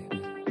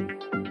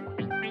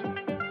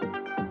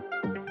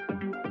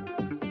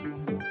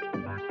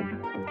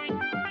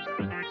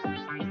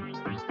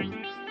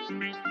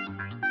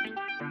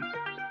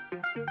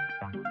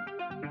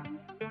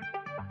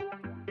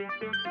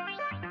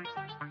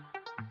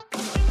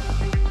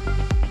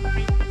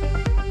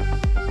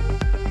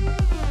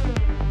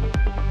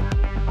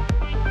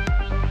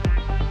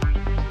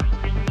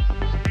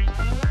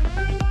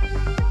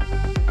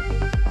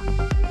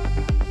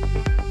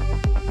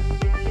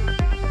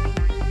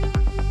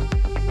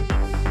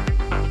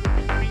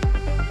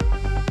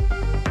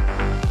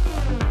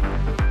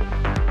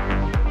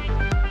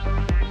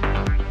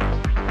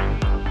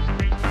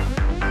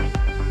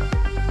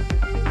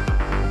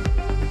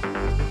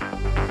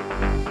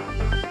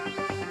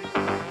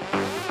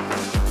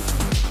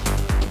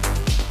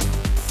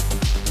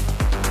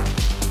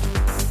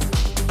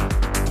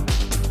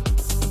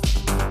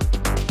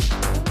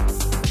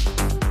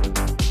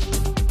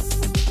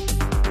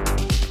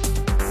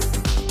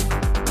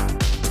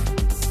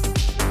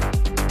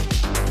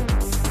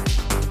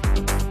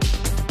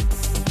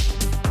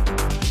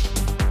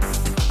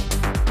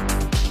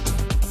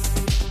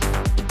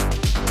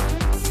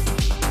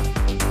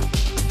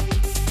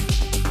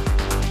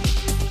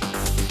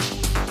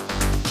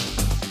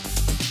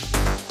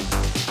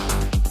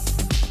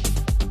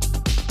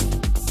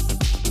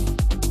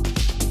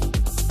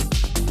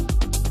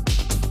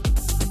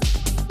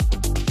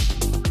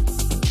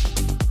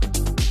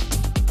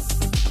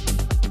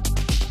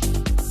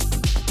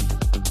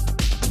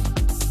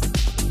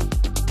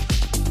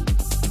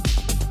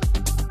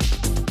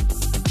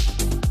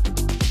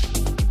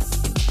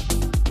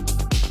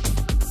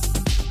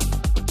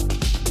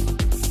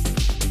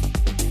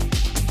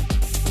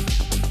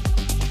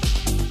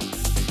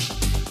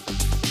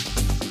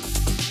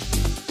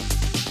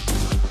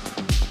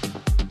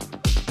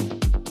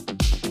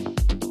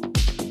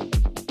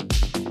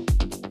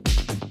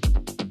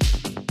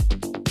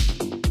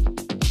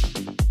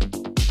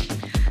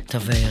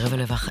 טוב, רבע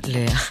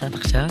לאחת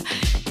עכשיו.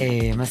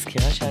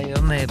 מזכירה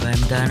שהיום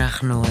בעמדה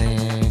אנחנו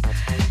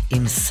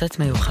עם סט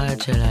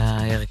מיוחד של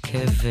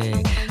ההרכב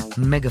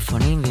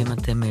מגפונים, ואם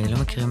אתם לא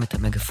מכירים את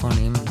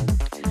המגפונים,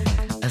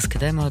 אז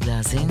כדאי מאוד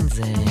להאזין.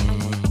 זה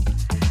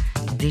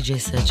די-ג'יי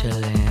סט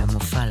של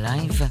מופע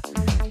לייב,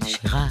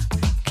 שירה,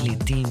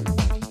 קלידים,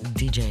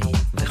 די-ג'יי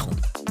וכו'.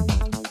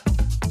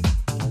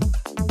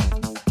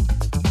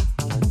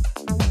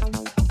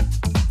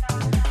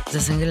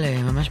 זה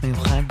סינגל ממש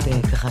מיוחד,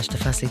 ככה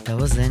שתפס לי את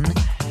האוזן,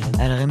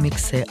 על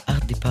הרמיקס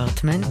ארט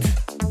דיפרטמנט.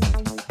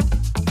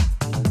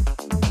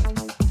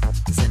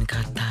 זה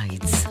נקרא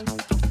טיידס.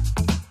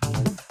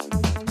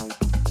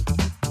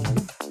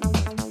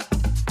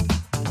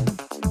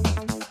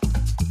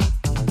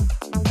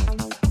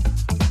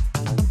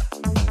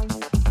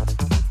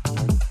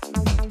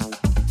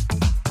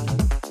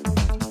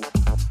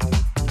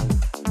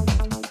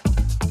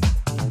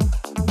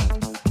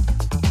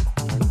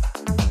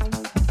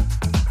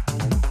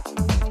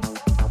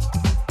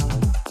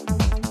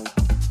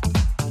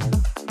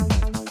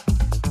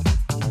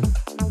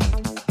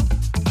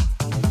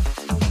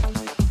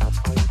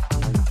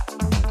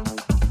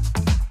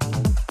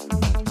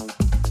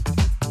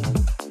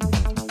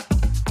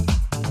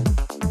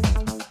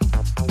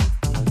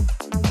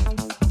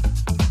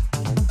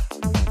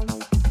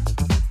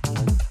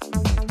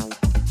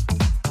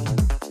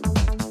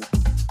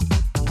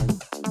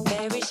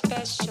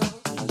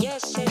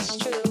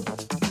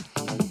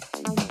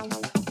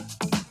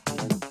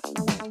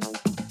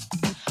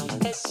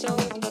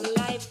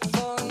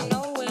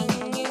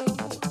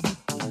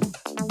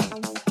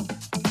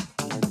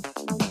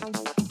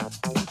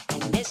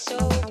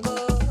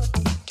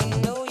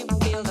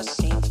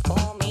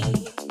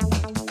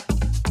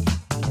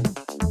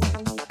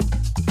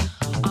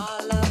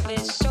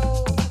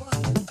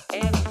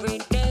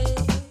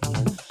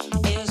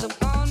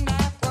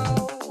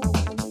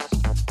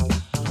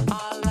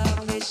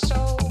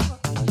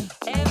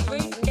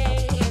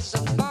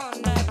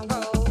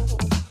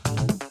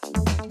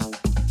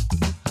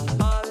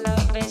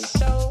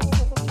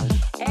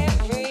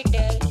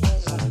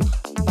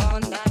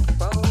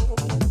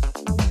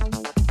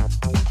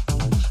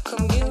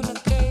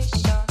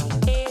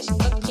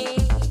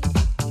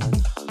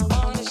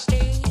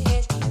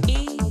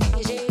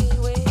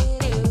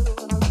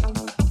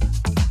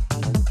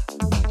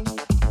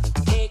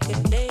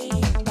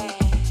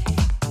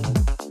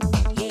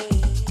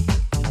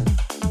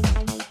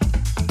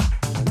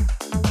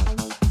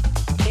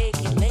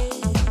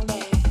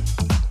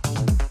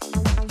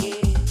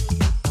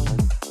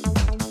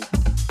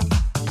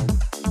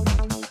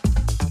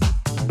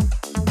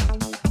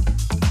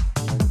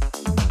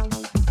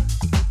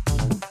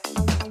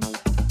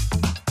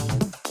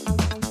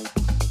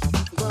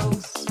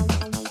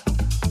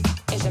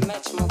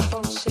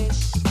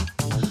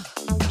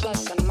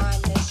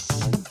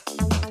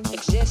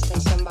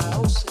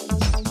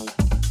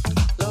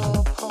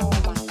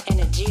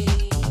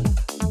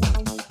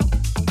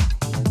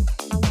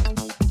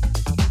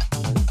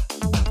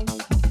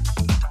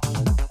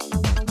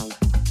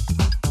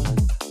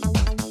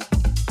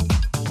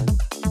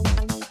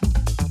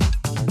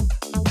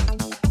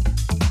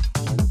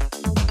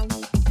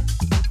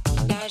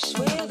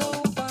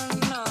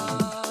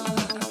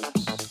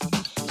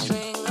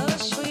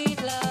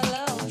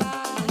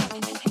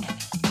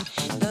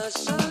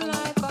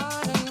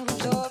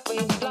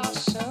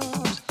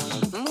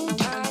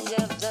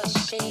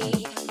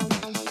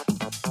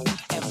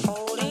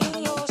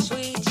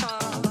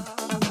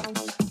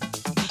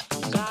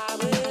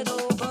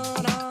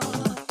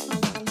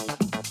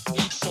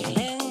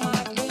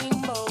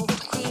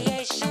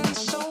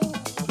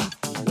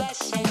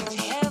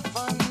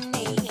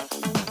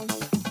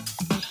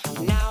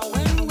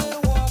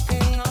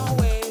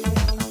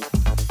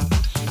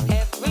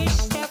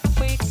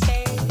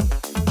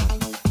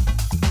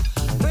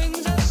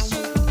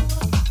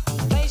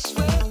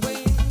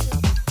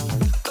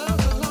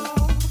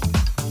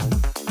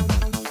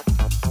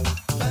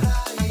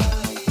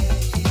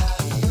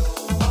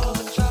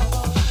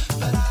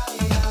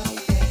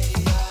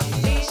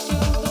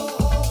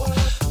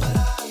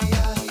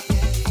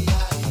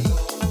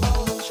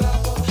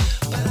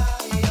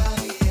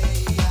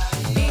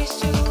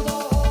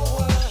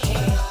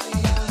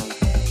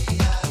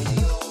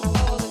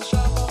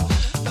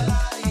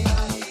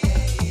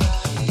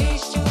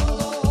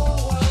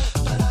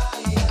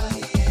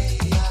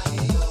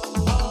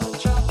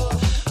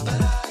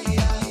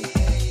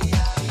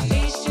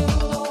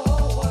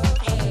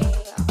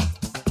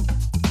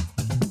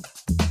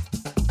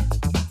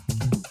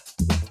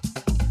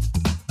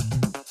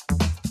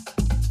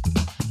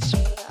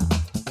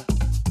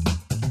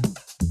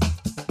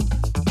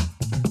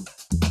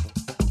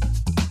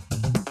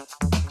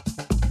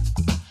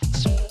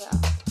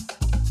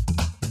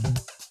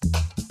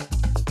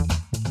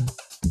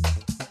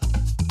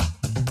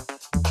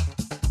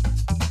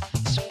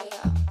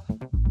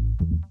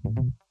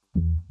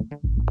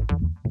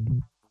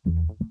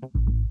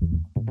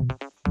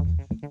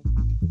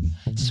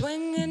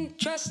 Swing and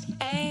trust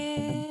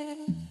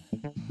and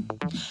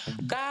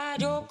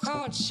guide your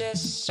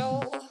conscious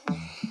soul.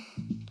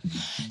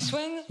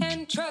 Swing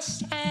and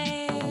trust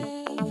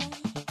and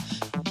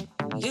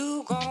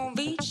you gon'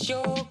 reach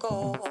your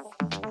goal.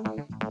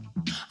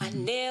 I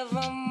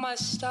never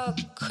must a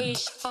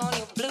crease on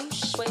your blue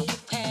suede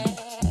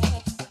pants.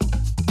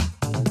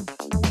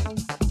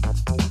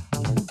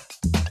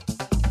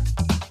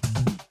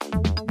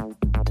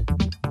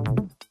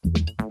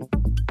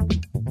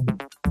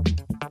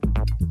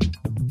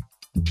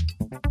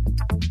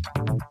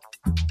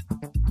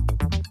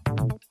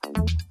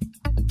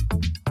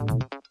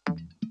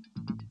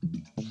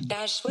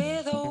 Dash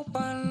with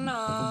open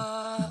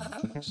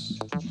arms,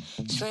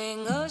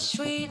 swing a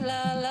sweet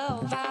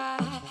lullaby.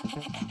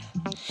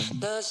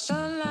 The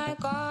sunlight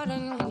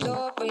garden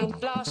glory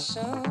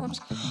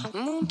blossoms,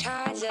 moon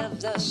tides of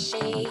the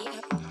sea,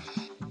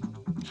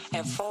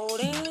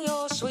 enfolding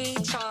your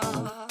sweet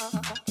arms.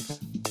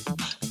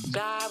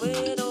 Fly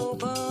with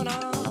open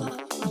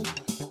arms,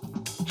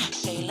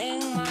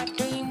 sailing my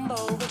dream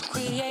boat with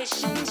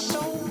creation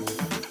soul,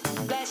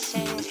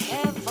 blessings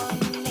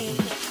heavenly.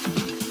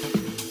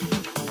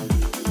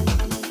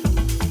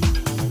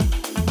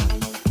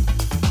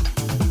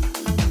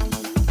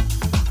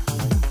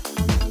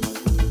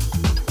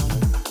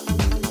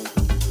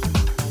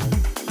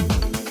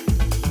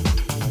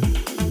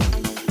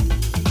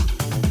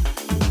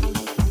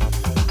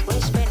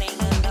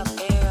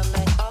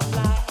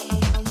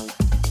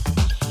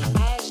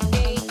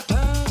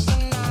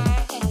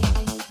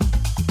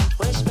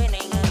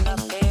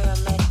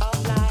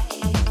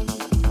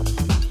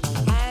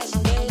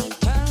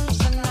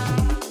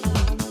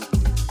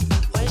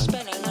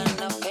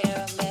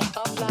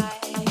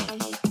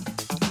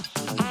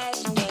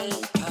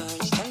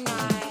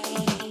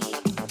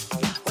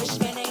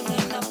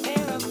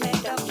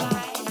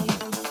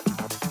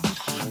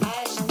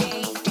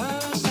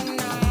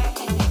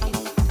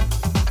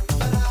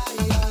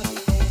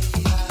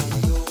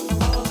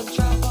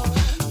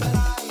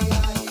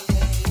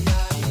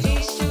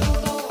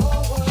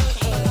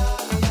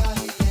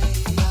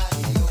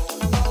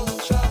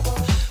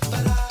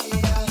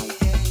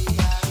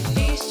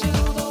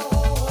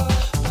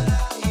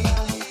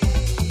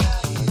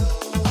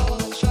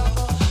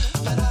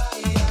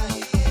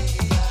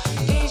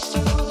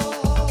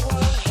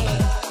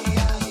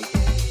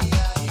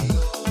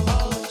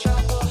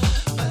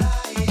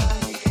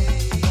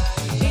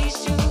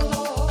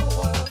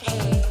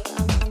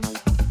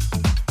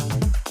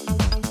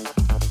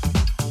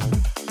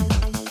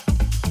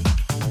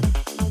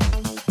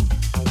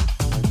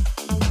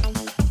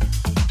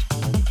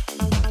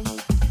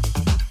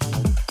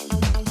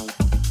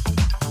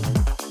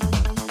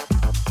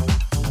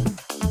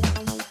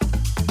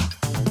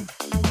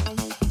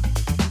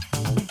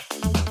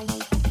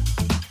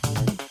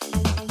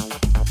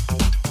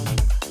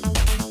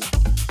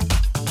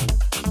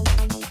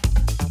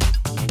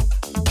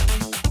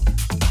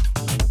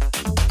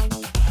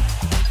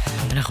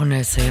 אנחנו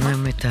נסיים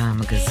היום את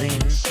המגזין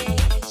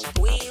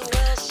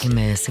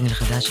עם סינגל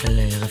חדש של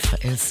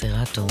רפאל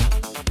סרטו.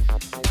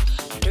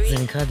 זה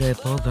נקרא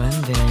The Program,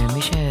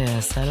 ומי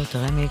שעשה לו את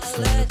הרמיקס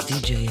זה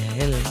די.ג'יי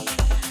האל,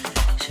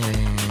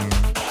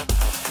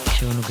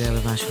 שהוא נוגע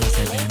במשהו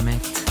הזה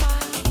באמת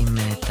עם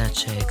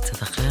טאץ'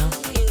 קצת אחר.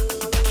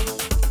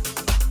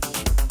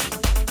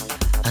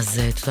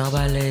 אז תודה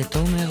רבה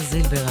לתומר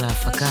זילבר על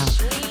ההפקה.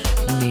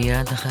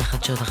 מיד אחרי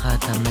חדשות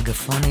אחת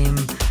המגפונים,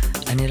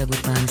 אני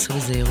לגוטמן, סעו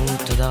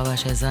בזהירות, תודה רבה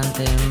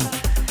שהזנתם.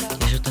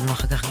 יש אותנו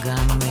אחר כך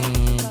גם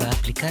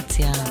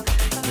באפליקציה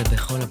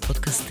ובכל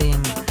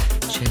הפודקאסטים.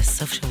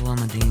 שסוף שבוע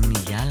מדהים,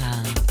 יאללה.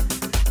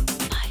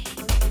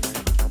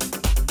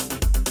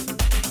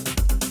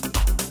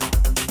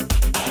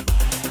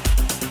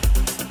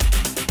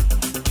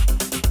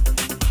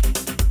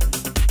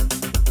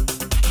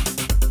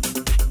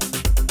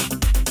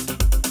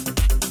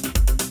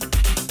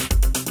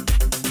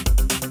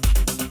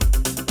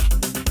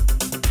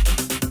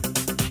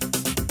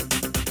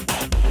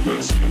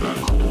 Let's see that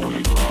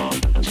coin drop,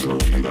 show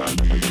me that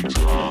beat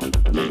drop.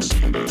 Let's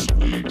see that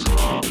sweet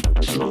drop,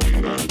 show me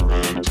that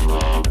bread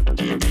drop.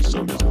 Give me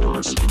some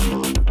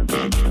corkscrew,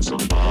 and then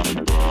some body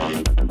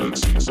bite.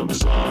 Let's see some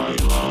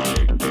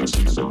sidelight, let's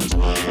see some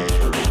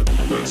flare.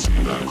 Let's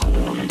see that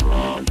coin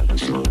drop,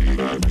 show me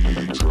that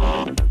beat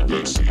drop.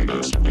 Let's see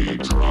that sweet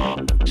drop,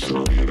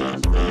 show me that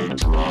bread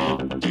drop.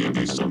 Give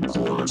me some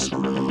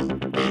corkscrew,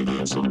 and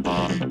then some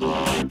body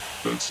bite.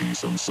 Let's see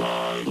some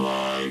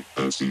sidelight,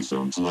 let's see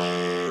some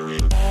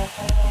flaring.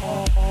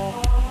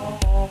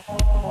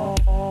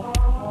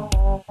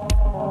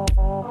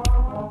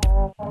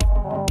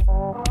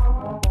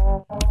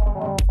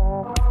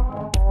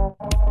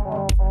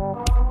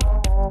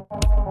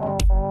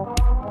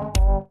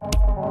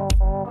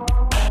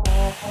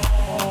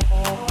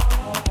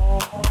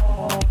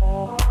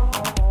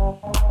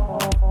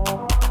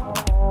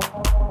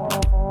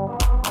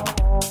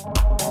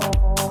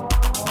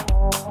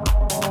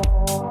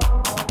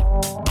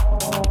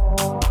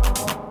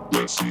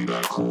 Let's see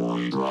that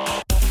coin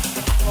drop.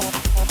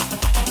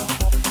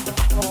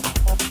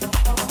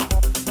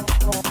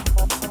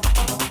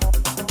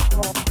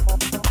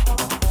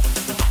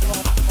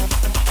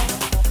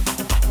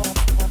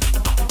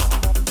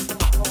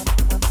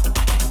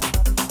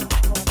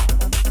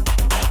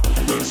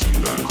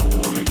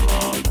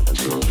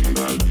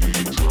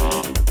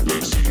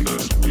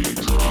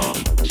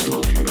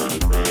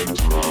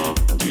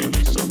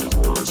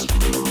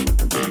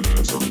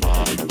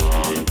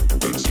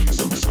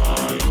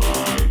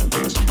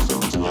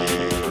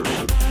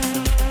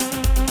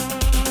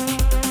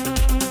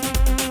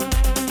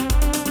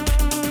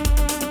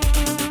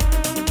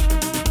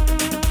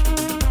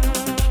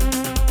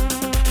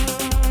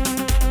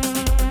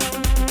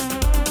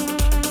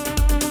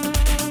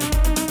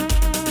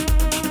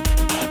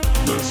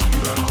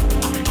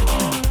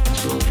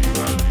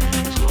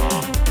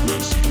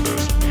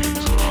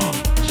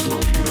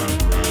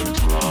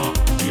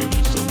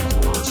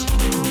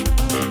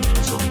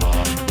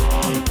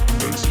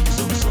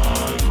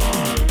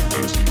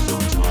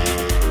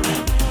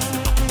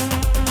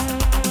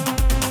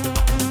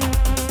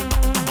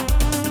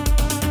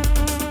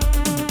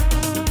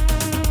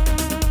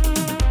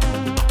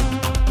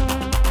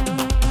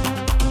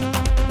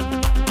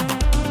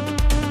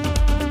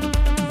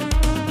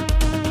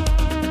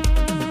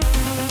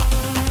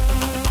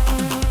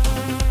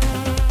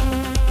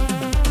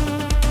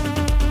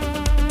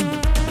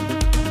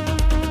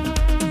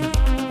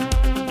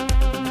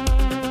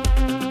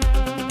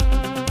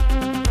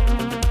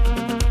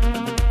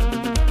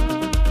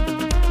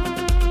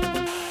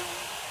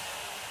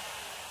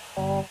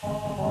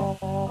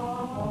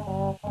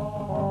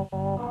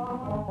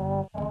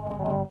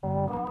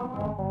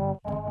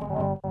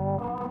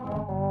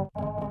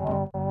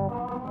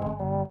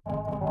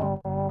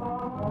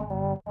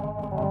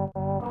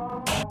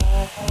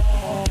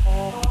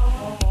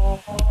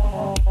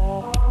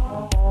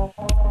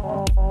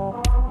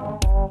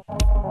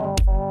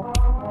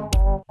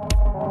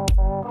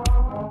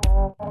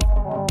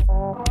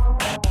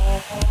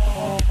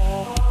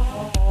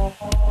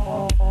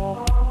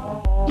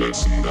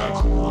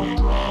 coin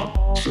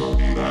drop. Show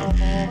me that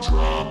beat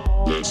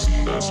drop. Let's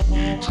see that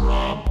sweet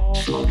drop.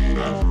 Show me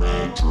that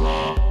red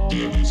drop.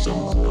 Give me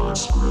some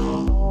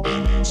corkscrew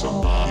and then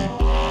some body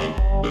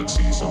blood. Let's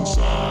see some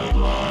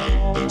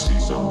sideline. Let's see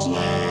some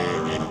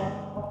flaring.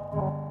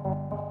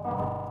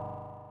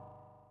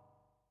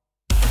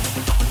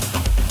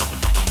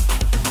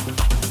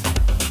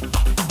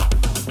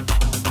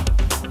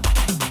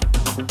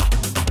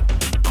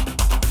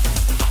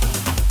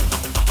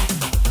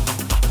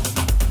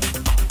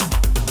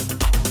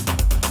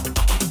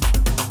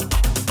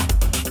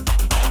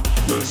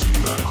 Let's see